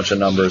crunched a whole bunch of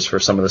numbers for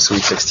some of the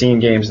Sweet 16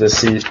 games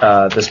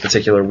this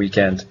particular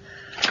weekend,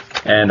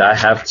 and I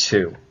have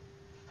 2,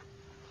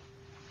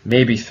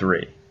 maybe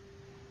 3,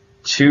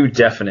 2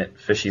 definite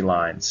fishy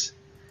lines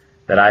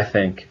that I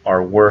think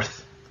are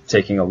worth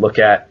taking a look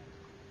at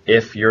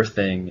if your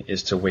thing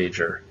is to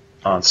wager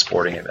on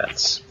sporting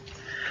events.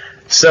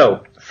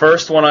 So,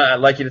 first one I'd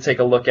like you to take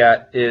a look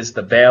at is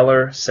the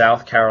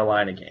Baylor-South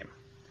Carolina game.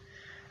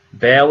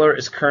 Baylor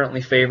is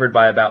currently favored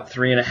by about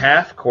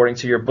 3.5, according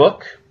to your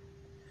book.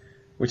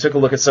 We took a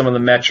look at some of the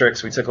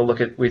metrics. We took a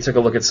look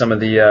at some of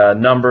the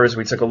numbers.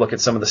 We took a look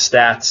at some of the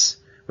stats.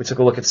 We took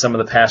a look at some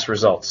of the past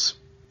results.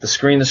 The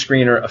Screen the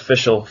Screener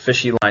official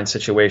fishy line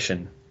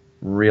situation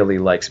really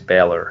likes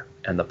Baylor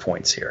and the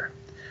points here.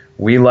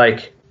 We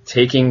like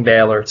taking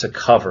Baylor to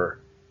cover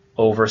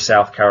over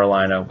South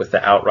Carolina with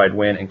the outright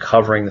win and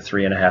covering the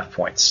 3.5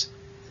 points.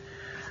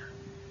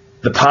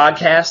 The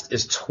podcast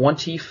is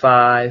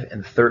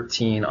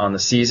 25-13 on the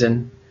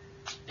season.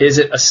 Is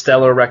it a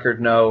stellar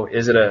record? No.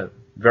 Is it a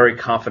very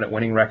confident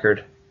winning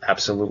record?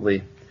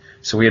 Absolutely.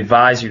 So we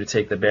advise you to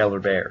take the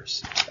Baylor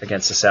Bears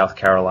against the South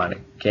Carolina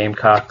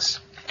Gamecocks.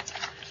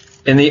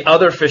 In the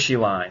other fishy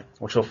line,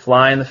 which will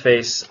fly in the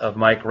face of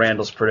Mike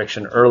Randall's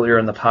prediction earlier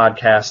in the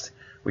podcast,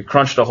 we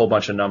crunched a whole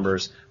bunch of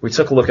numbers. We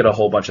took a look at a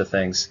whole bunch of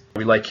things.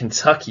 We like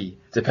Kentucky,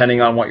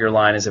 depending on what your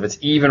line is. If it's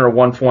even or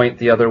 1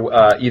 point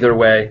either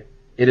way,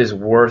 it is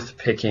worth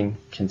picking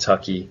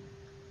Kentucky.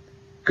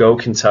 Go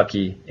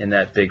Kentucky in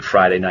that big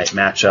Friday night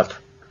matchup.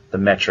 The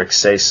metrics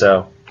say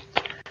so.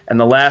 And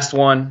the last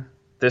one,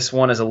 this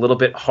one is a little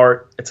bit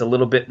heart. It's a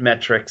little bit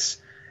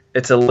metrics.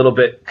 It's a little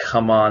bit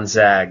come on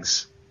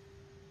Zags.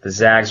 The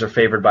Zags are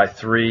favored by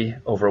 3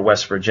 over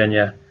West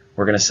Virginia.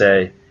 We're going to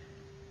say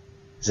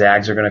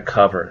Zags are going to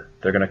cover.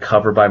 They're going to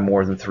cover by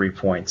more than 3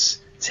 points.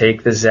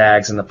 Take the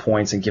Zags and the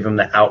points and give them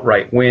the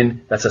outright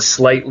win. That's a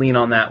slight lean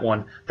on that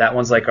one. That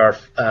one's like our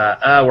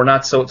we're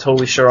not so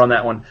totally sure on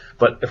that one.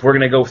 But if we're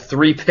going to go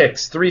 3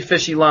 picks, 3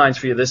 fishy lines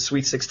for you this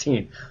Sweet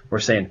 16, we're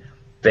saying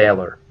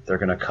Baylor, they're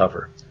going to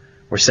cover.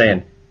 We're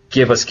saying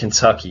give us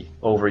Kentucky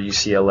over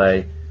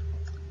UCLA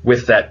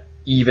with that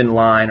even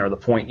line or the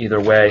point either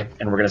way,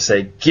 and we're going to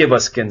say give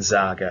us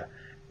Gonzaga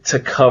to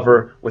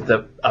cover with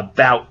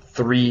about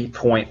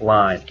 3-point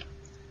line.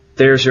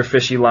 There's your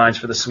fishy lines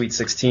for the Sweet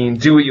 16.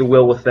 Do what you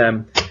will with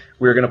them.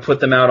 We're going to put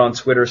them out on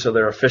Twitter so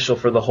they're official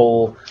for the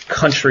whole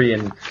country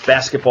and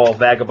basketball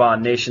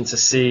vagabond nation to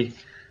see.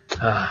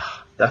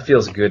 That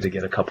feels good to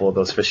get a couple of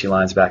those fishy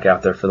lines back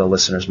out there for the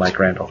listeners, Mike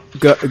Randall.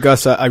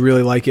 Gus, I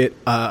really like it.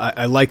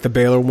 I like the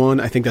Baylor one.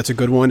 I think that's a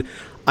good one.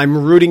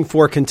 I'm rooting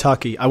for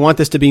Kentucky. I want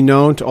this to be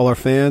known to all our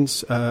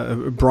fans.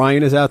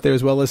 Brian is out there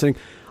as well listening.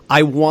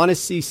 I want to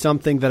see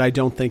something that I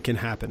don't think can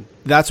happen.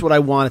 That's what I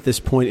want at this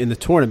point in the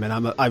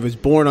tournament. I was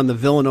born on the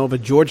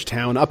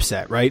Villanova-Georgetown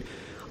upset, right?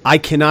 I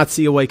cannot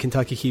see a way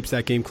Kentucky keeps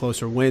that game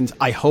close or wins.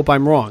 I hope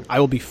I'm wrong. I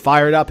will be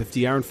fired up if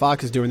De'Aaron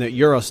Fox is doing that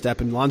Euro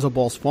step and Lonzo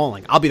Ball's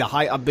falling. I'll be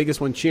the biggest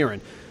one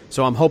cheering.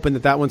 So I'm hoping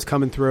that one's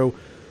coming through.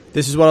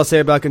 This is what I'll say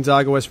about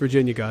Gonzaga, West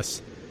Virginia,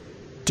 Gus.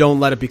 Don't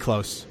let it be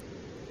close.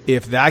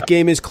 If that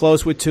game is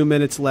close with 2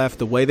 minutes left,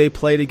 the way they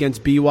played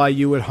against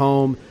BYU at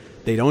home,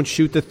 they don't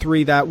shoot the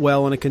three that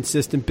well on a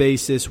consistent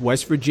basis.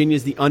 West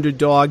Virginia's the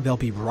underdog. They'll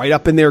be right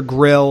up in their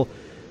grill.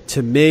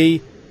 To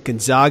me,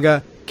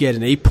 Gonzaga, get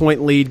an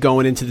 8-point lead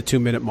going into the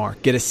 2-minute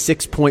mark. Get a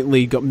 6-point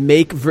lead.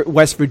 Make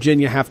West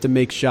Virginia have to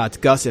make shots.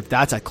 Gus, if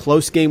that's a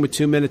close game with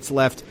 2 minutes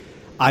left,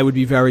 I would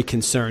be very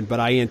concerned. But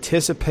I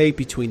anticipate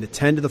between the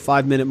 10 to the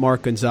 5-minute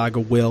mark, Gonzaga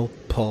will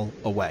pull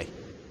away.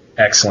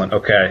 Excellent.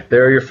 Okay.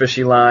 There are your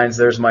fishy lines.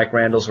 There's Mike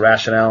Randall's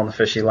rationale on the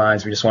fishy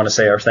lines. We just want to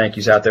say our thank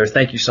yous out there.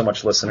 Thank you so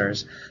much,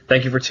 listeners.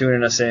 Thank you for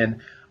tuning us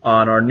in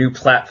on our new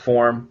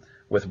platform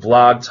with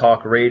Blog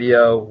Talk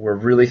Radio. We're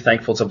really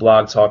thankful to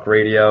Blog Talk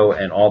Radio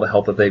and all the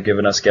help that they've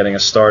given us getting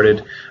us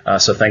started.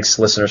 So thanks,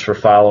 listeners, for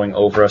following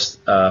us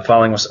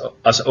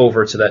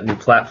over to that new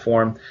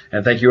platform.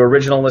 And thank you,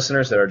 original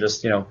listeners that are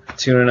just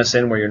tuning us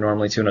in where you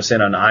normally tune us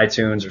in on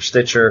iTunes or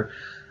Stitcher.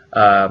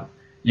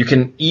 You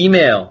can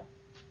email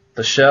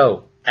the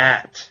show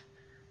at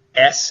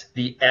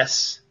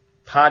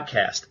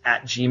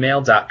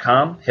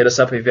sthespodcast@gmail.com. Hit us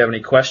up if you have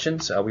any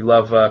questions. We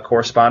love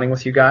corresponding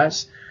with you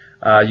guys.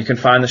 You can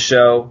find the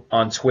show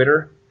on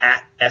Twitter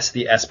at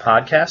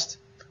sthespodcast.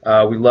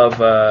 We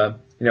love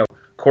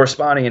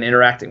corresponding and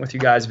interacting with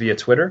you guys via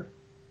Twitter.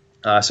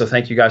 So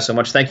thank you guys so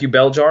much. Thank you,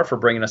 Belljar, for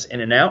bringing us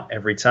in and out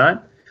every time.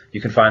 You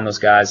can find those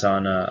guys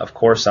on, of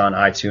course, on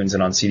iTunes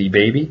and on CD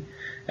Baby.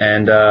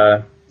 And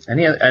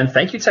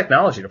thank you,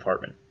 Technology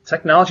Department.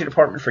 Technology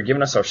Department for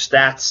giving us our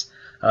stats,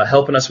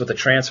 helping us with the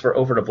transfer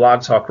over to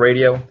Blog Talk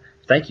Radio.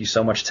 Thank you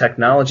so much,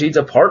 Technology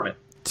Department.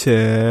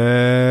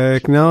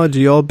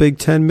 Technology, all Big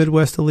Ten,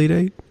 Midwest Elite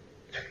Eight.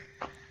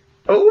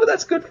 Oh,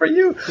 that's good for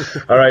you.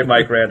 All right,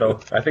 Mike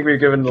Randall. I think we've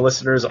given the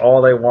listeners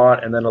all they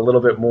want and then a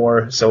little bit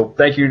more. So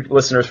thank you,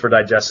 listeners, for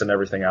digesting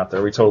everything out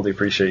there. We totally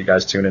appreciate you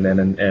guys tuning in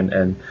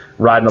and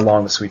riding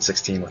along the Sweet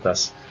 16 with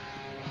us.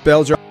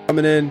 Bells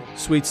coming in,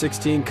 Sweet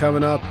 16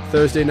 coming up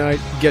Thursday night.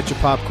 Get your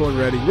popcorn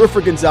ready. Root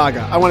for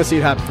Gonzaga. I want to see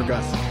it happen for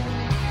Gus.